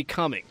 It's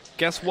becoming.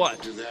 Guess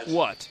what?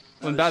 What?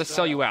 I'm about to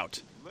sell you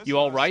out. You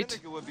all right?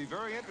 Here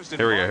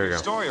we go.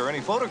 Story or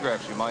any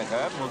photographs you might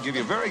have, we'll give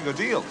you a very good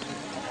deal.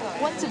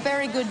 What's a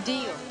very good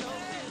deal?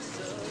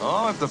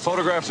 Oh, if the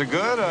photographs are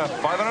good,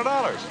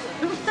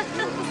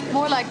 $500.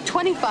 More like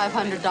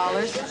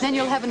 $2,500. Then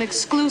you'll have an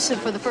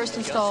exclusive for the first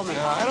installment.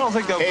 I don't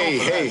think they'll go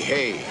for that.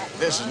 Hey.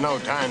 This is no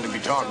time to be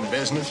talking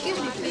business.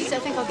 Excuse me, please. I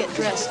think I'll get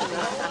dressed.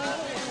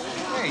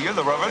 Hey, you're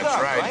the Rubber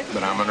Duck, right?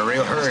 But I'm in a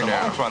real hurry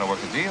now. I'm trying to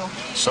work a deal.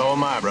 So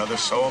am I, brother.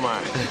 So am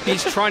I.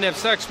 He's trying to have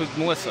sex with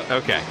Melissa.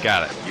 Okay,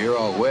 got it. You're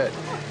all wet.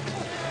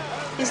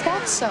 Is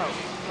that so?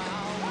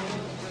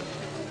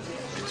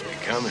 It's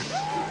becoming.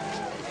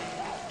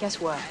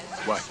 Guess what?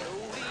 What?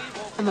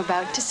 I'm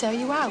about to sell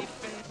you out.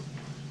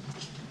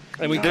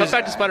 And we cut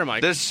back to Spider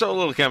Mike. There's so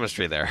little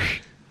chemistry there.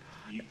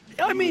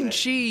 I mean,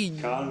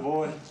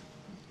 Convoy.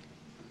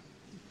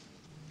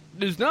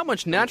 There's not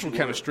much natural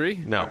chemistry.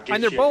 No.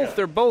 And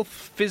they're both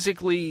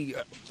physically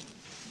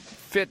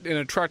fit and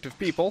attractive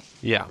people.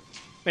 Yeah.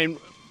 And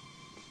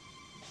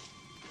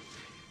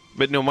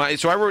but no,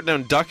 so I wrote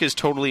down Duck is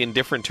totally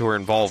indifferent to her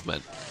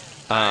involvement.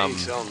 I ain't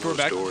selling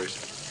those stories.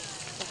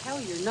 The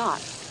hell you're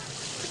not.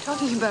 We're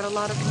talking about a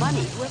lot of money.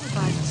 Whoever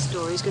buys the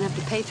story is going to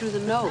have to pay through the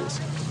nose.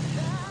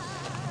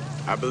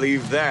 I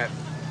believe that.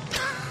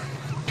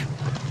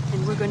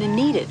 And we're going to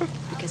need it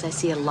because I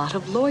see a lot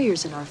of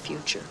lawyers in our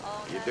future.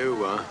 You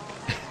do, huh?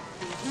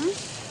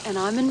 Mm-hmm. And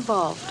I'm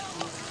involved.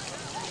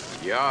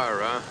 You are,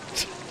 huh?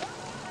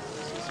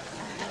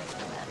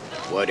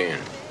 What in?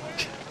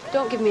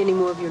 Don't give me any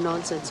more of your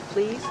nonsense,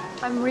 please.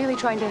 I'm really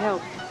trying to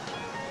help.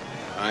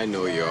 I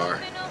know you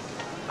are.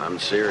 I'm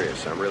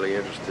serious. I'm really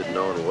interested in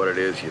knowing what it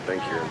is you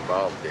think you're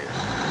involved in.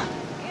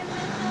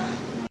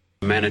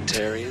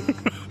 Humanitarian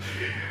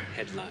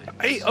headline.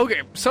 Hey,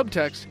 okay,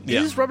 subtext.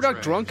 Yeah. Is Rubber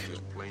Duck drunk?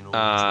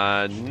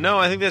 No,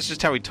 I think that's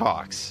just how he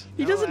talks.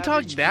 He doesn't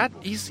talk that.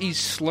 He's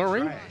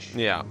slurring.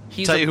 Yeah.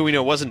 Tell you who we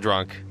know wasn't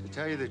drunk. To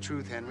tell you the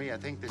truth, Henry, I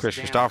think this Chris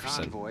damn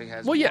Christopherson. convoy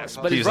has Well, yes,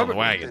 but He's his on the Rubber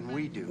wagon. than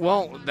we do.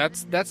 Well,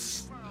 that's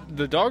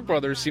the Dog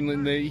Brothers seem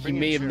like he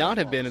may have not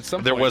have been at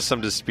some There point. was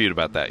some dispute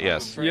about that,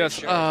 yes. Yes,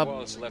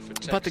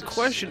 but the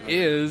question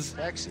is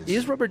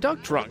Rubber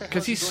Duck drunk?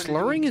 Because he's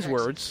slurring his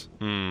words,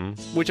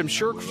 which I'm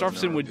sure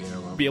Christopherson would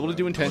be able to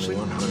do intentionally.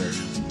 100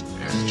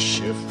 as a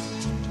shift,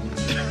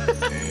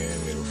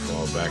 and it'll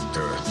fall back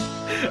to it.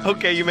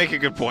 Okay, you make a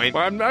good point.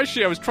 Well, I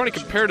was trying to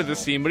compare to this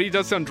scene, but he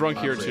does sound drunk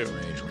here too.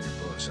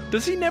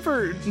 Does he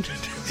ever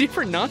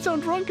not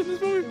sound drunk in this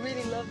movie? You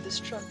really love this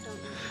truck, don't you?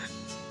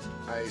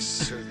 I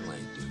certainly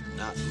do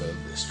not love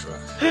this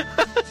truck.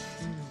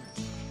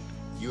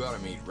 You ought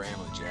to meet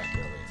Ramblin' Jack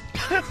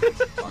Elliott.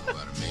 Talk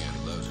about a man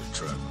who loves a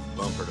truck,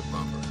 bumper to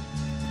bumper.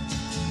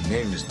 His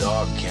name is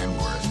Dog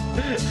Kenworth.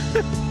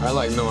 I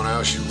like knowing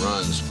how she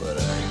runs, but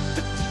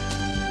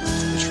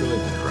it's really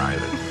the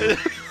driving.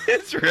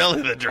 It's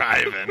really the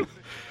driving.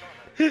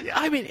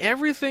 I mean,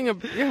 everything.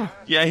 Yeah.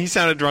 Yeah, he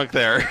sounded drunk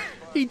there.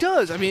 He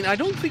does. I mean, I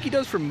don't think he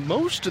does for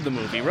most of the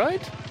movie,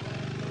 right?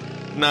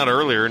 Not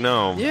earlier,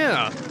 no.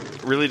 Yeah.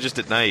 Really just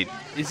at night.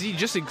 Is he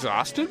just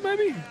exhausted,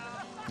 maybe?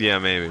 Yeah,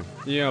 maybe.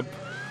 Yep.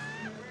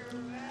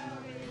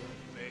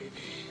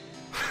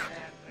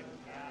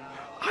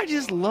 I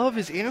just love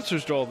his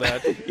answers to all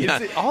that. Yeah,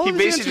 he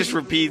basically just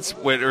repeats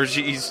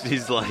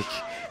he's like,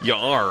 you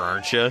are,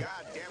 aren't you?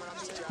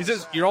 He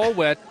says, you're all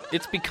wet.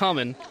 It's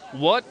becoming.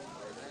 What?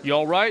 You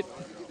all right?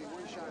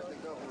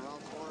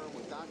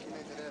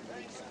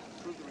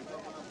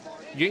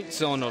 You ain't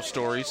selling no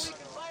stories.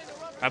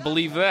 I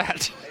believe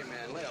that.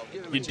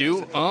 You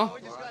do?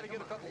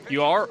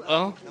 You are?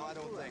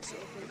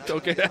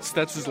 Okay,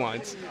 that's his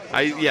lines.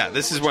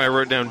 This is why I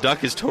wrote down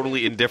Duck is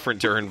totally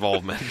indifferent to her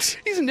involvement.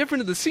 He's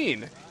indifferent to the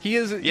scene. He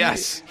is.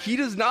 Yes. He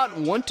does not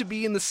want to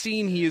be in the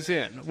scene he is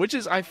in, which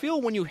is, I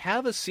feel, when you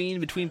have a scene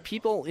between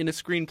people in a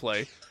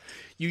screenplay,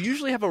 you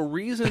usually have a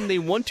reason they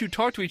want to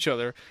talk to each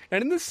other.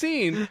 And in this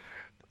scene,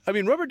 I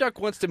mean, Rubber Duck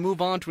wants to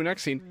move on to a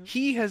next scene.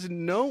 He has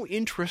no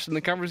interest in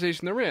the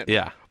conversation they're in.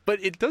 Yeah.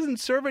 But it doesn't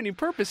serve any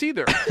purpose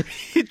either.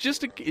 It's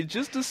just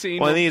a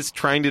scene. Well, I think it's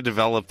trying to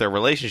develop their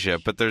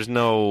relationship, but there's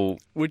no...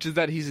 Which is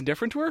that he's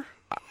indifferent to her?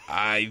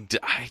 I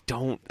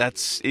don't...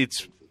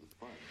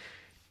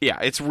 Yeah,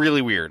 it's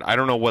really weird. I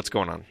don't know what's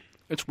going on.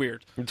 It's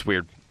weird. It's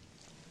weird.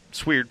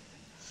 It's weird.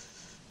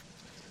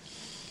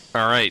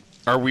 All right.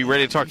 Are we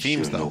ready to talk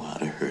themes, though?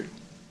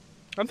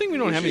 I think we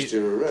don't have any...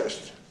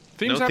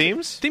 No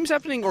themes? Themes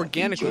happening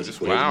organically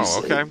this week. Wow,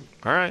 okay.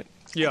 All right.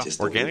 Yeah.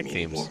 Organic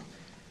themes.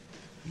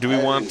 Do we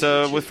want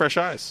With Fresh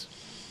Eyes?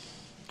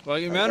 Well,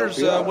 it matters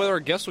whether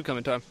our guests will come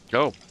in time.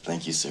 Go.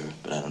 Thank you, sir,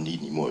 but I don't need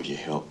any more of your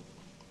help.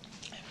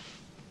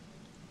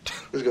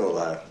 Let's go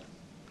live.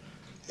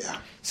 Yeah.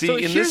 See, So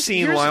in this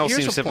scene, Lyle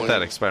seems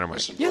sympathetic, Spider-Man.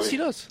 Yes, he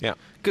does. Yeah.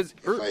 Because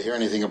If I hear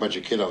anything about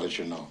your kid, I'll let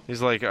you know.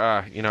 He's like,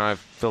 I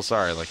feel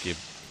sorry. Like you.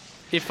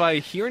 If I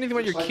hear anything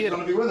about your kid... You're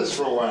going to be with us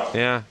for a while.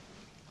 Yeah.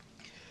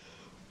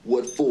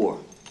 What for?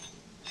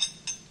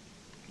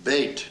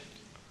 Bait.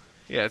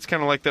 Yeah, it's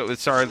kind of like that.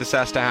 Sorry, this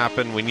has to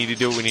happen. We need to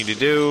do what we need to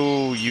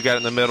do. You got it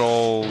in the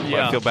middle.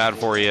 Yeah. I feel bad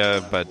for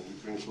you, but...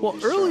 Well,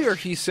 earlier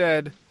he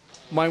said,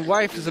 my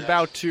wife is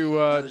about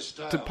to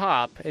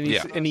pop, and,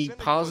 and he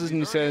pauses and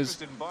he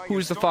says,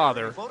 who's the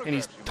father? And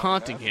he's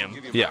taunting him.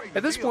 Yeah.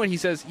 At this point, he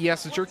says,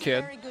 yes, it's your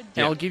kid,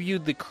 and I'll give you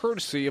the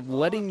courtesy of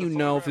letting you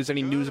know if there's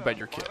any news about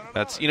your kid.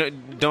 That's,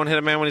 don't hit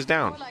a man when he's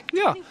down.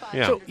 Yeah.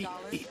 Yeah. So,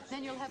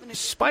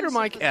 Spider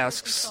Mike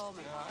asks,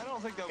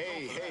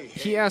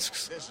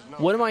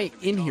 what am I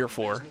in here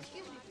for?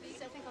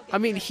 I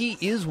mean, he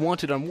is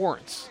wanted on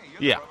warrants.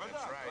 Yeah.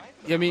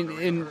 I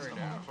mean,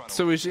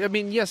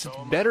 yes, it's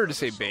better to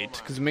say bait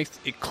because it makes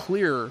it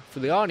clear for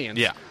the audience.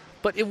 Yeah.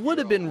 But it would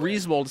have been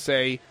reasonable to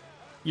say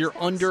you're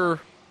under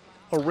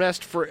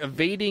arrest for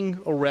evading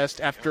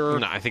arrest after...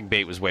 No, I think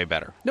bait was way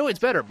better. No, it's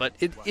better, but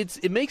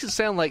it makes it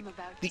sound like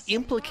the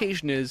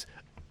implication is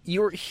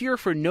you're here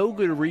for no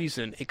good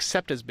reason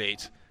except as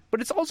bait. But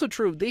it's also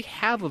true, they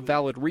have a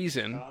valid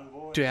reason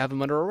to have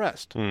him under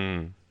arrest.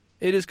 Mm.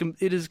 It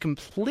is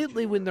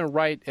completely within their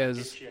right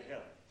as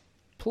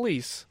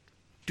police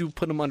to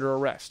put him under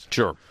arrest.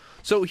 Sure.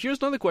 So here's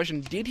another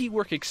question. Did he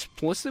work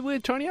explicitly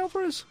with Tony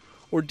Alvarez?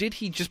 Or did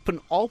he just put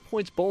an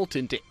all-points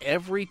bulletin to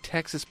every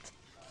Texas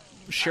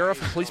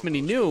sheriff and policeman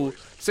he knew,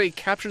 say,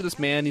 capture this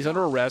man, he's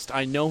under arrest,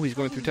 I know he's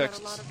going through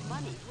Texas?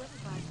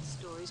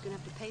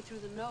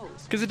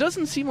 Because it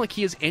doesn't seem like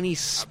he has any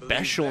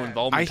special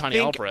involvement with Tony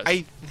Alvarez.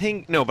 I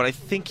think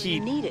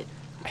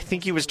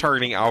he was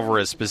targeting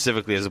Alvarez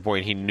specifically as a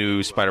point he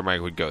knew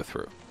Spider-Man would go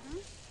through.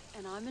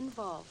 And I'm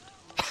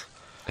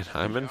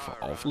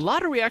involved. A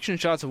lot of reaction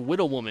shots of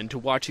Widow Woman to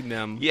watching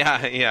them. Yeah,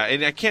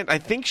 and I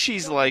think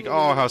she's like,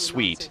 oh, how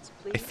sweet.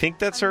 I think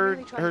that's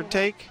her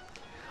take.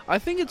 I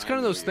think it's kind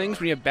of those things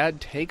when you have bad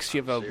takes,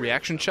 you have a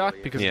reaction shot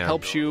because it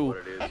helps you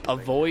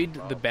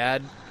avoid the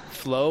bad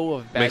flow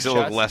of bad Makes shots. it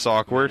look less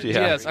awkward. Yeah.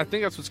 Yes, I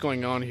think that's what's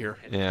going on here.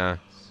 Yeah.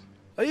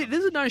 It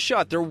is a nice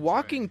shot. They're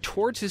walking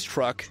towards his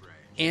truck,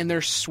 and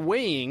they're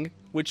swaying,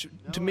 which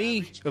to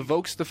me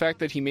evokes the fact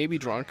that he may be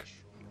drunk.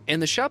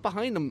 And the shot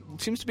behind them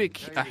seems to be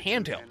a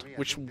handheld,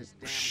 which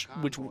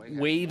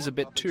waves a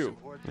bit too.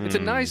 It's a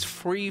nice,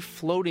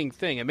 free-floating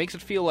thing. It makes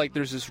it feel like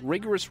there's this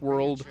rigorous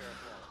world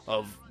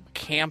of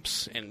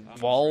camps and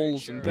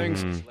walls and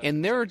things,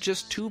 and there are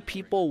just two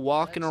people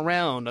walking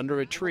around under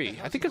a tree.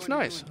 I think it's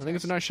nice. I think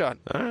it's a nice shot.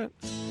 All right.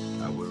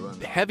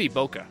 Heavy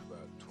bokeh.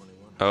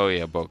 Oh,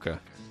 yeah, bokeh.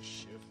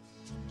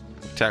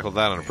 Tackled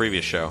that on a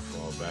previous show.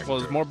 Well,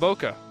 there's more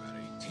bokeh.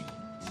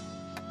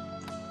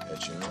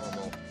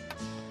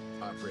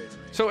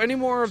 So any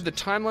more of the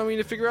timeline we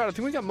need to figure out? I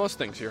think we got most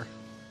things here.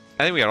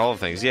 I think we got all the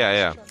things.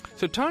 Yeah.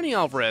 So Tony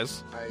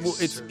Alvarez, well,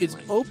 it's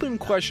open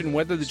question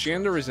whether the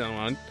gender is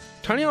on.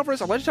 Tony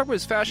Alvarez, I'd like to talk about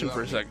his fashion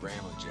for a second.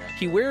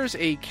 He wears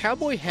a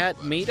cowboy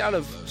hat made out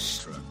of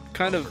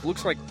kind of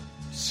looks like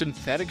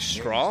synthetic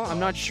straw. I'm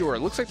not sure. It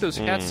looks like those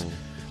hats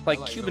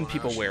like Cuban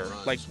people wear,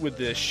 like with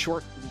the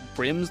short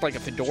brims, like a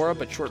fedora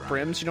but short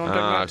brims. You know what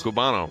I'm talking about?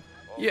 Cubano.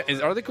 Yeah,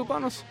 are they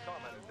Cubanos?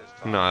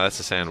 No, that's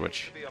a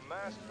sandwich.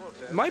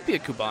 It might be a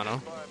Cubano.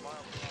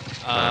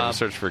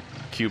 Search for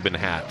Cuban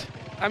hat.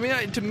 I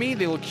mean, to me,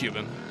 they look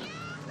Cuban.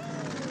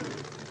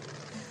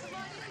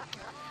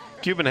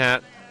 Cuban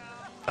hat.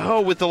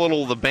 Oh, with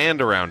the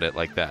band around it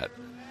like that.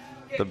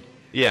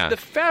 The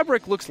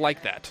fabric looks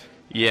like that.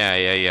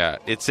 Yeah.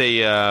 It's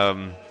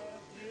a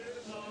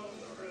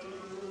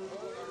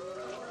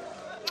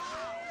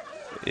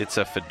it's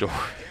a fedora.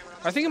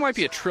 I think it might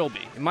be a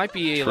trilby. It might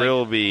be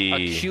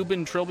a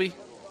Cuban trilby.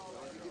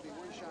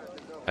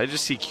 I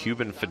just see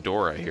Cuban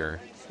fedora here.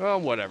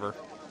 Well, whatever.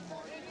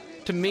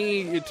 To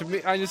me,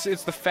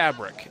 it's the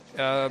fabric.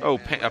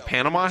 A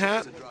Panama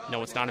hat?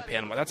 No, it's not a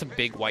Panama. That's a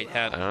big white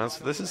hat. That's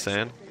what this is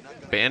saying.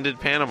 Banded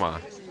Panama.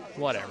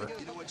 Whatever.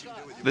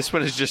 This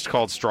one is just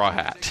called straw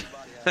hat.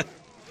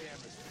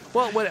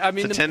 Well,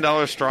 it's a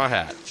 $10 straw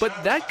hat.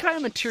 But that kind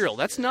of material,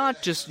 that's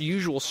not just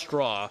usual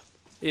straw.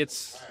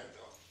 It's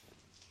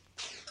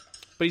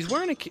but he's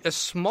wearing a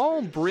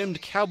small brimmed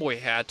cowboy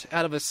hat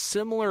out of a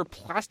similar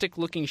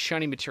plastic-looking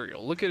shiny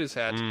material. Look at his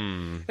hat.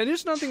 And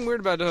there's nothing weird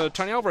about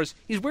Tiny Alvarez.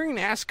 He's wearing an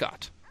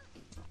ascot.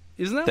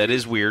 Isn't that? That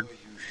is weird.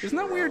 Isn't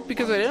that weird?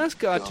 Because an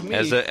ascot to me,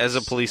 As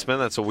a policeman,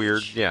 that's a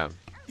weird. Yeah.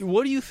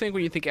 What do you think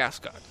when you think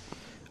ascot?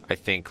 I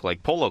think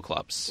like polo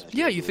clubs.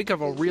 Yeah, you think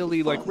of a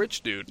really like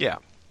rich dude. Yeah.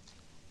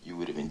 You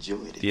would have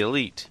enjoyed it. The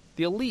elite.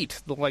 The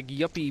elite, the like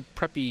yuppie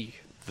preppy.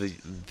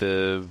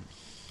 The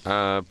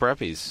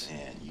preppies.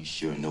 Man, you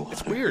sure know how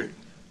It's to weird. hurt.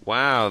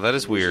 Wow, that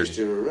is weird.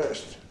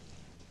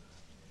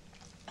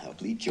 I'll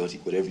plead guilty,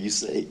 whatever you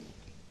say.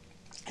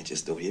 And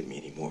just don't hit me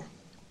anymore.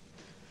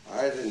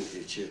 I didn't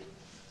hit you.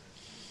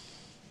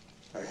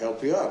 I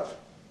help you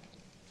up.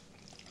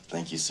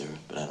 Thank you, sir,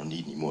 but I don't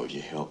need any more of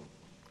your help.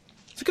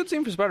 It's a good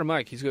scene for Spider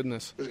Mike. He's good in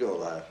this. Who's gonna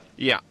lie?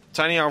 Yeah,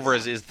 Tiny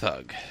Alvarez is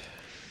thug.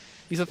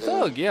 He's a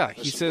thug. Yeah,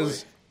 he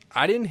says,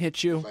 "I didn't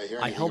hit you.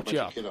 I helped you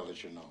up." Kid, I'll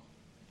let you know.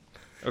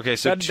 Okay,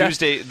 so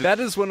Tuesday. That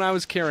is when I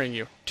was carrying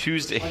you.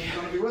 Tuesday You're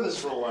gonna be with us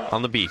for a while.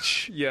 on the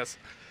beach. Yes.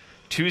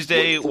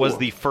 Tuesday was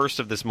the first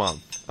of this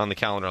month on the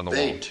calendar on the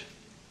wall.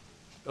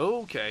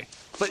 Okay,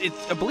 but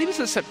I believe it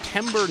says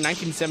September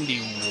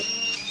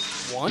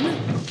 1971.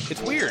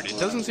 It's weird. It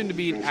doesn't seem to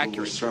be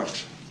accurate.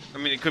 I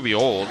mean, it could be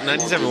old.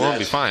 1971 would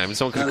be fine. I mean,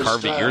 someone could have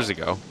carved it years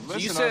ago.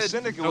 Listen, You our said-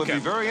 syndicate would okay. be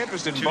very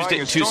interested in Tuesday-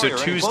 buying a story so or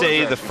any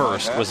Tuesday the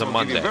photograph 1st was a We'll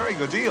give you Monday. very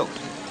good deal.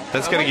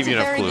 That's going to give you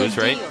enough clues,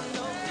 right?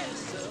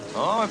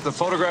 Oh, if the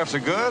photographs are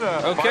good.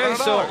 Okay,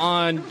 so $500.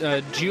 on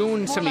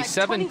June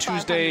 77,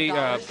 Tuesday,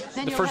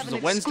 the first was a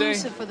Wednesday.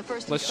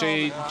 Let's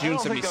say June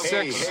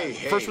 76,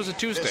 first was a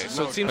Tuesday.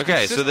 So it seems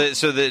Okay, consistent.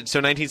 so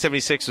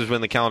 1976 was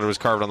when the calendar was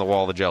carved on the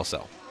wall of the jail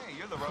cell.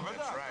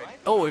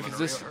 Oh, if it's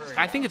this,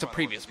 I think it's a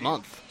previous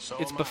month.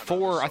 It's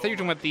before. I thought you were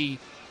talking about the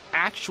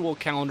actual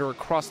calendar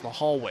across the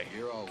hallway.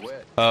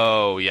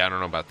 Oh, yeah, I don't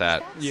know about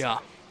that. Yeah.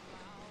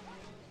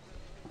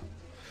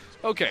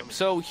 Okay,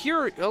 so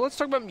here, let's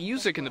talk about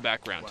music in the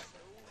background.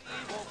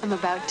 I'm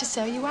about to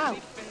sell you out.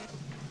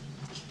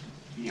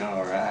 You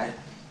all right?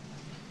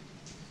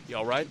 You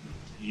all right?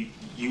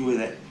 You with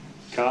that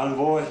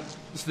convoy?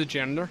 This is the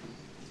janitor.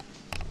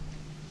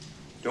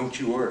 Don't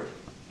you worry.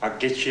 I'll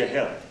get you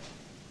help.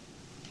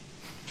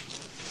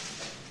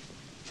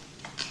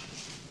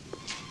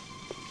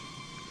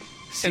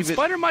 And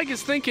Spider Mike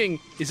is thinking,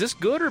 is this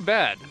good or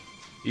bad?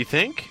 You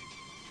think?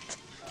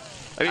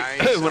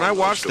 I mean, when I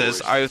watched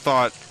this, I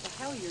thought,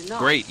 Hell, you're not.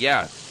 great,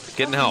 yeah,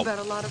 getting help. About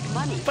a lot of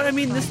money. But I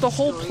mean, this is the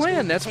whole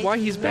plan. That's why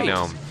he's I bait.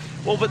 know.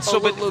 Well, but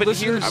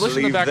listen, here's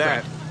listen to the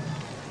background.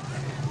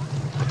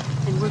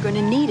 And we're going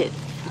to need it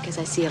because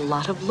I see a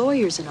lot of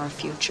lawyers in our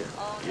future.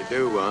 You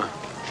do, huh?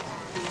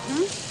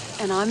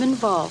 Mm-hmm. And I'm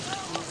involved.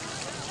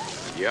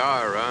 You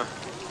are, huh?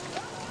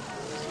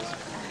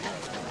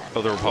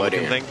 Oh, the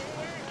Republican thing?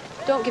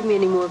 Don't give me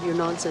any more of your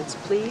nonsense,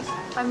 please.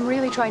 I'm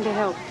really trying to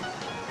help.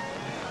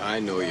 I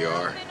know you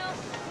are.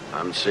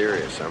 I'm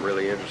serious. I'm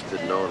really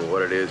interested in knowing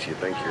what it is you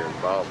think you're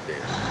involved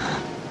in.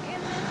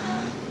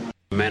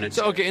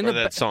 So, okay, in Or the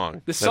that song.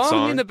 the That song,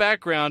 song? in the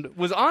background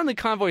was on the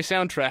Convoy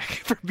soundtrack.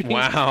 For being,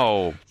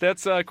 Wow.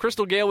 That's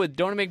Crystal Gale with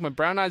 "Don't Make My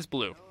Brown Eyes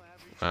Blue."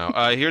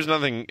 Wow. Here's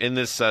nothing in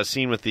this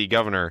scene with the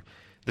governor.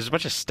 There's a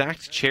bunch of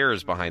stacked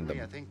chairs behind them.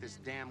 I think this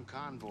damn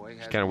convoy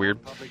has It's kind of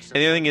weird. public And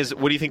the other thing is,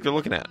 what do you think they're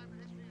looking at?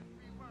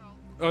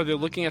 Oh, they're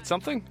looking at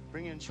something?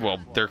 Well,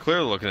 they're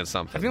clearly looking at I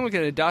something. think they're looking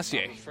at a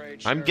dossier.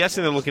 I'm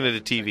guessing they're looking at a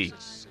TV.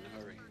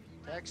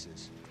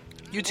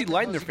 You'd see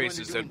light in their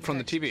faces from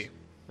the TV.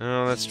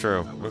 Oh, that's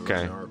true.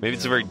 Okay. Maybe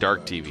it's a very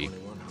dark TV.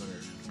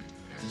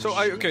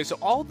 So, so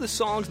all the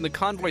songs in the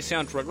Convoy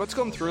soundtrack, let's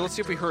go through. Let's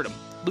see if we heard them.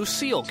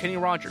 Lucille, Kenny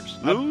Rogers.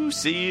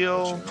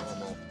 Lucille.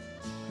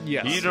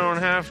 Yes. You don't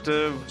have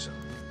to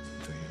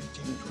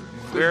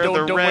wear the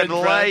Don't red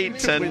wear light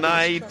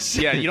tonight.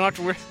 Yeah, you don't have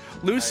to wear...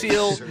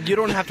 Lucille, you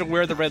don't have to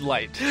wear the red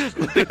light.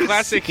 The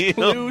classic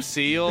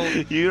Lucille.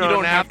 You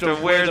don't have to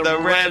wear the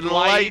red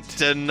light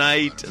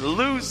tonight,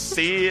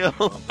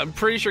 Lucille. I'm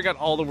pretty sure I got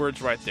all the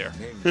words right there.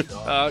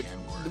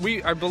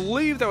 I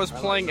believe that was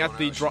playing at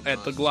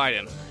the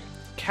Glidden.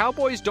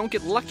 Cowboys don't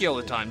get lucky all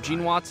the time.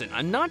 Gene Watson.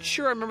 I'm not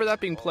sure I remember that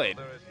being played.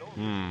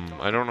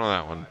 I don't know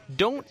that one.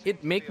 Don't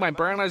It Make My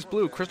Brown Eyes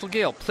Blue. Crystal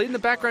Gale played in the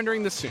background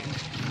during this scene.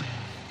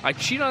 I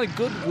Cheat on a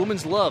Good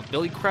Woman's Love.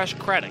 Billy Crash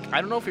Craddock. I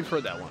don't know if we've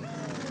heard that one.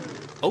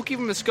 Okie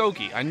from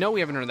Muskogee. I know we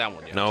haven't heard that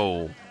one yet.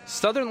 No.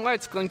 Southern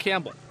Lights. Glenn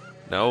Campbell.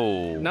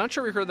 No. Not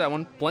sure we heard that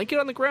one. Blanket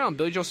on the Ground,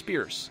 Billy Joe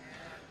Spears.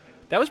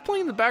 That was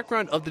playing in the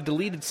background of the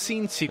deleted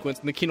scene sequence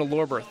in the Kino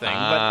Lorber thing,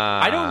 but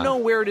I don't know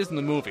where it is in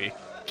the movie.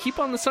 Keep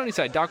on the Sunny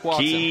Side, Doc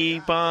Watson.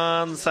 Keep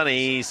on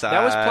sunny side.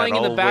 That was playing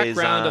in the always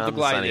background of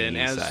the on Glidden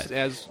sunny side.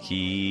 as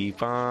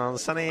Keep on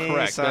sunny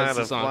correct. side That's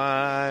the of song.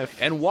 life.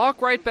 And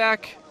Walk Right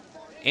Back,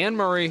 Anne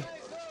Murray.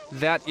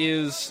 That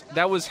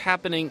was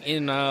happening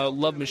in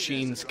Love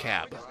Machine's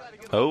cab.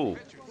 Oh.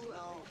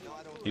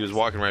 He was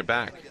walking right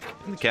back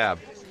in the cab.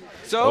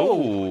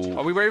 So,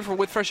 are we ready for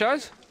With Fresh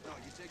Eyes?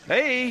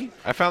 Hey,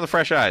 I found the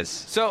fresh eyes.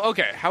 So,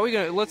 okay, how are we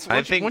going to... Once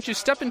you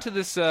step into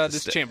this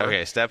chamber...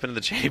 Okay, step into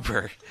the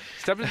chamber.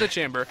 Step into the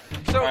chamber.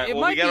 So, right, it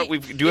well, might we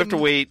do have to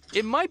wait...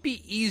 It might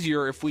be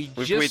easier if we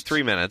have to wait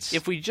 3 minutes.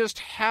 If we just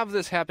have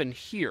this happen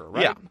here,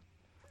 right? Yeah.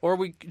 Or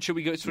should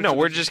we go... No,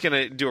 we're just going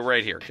to do it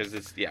right here, because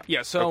it's... Yeah.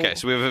 Yeah, so... Okay,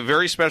 so we have a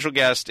very special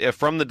guest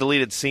from the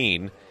deleted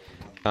scene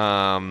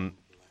of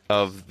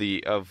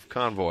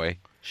Convoy.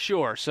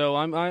 Sure, so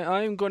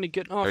I'm going to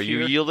get off Are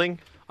here. you yielding?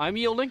 I'm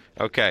yielding.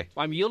 Okay.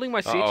 I'm yielding my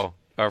seat. Uh-oh.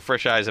 Our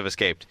fresh eyes have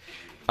escaped.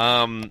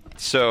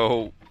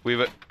 So we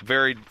have a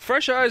very...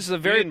 Fresh eyes is a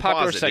very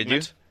popular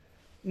segment. Did you?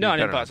 No, I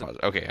didn't pause it.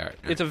 Okay, all right.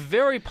 It's a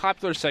very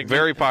popular segment.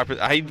 Very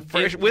popular.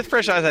 With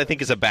Fresh Eyes, I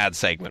think is a bad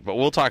segment, but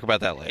we'll talk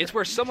about that later. It's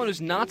where someone who's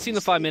not seen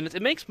the 5 minutes,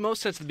 it makes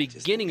most sense at the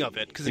beginning of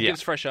it, because it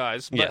gives fresh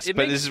eyes. But yes,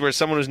 but this is where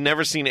someone who's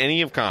never seen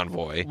any of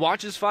Convoy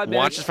watches 5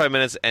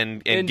 minutes.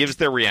 And gives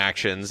their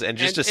reactions and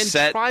just to and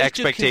set tries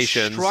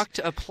expectations. To construct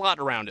a plot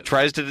around it.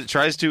 Tries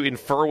to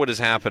infer what is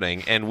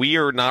happening, and we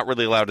are not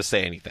really allowed to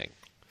say anything.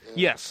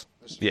 Yes.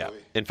 Yeah.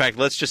 In fact,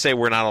 let's just say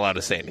we're not allowed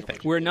to say anything.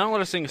 We're not allowed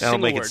to sing a single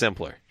That'll make word. it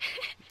simpler.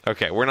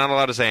 Okay, we're not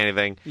allowed to say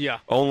anything. Yeah.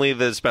 Only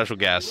the special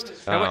guest.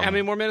 How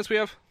many more minutes we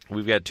have?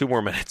 We've got 2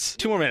 more minutes.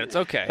 2 more minutes,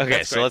 okay.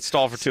 Okay, so let's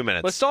stall for 2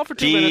 minutes. Let's stall for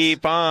 2 minutes.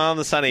 Keep on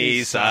the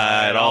sunny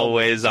side,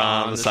 always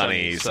on the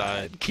sunny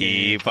side.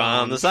 Keep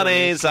on the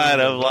sunny side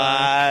of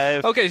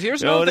life. Okay, so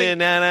here's another thing.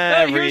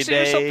 Here's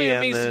something that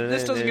means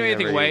this doesn't give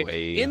anything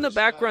away. In the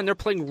background, they're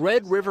playing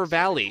Red River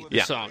Valley,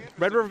 the song.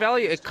 Red River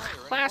Valley, a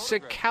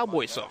classic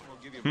cowboy song.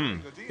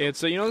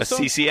 It's a song?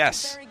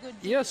 CCS.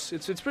 Yes,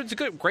 it's a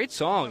great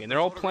song, and they're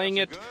all playing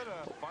it.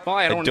 Well,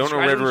 I don't know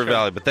Red River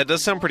Valley, but that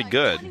does sound pretty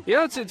good.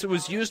 Yeah, it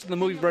was used in the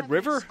movie Red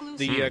River,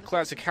 the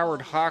classic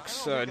Howard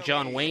Hawks,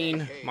 John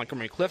Wayne,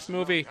 Montgomery Clift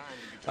movie.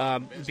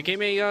 It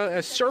became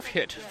a surf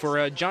hit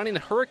for Johnny and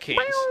the Hurricanes.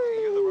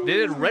 They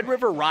did Red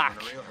River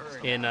Rock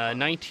in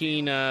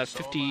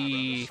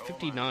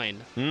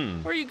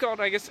 1959. Or you call it,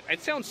 I guess,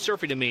 it sounds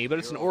surfy to me, but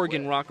it's an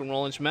Oregon rock and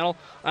roll instrumental.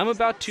 I'm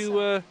about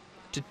to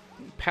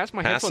pass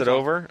my headphones Pass it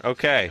over?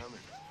 Okay.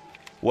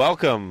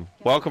 Welcome,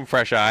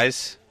 Fresh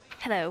Eyes.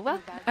 Hello,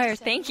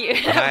 thank you.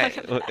 Hi.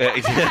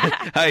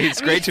 Hi,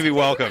 it's great to be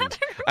welcomed.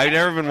 I've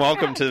never been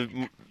welcomed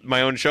to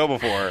my own show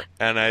before,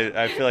 and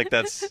I feel like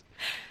that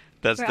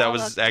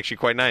was actually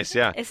quite nice.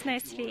 Yeah, it's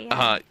nice to be.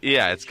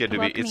 Yeah, it's good to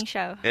be. Welcoming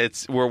show.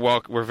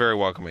 We're very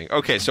welcoming.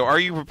 Okay, so are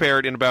you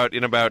prepared? In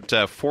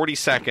about 40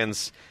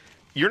 seconds.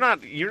 You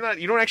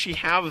don't actually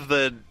have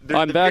the.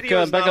 I'm back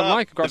on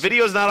mic. The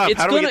video's not up.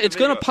 It's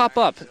gonna pop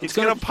up. It's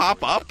gonna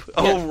pop up. Yeah.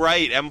 Oh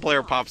right,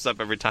 M-Player pops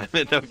up every time.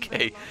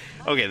 Okay,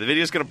 the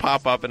video's gonna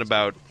pop up in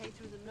about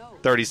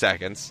 30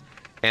 seconds,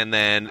 and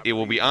then it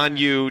will be on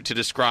you to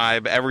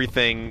describe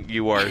everything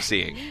you are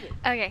seeing.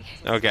 Okay.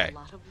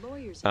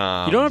 You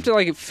don't have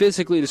to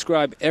physically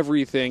describe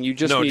everything. You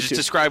just need to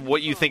describe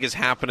what you think is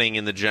happening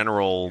in the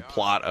general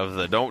plot of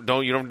the.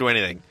 You don't do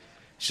anything.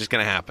 It's just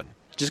gonna happen.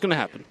 Just gonna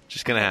happen.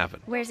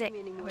 Where's it?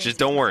 Just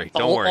don't worry.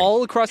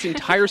 All across the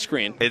entire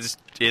screen. It's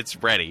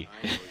ready.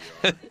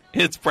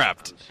 It's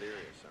prepped.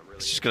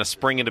 It's just gonna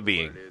spring into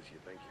being.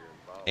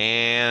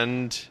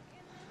 And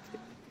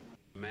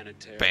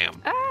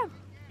bam. Oh,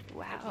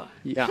 wow.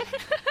 Yeah.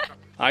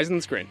 Eyes on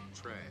the screen.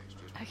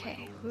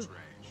 Okay. Ooh.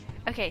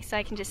 Okay, so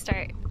I can just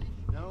start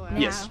now.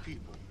 Yes.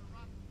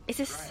 Is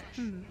this?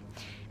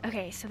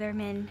 Okay, so there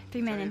are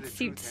 3 men in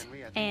suits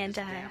and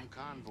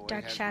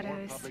dark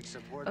shadows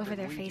over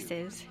their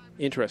faces.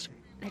 Interesting.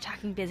 They're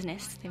talking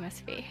business, they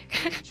must be.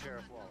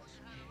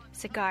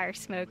 Cigar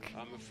smoke.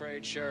 I'm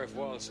afraid Sheriff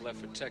Wallace left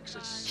for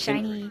Texas.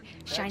 Shiny,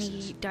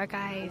 dark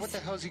eyes. What the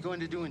hell's he going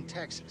to do in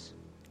Texas?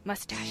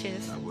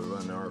 Mustaches. We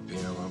run the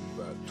RPM up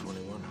about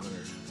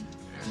 2,100.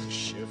 And a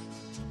shift.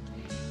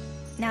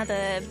 Now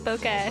the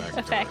bokeh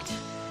effect.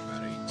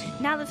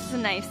 Now this is a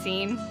nice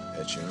scene.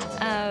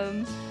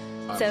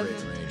 So,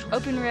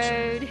 open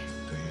road.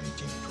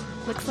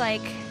 Looks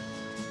like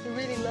I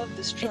really love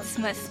this truck. It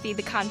must be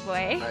the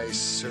convoy. I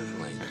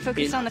certainly.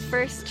 Focused on the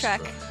first truck.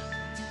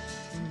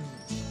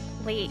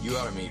 Late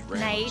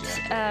night,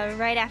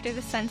 right after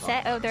the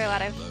sunset. Oh, there are a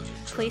lot of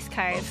police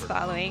cars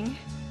following.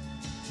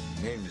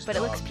 But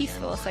it looks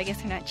peaceful, so I guess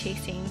they're not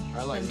chasing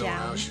them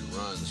down.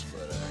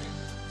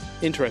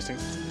 Interesting.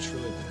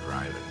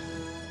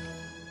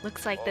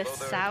 Looks like the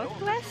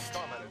southwest.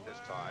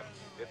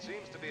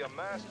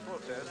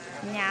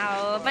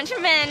 Now, a bunch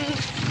of men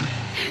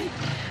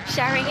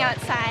showering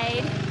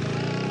outside.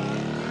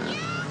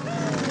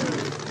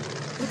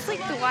 Looks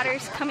like the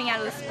water's coming out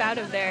of the spout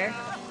of their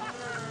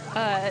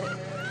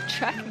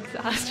truck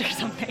exhaust or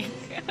something.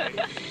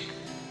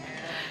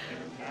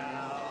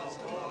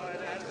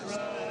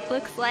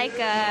 Looks like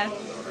a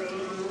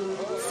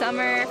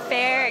summer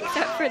fair,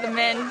 except for the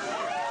men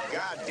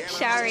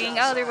showering.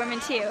 Oh, they're women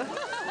too.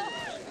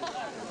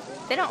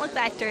 They don't look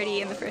that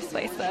dirty in the first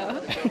place,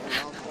 though.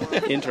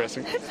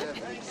 Interesting.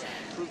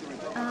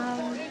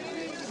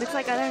 Looks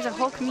like there's a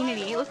whole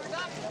community.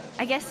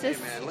 I guess this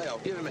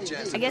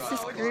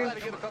group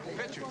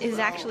is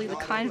actually the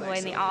convoy,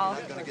 and they all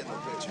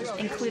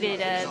included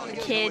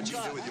kids,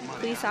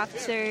 police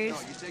officers,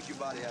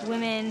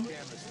 women,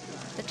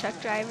 the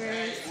truck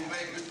drivers.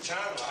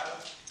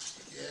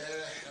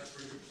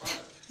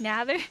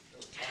 Now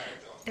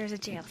there's a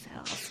jail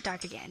cell. It's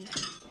dark again.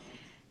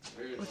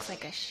 Looks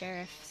like a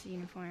sheriff's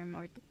uniform,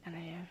 or I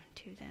don't know,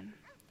 two of them.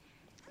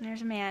 And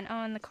there's a man,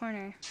 in the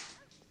corner,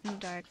 in the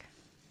dark.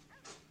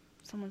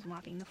 Someone's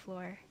mopping the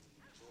floor.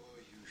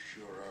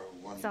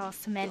 It's all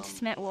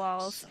cement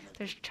walls.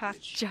 There's chalk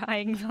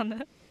drawings on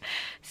the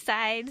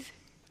sides.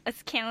 A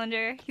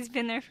calendar. He's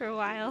been there for a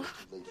while.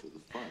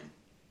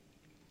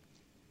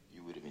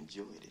 You would have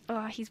enjoyed it.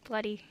 Oh, he's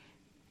bloody.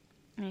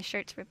 And his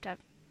shirt's ripped up.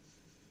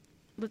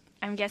 Look,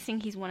 I'm guessing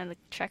he's one of the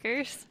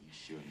truckers.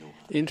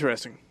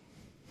 Interesting.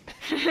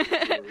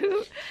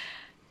 Who,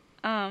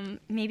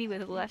 maybe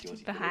was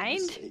left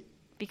behind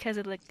because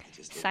of the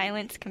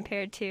silence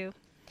compared to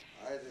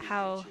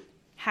how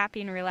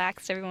happy and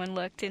relaxed everyone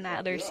looked in that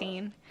other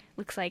scene.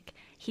 Looks like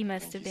he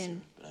must have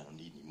been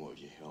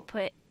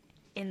put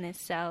in this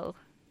cell,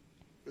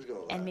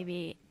 and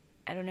maybe,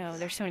 I don't know,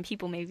 there's so many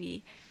people,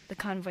 maybe the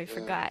convoy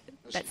forgot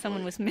that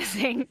someone was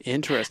missing.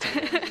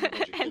 Interesting.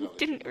 And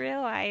didn't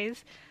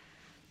realize.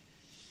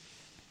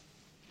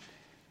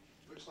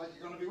 Looks like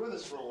you're going to be with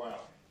us for a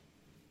while.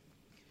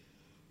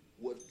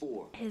 What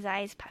for? His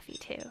eyes puffy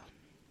too.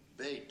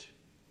 Bait.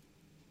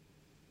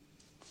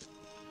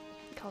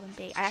 Called him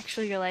bait. I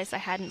actually realized I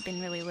hadn't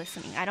been really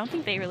listening. I don't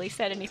think they really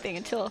said anything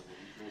until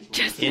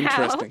just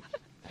Interesting.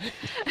 now.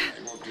 I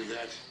won't do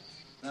that.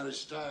 Not his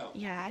style.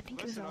 Yeah, I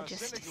think it was all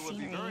just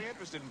scenery. Now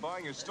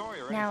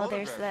Now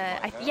there's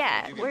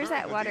where's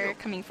that water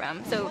coming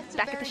from? So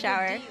back at the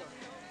shower.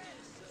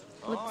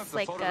 Looks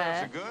like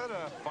a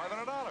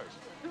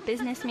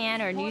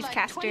businessman or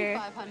newscaster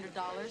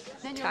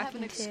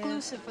talking to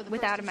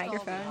without a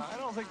microphone.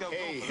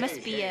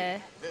 Must be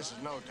a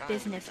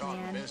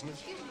businessman.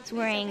 He's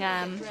wearing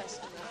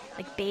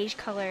like beige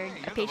colored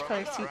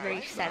suit,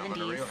 very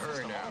 70s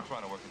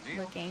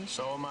looking.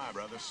 So am I,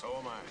 brother. So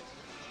am I.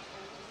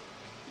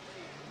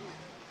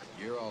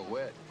 You're all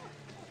wet.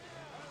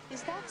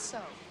 Is that so?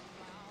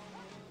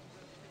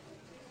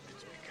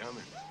 It's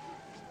becoming.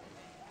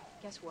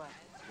 Guess what?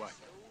 What?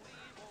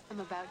 I'm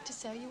about to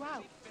sell you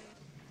out.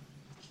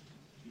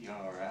 You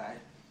all right?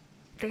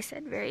 They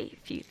said very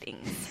few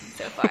things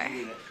so far.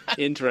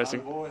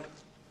 Interesting. Boy,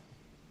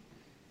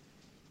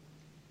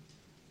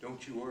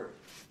 don't you worry.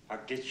 I'll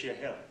get you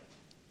help.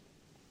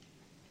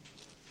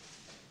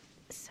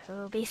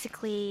 So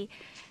basically,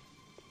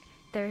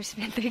 there's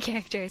been three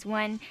characters.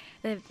 One,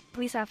 the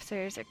police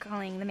officers are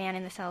calling the man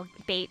in the cell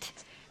bait,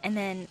 and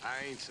then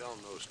I ain't selling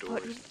those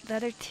stories. the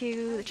other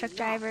two, the truck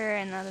driver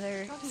and the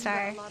other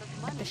star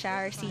at the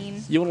shower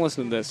scene. You want to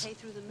listen to this? Pay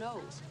through the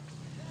nose.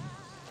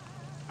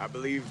 I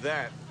believe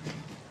that.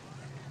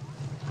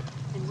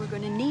 And we're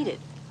going to need it,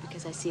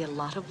 because I see a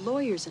lot of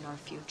lawyers in our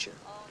future.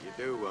 You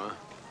do, huh?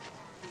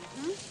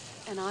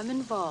 And I'm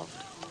involved.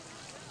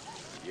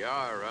 You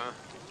are, huh?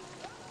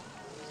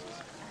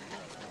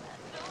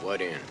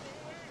 What in?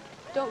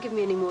 Don't give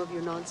me any more of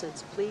your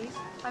nonsense, please.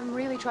 I'm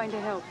really trying to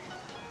help.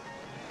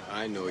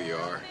 I know you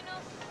are.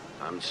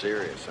 I'm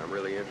serious. I'm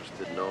really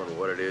interested in knowing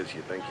what it is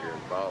you think you're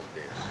involved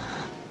in.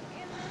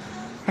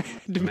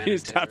 Didn't mean to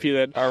stop you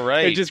then. All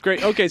right. It's just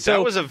great. Okay, so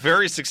that was a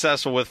very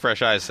successful With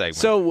Fresh Eyes segment.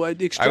 So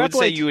I would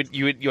say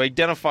you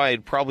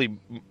identified probably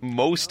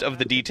most of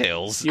the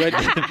details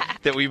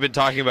that we've been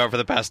talking about for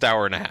the past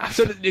hour and a half.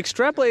 So to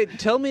extrapolate,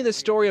 tell me the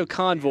story of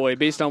Convoy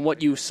based on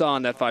what you saw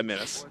in that 5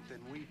 minutes.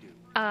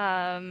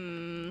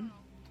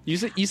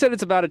 You said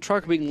it's about a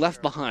truck being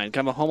left behind,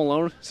 kind of a Home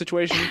Alone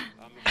situation.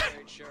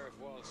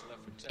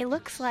 It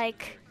looks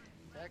like,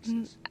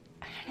 I'm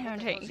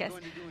trying to guess,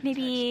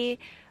 maybe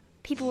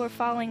people were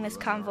following this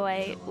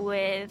convoy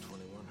with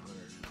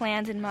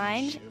plans in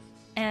mind,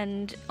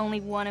 and only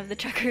one of the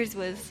truckers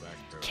was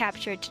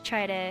captured to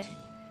try to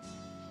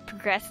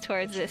progress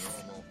towards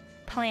this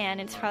plan.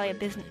 It's probably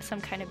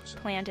some kind of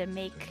plan to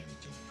make,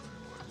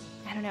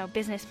 I don't know,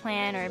 business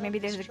plan, or maybe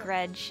there's a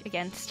grudge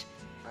against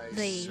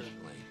the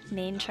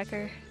main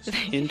trucker.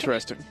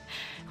 Interesting.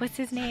 What's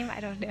his name? I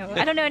don't know.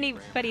 I don't know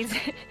anybody's.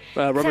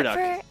 Rubber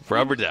Duck.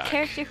 Rubber Duck.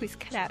 Character who's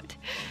cut out.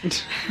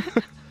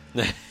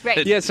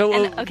 Right. Yeah. So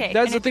okay.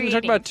 that's the thing we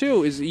talked about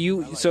too. Is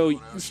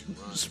this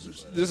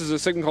is a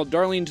segment called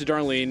Darlene to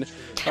Darlene.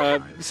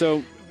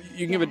 So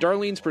you can give a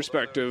Darlene's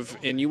perspective,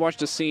 and you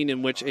watched a scene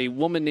in which a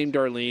woman named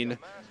Darlene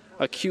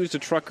accused a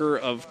trucker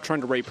of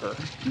trying to rape her.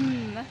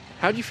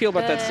 How do you feel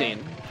about that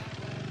scene?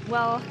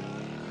 Well,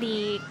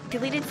 the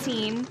deleted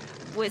scene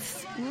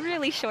was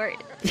really short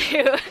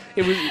too.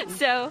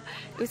 So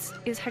it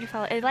was hard to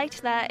follow. I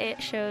liked that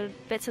it showed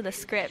bits of the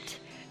script,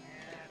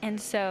 and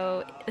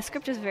so the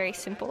script was very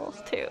simple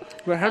too.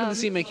 But how did the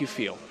scene make you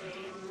feel?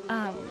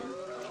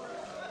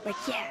 Like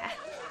yeah.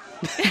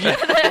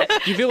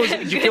 Do you feel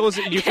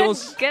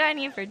as good on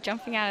you for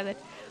jumping out of the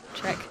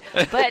truck,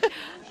 but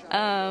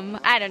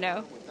I don't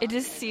know. It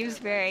just seems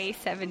very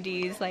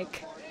 70s,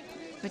 like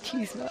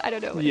machismo. I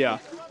don't know. Yeah.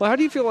 Well, how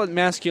do you feel about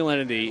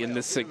masculinity in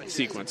this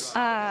sequence?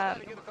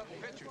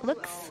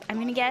 Looks, I'm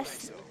going to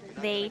guess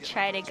they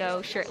try to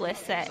go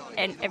shirtless at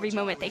every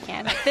moment they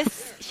can. Like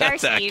this shower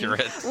That's scene,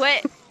 accurate.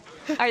 what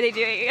are they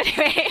doing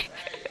anyway?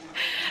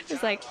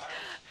 It's like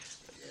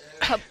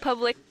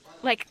public,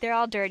 like they're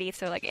all dirty,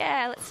 so like,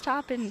 yeah, let's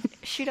stop and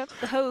shoot up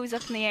the hose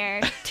up in the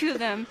air, 2 of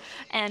them,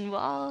 and we'll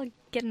all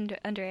get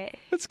under it.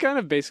 That's kind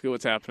of basically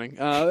what's happening.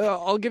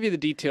 I'll give you the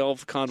detail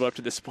of Convoy up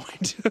to this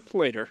point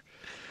later.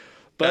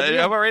 But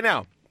how about right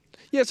now?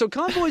 Yeah, so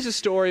Convoy's a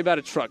story about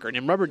a trucker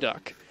named Rubber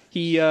Duck.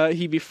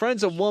 He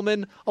befriends a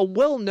woman, a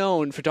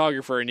well-known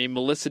photographer named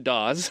Melissa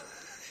Dawes,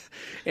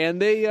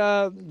 and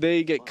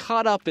they get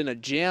caught up in a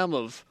jam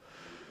of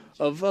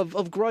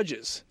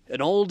grudges.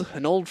 An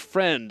old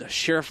friend,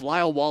 Sheriff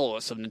Lyle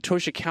Wallace of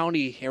Natosha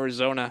County,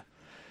 Arizona,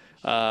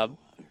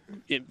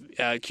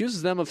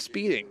 accuses them of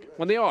speeding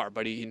when they are,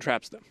 but he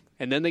entraps them.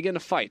 And then they get in a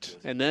fight,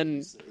 and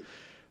then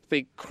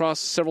they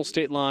cross several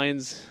state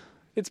lines.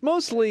 It's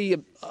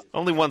mostly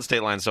only one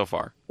state line so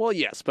far. Well,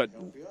 yes, but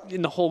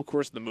in the whole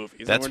course of the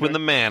movie. That's when the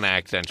Mann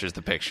Act enters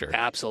the picture.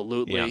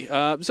 Absolutely.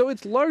 Yeah. So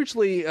it's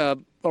largely a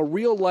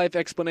real-life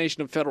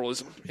explanation of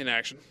federalism in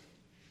action.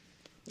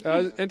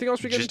 Anything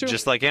else we get into?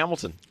 Just like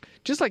Hamilton.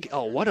 Just like,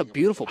 what a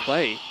beautiful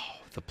play.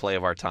 The play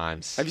of our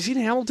times. Have you seen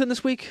Hamilton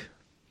this week?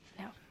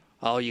 No.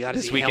 Oh, you got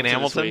to see This week in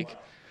Hamilton. Hamilton?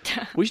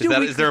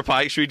 Is there a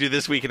pie? Should we do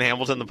This Week in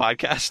Hamilton, the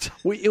podcast?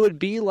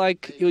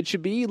 It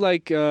should be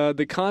like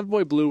the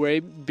Convoy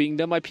Blu-ray being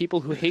done by people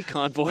who hate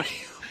Convoy.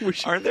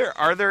 Are there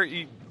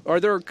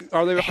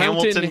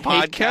Hamilton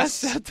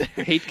podcasts out there?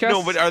 Hatecasts?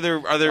 No, but are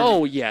there?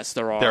 Oh yes,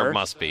 there are. There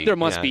must be. There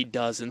must be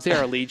dozens. They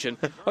are legion.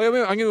 Okay, I'm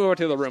going to go over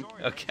to the other room.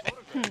 Okay.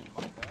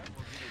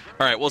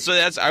 All right. Well, so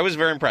I was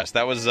very impressed.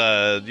 That was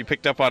you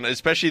picked up on,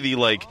 especially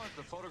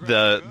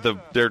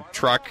their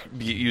truck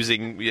they're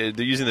using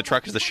the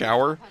truck as the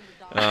shower.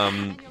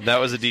 That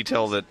was a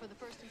detail that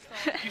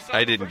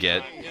I didn't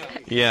get.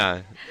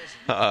 Yeah.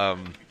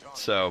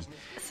 So,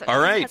 all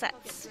right. How's that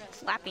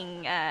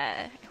slapping?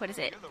 What is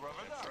it?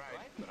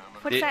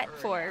 What is that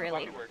for,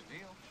 really?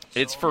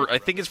 I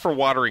think it's for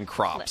watering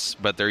crops,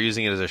 but they're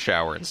using it as a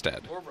shower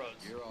instead.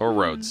 Or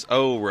roads.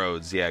 Oh,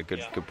 roads. Yeah, good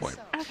point.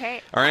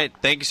 Okay. All right.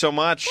 Thank you so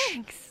much.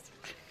 Thanks.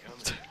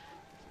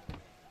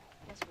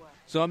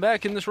 So I'm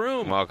back in this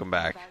room. Welcome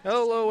back.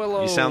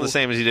 Hello. You sound the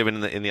same as you did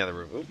in the other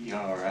room. Oop. You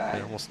all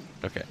right?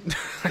 Okay.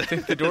 I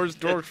think the door's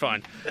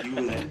fine.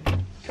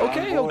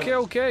 Okay. All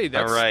right.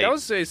 That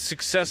was a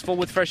successful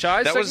with Fresh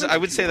Eyes segment. I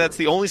would say that's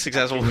the only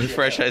successful with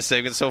Fresh Eyes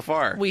segment so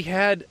far. We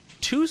had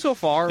 2 so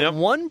far. Yep.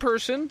 One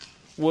person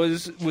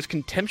was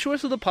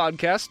contemptuous of the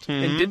podcast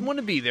and didn't want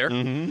to be there.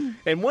 Mm-hmm.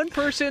 And one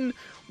person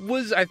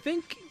was, I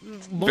think,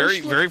 very,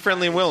 very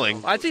friendly and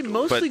willing. I'd say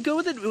mostly good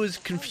with it. It was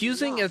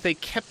confusing as they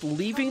kept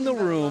leaving the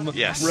room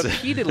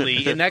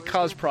repeatedly, and that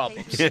caused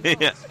problems.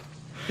 Yeah.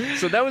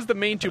 So that was the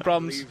main 2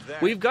 problems.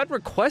 We've got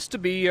requests to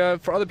be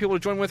for other people to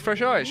join with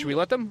Fresh Eyes. Should we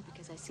let them?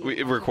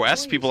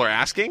 Requests? People are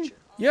asking?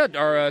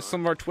 Yeah,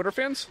 some of our Twitter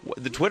fans.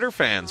 The Twitter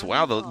fans,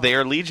 wow, they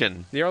are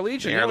legion. They are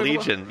legion. They are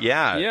legion.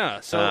 Yeah. Yeah.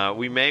 So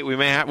we may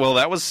have. Well,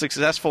 that was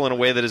successful in a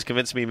way that has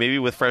convinced me. Maybe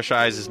with Fresh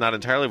Eyes is not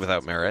entirely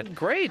without merit.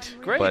 Great.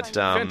 But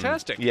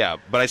Fantastic. Yeah,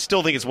 but I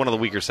still think it's one of the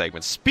weaker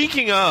segments.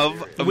 Speaking of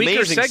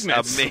weaker amazing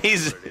segments,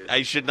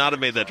 I should not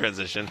have made that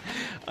transition.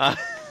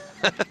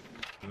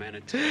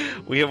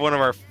 We have one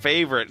of our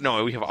favorite.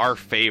 No, we have our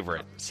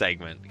favorite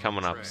segment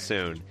coming up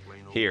soon.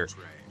 Here.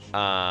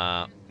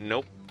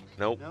 Nope.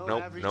 Do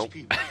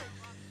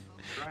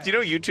you know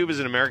YouTube is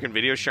an American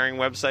video sharing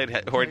website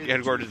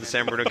headquartered in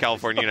San Bruno,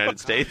 California, United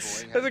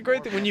States? That's a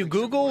great thing. When you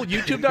Google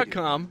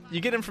YouTube.com,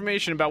 you get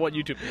information about what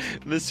YouTube is.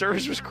 This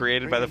service was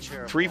created by the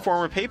 3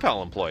 former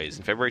PayPal employees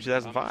in February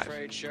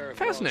 2005.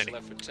 Fascinating.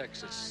 Left for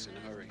Texas in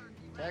a hurry.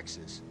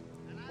 Texas?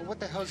 Well, what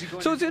the hell is he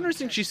going So it's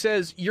interesting. She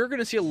says you're going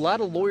to see a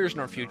lot of lawyers in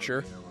our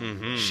future.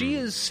 Mm-hmm. She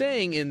is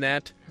saying in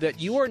that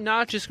you are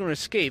not just going to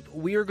escape.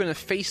 We are going to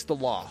face the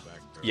law.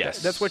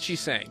 Yes. That's what she's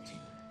saying.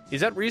 Is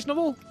that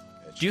reasonable?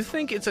 Do you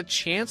think it's a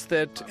chance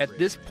that at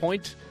this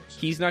point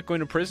he's not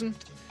going to prison?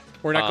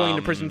 Or not going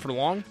to prison for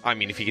long? I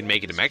mean, if he can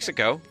make it to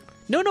Mexico.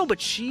 No,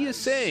 but she is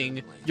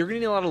saying you're going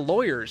to need a lot of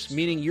lawyers,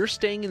 meaning you're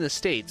staying in the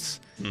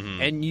States,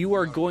 and you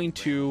are going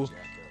to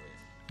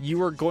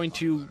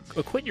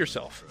acquit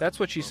yourself. That's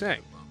what she's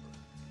saying.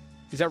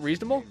 Is that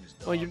reasonable?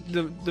 Oh,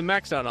 the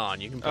Mac's not on.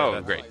 You can play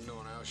that. Great.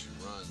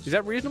 Is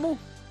that reasonable?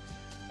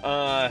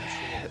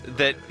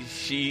 That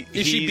she...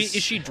 Is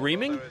she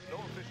dreaming?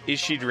 Is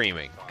she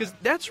dreaming? Because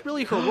that's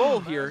really her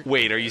role here.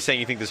 Wait, are you saying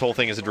you think this whole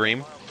thing is a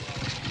dream?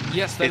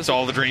 Yes, it's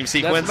all the dream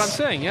sequence? That's what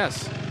I'm saying,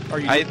 yes.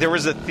 There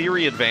was a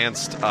theory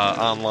advanced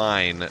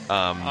online.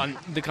 On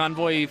the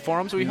Convoy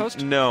forums we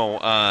host? No,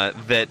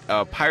 that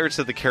Pirates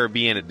of the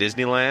Caribbean at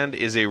Disneyland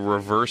is a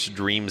reverse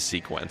dream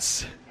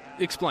sequence.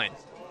 Explain.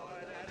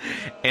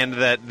 And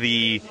that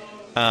the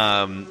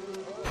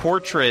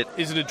portrait...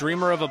 Is it a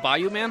dreamer of a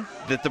Bayou Man?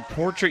 That the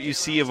portrait you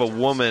see of a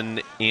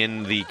woman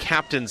in the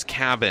captain's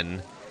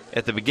cabin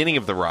at the beginning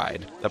of the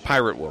ride, the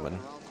pirate woman,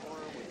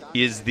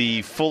 is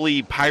the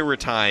fully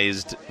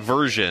piratized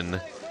version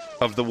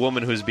of the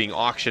woman who's being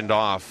auctioned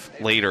off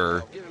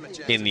later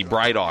in the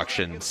bride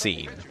auction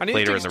scene. I need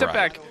later to in take the a step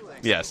ride. back.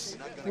 Yes.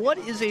 What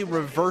is a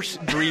reverse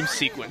dream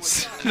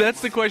sequence?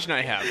 That's the question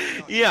I have.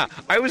 Yeah,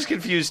 I was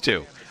confused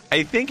too.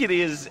 I think it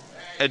is.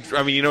 A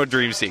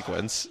dream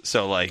sequence.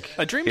 So like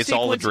a dream it's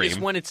sequence all a dream. is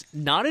when it's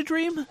not a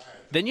dream.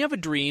 Then you have a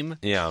dream,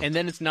 and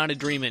then it's not a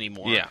dream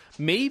anymore. Yeah.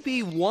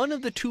 Maybe one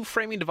of the two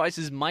framing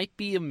devices might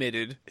be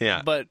omitted.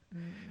 Yeah. But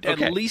at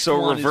least so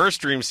one reverse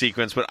dream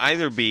sequence would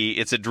either be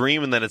it's a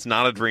dream and then it's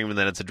not a dream and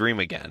then it's a dream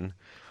again.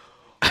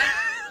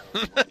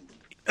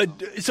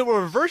 So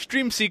a reverse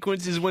dream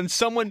sequence is when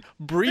someone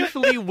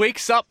briefly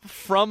wakes up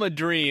from a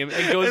dream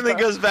and then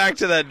goes back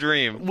to that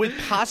dream with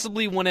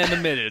possibly one end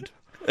omitted.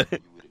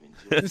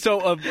 So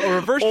a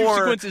reverse dream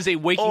sequence is a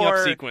waking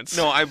up sequence.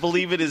 No, I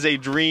believe it is a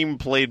dream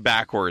played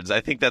backwards.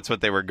 I think that's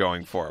what they were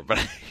going for. But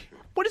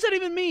what does that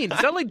even mean?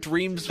 It's not like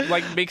dreams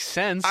make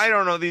sense. I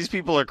don't know. These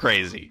people are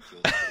crazy.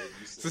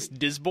 Is this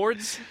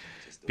Disboards?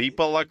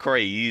 People are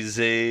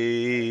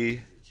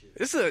crazy.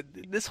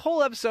 This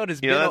whole episode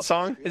has that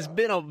song? Has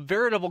been a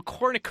veritable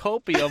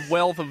cornucopia of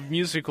wealth of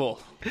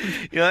musical.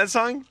 You know that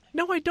song?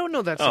 No, I don't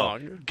know that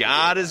song. Oh,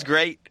 God is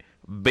great.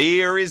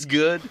 Beer is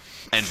good,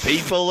 and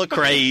people are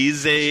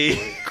crazy.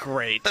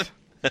 Great.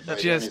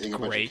 Just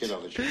great.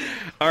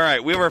 All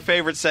right, we have our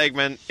favorite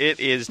segment. It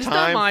is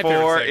time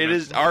for... It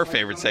is our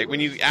favorite segment. When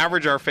you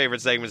average our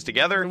favorite segments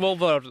together, we'll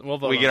vote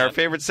we get our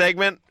favorite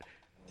segment.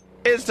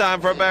 It's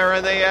time for Bear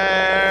in the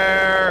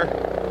Air.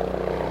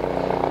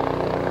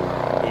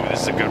 Ooh,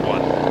 this is a good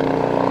one.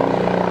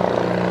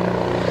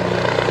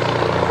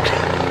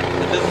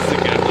 This is a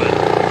good one.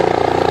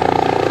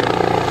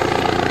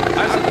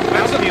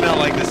 How do you not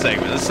like this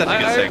segment? This is such a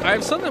good segment. I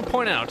have something to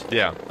point out.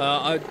 Yeah.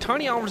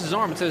 Tiny Alvarez's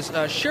arm. It says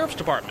Sheriff's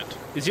Department.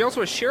 Is he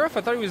also a sheriff?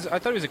 I thought he was a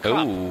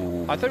cop.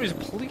 Ooh. I thought he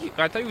was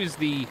I thought he was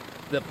the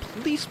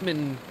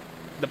policeman.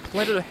 The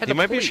head of police. He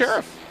might be a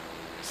sheriff.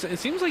 So it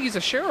seems like he's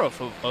a sheriff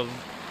of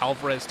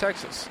Alvarez,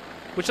 Texas,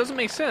 which doesn't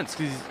make sense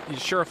because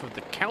he's sheriff of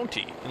the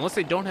county, unless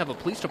they don't have a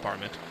police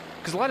department.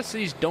 Because a lot of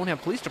cities don't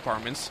have police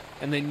departments,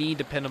 and they need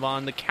to depend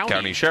upon the county.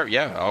 County sheriff,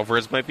 yeah.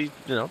 Alvarez might be,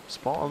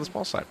 small on the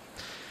small side.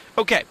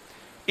 Okay.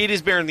 It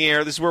is Bear in the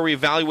Air. This is where we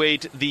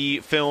evaluate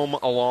the film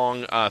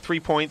along 3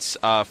 points.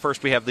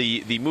 First, we have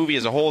the movie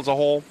as a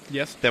whole.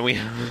 Yes. Then we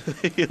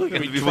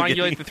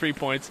triangulate the 3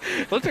 points.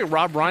 Looks like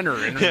Rob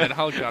Reiner in that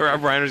helicopter.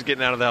 Rob Reiner's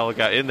getting out of the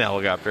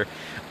helicopter.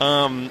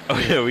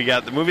 Okay, we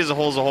got the movie as a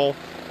whole.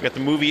 We got the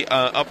movie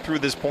up through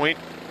this point.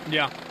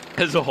 Yeah.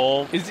 As a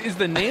whole. Is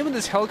the name of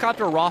this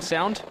helicopter Raw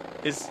Sound?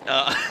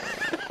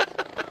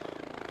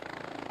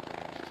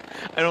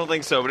 I don't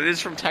think so, but it is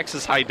from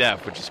Texas High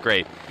Def, which is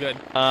great. Good.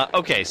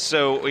 Okay,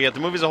 so we got the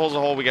movie as a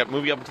whole. We got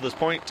movie up until this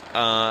point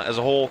as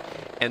a whole,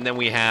 and then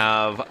we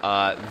have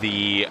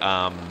these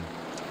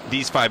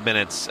 5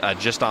 minutes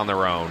just on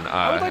their own.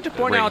 I would like to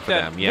point out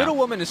that Yeah. Little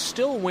Woman is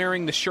still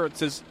wearing the shirt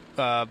that says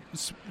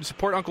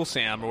support Uncle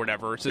Sam or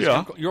whatever. It says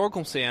your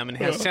Uncle Sam and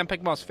has Sam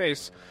Peckinpah's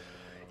face.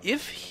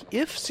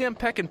 If Sam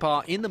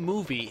Peckinpah in the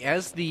movie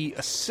as the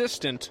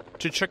assistant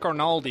to Chuck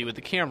Arnaldi with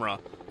the camera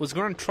was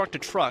going truck to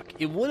truck,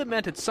 it would have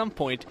meant at some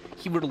point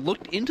he would have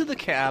looked into the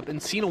cab and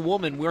seen a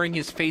woman wearing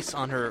his face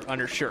on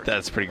her shirt.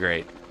 That's pretty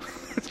great.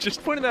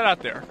 Just pointing that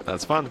out there.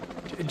 That's fun.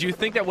 Do you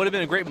think that would have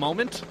been a great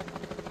moment?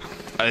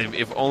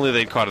 If only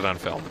they'd caught it on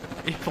film.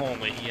 If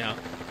only, yeah.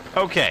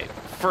 Okay,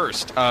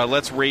 first,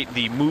 let's rate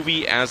the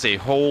movie as a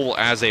whole.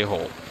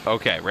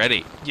 Okay,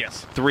 ready?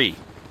 Yes. 3,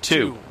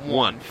 2,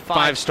 1.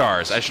 5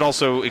 stars. I should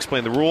also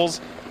explain the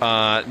rules.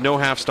 No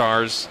half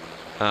stars.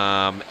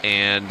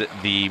 And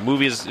the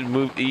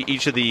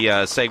each of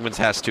the segments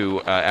has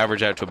to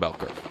average out to a bell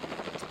curve.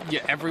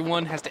 Yeah,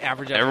 everyone has to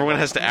average out. Everyone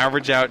has to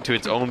average out to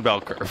its own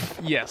bell curve.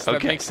 Yes,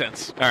 that makes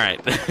sense. All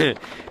right.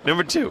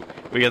 Number 2,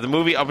 we got the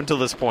movie up until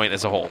this point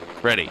as a whole.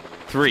 Ready?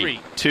 3,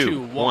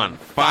 2, 1.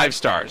 5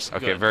 stars.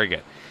 Okay, very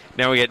good.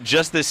 Now we get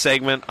just this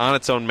segment on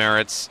its own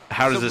merits.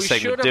 How does this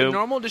segment do? We should have a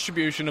normal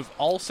distribution of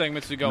all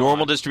segments to go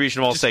Normal on.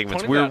 Distribution of all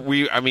segments. We're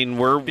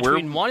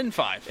between 1 and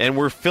 5, and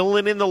we're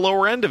filling in the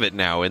lower end of it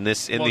now.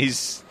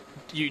 these,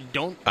 you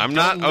don't. I'm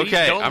not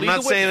okay. I'm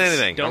not saying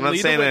anything. I'm not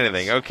saying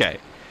anything. Okay.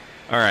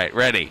 All right.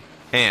 Ready.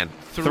 And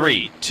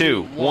 3,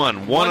 2,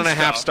 1.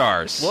 1.5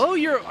 stars. Well,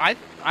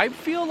 I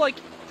feel like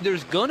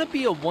there's gonna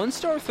be a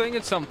 1-star thing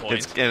at some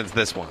point. It's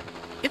this one.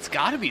 It's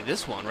got to be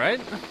this one,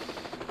 right?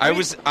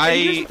 Here's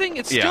the thing.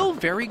 It's still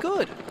very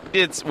good.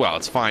 It's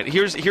fine.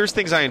 Here's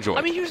things I enjoy.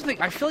 I mean, here's the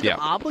thing. I feel like I'm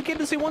obligated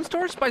to say 1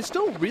 star, but I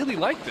still really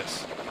like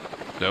this.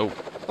 No.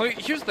 Like,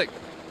 here's the thing.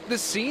 The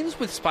scenes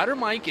with Spider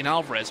Mike and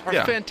Alvarez are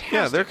fantastic.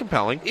 Yeah, they're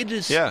compelling. It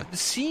is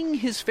seeing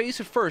his face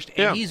at first,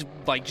 and he's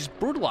like just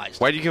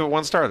brutalized. Why do you give it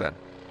 1 star then?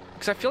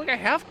 Because I feel like I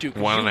have to.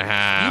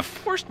 1.5. You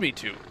forced me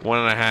to.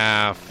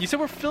 1.5. You said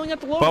we're filling out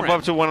the lower Bump end.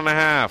 up to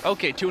 1.5.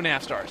 Okay,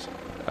 2.5 stars.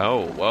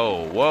 Oh,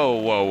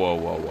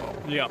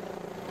 whoa. Yeah.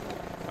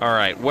 All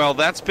right. Well,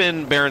 that's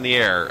been Bear in the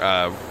Air.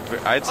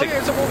 I'd say.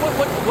 Okay, so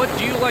what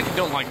do you like and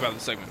don't like about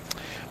this segment?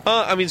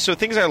 I mean, so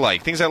things I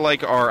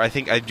like are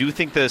I do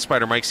think the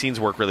Spider Mike scenes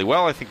work really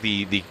well. I think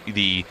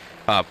the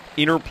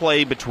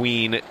interplay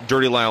between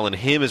Dirty Lyle and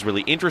him is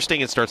really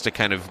interesting. It starts to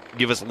kind of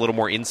give us a little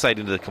more insight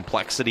into the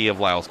complexity of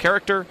Lyle's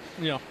character.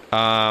 Yeah.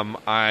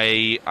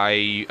 I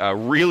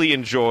really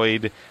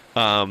enjoyed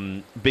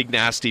Big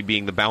Nasty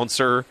being the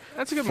bouncer.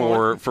 That's a good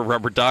for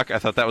Rubber Duck. I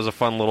thought that was a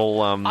fun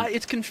little.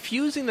 It's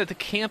confusing that the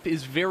camp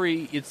is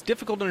it's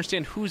difficult to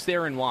understand who's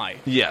there and why.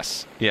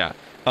 Yes. Yeah.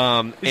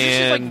 Is this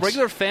just like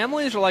regular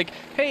families, or like,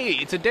 hey,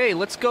 it's a day,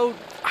 let's go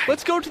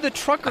to the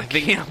trucker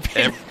camp.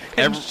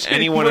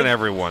 Anyone and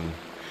everyone.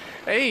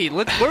 Hey,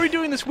 what are we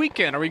doing this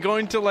weekend? Are we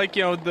going to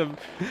to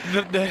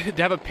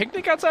have a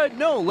picnic outside?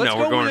 No, let's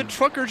go where the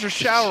truckers are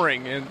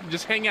showering and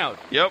just hang out.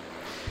 Yep.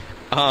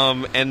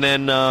 And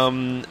then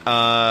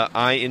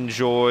I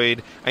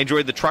enjoyed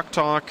the truck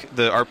talk,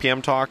 the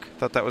RPM talk.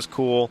 Thought that was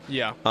cool.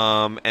 Yeah.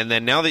 And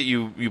then now that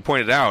you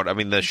pointed out, I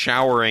mean, the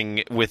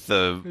showering with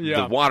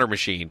the water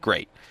machine,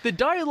 great. The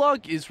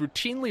dialogue is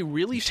routinely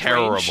really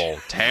strange.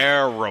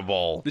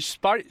 Terrible. The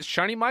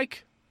Shiny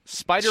Mike,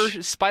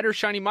 Spider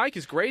Shiny Mike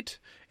is great.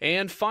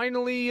 And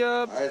finally,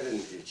 I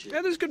didn't hit you.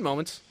 Yeah, there's good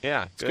moments.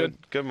 Yeah, it's good.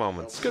 Good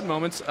moments. Good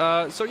moments.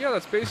 So yeah,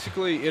 that's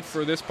basically it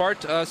for this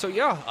part. This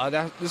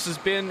has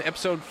been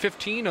episode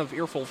 15 of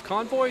Earful of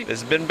Convoy.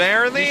 This has been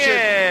Bear in the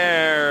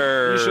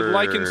Air. You should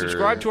like and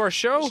subscribe to our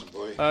show.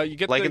 You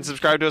get and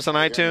subscribe to us on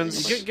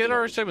iTunes. Get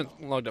our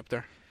segment logged up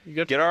there.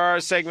 Get our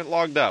segment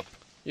logged up.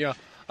 Yeah.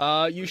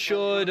 You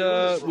should.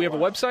 We have a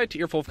website,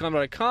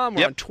 earfulofconvoy.com.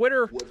 We're on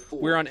Twitter.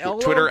 We're on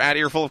LO. Twitter at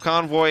Earful of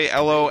Convoy.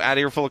 LO at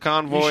Earful of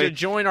Convoy. You should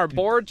join our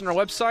boards on our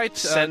website.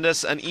 Send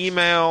us an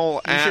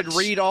email. You should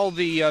read all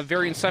the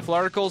very insightful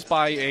articles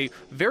by a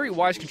very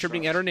wise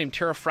contributing editor named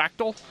Tara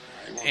Fractal.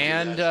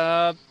 And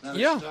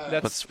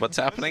that's what's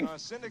happening.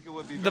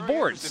 The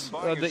boards,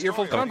 the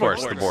Earful of Convoy. Of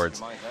course, the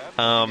boards.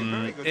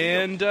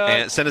 And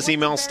send us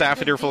email,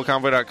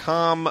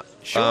 staff@earfulofconvoy.com.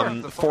 Sure.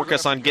 Fork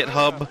us on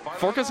GitHub.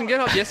 Fork us on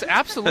GitHub. Yes,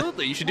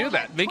 absolutely. You should do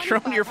that. Make your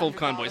own Earful of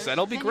Convoy set.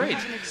 That'll be great.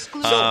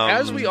 So,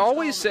 as we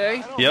always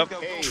say,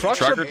 trucks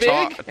are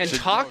big and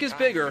talk is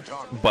bigger.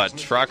 But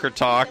trucker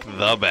talk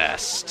the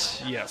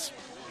best. Yes.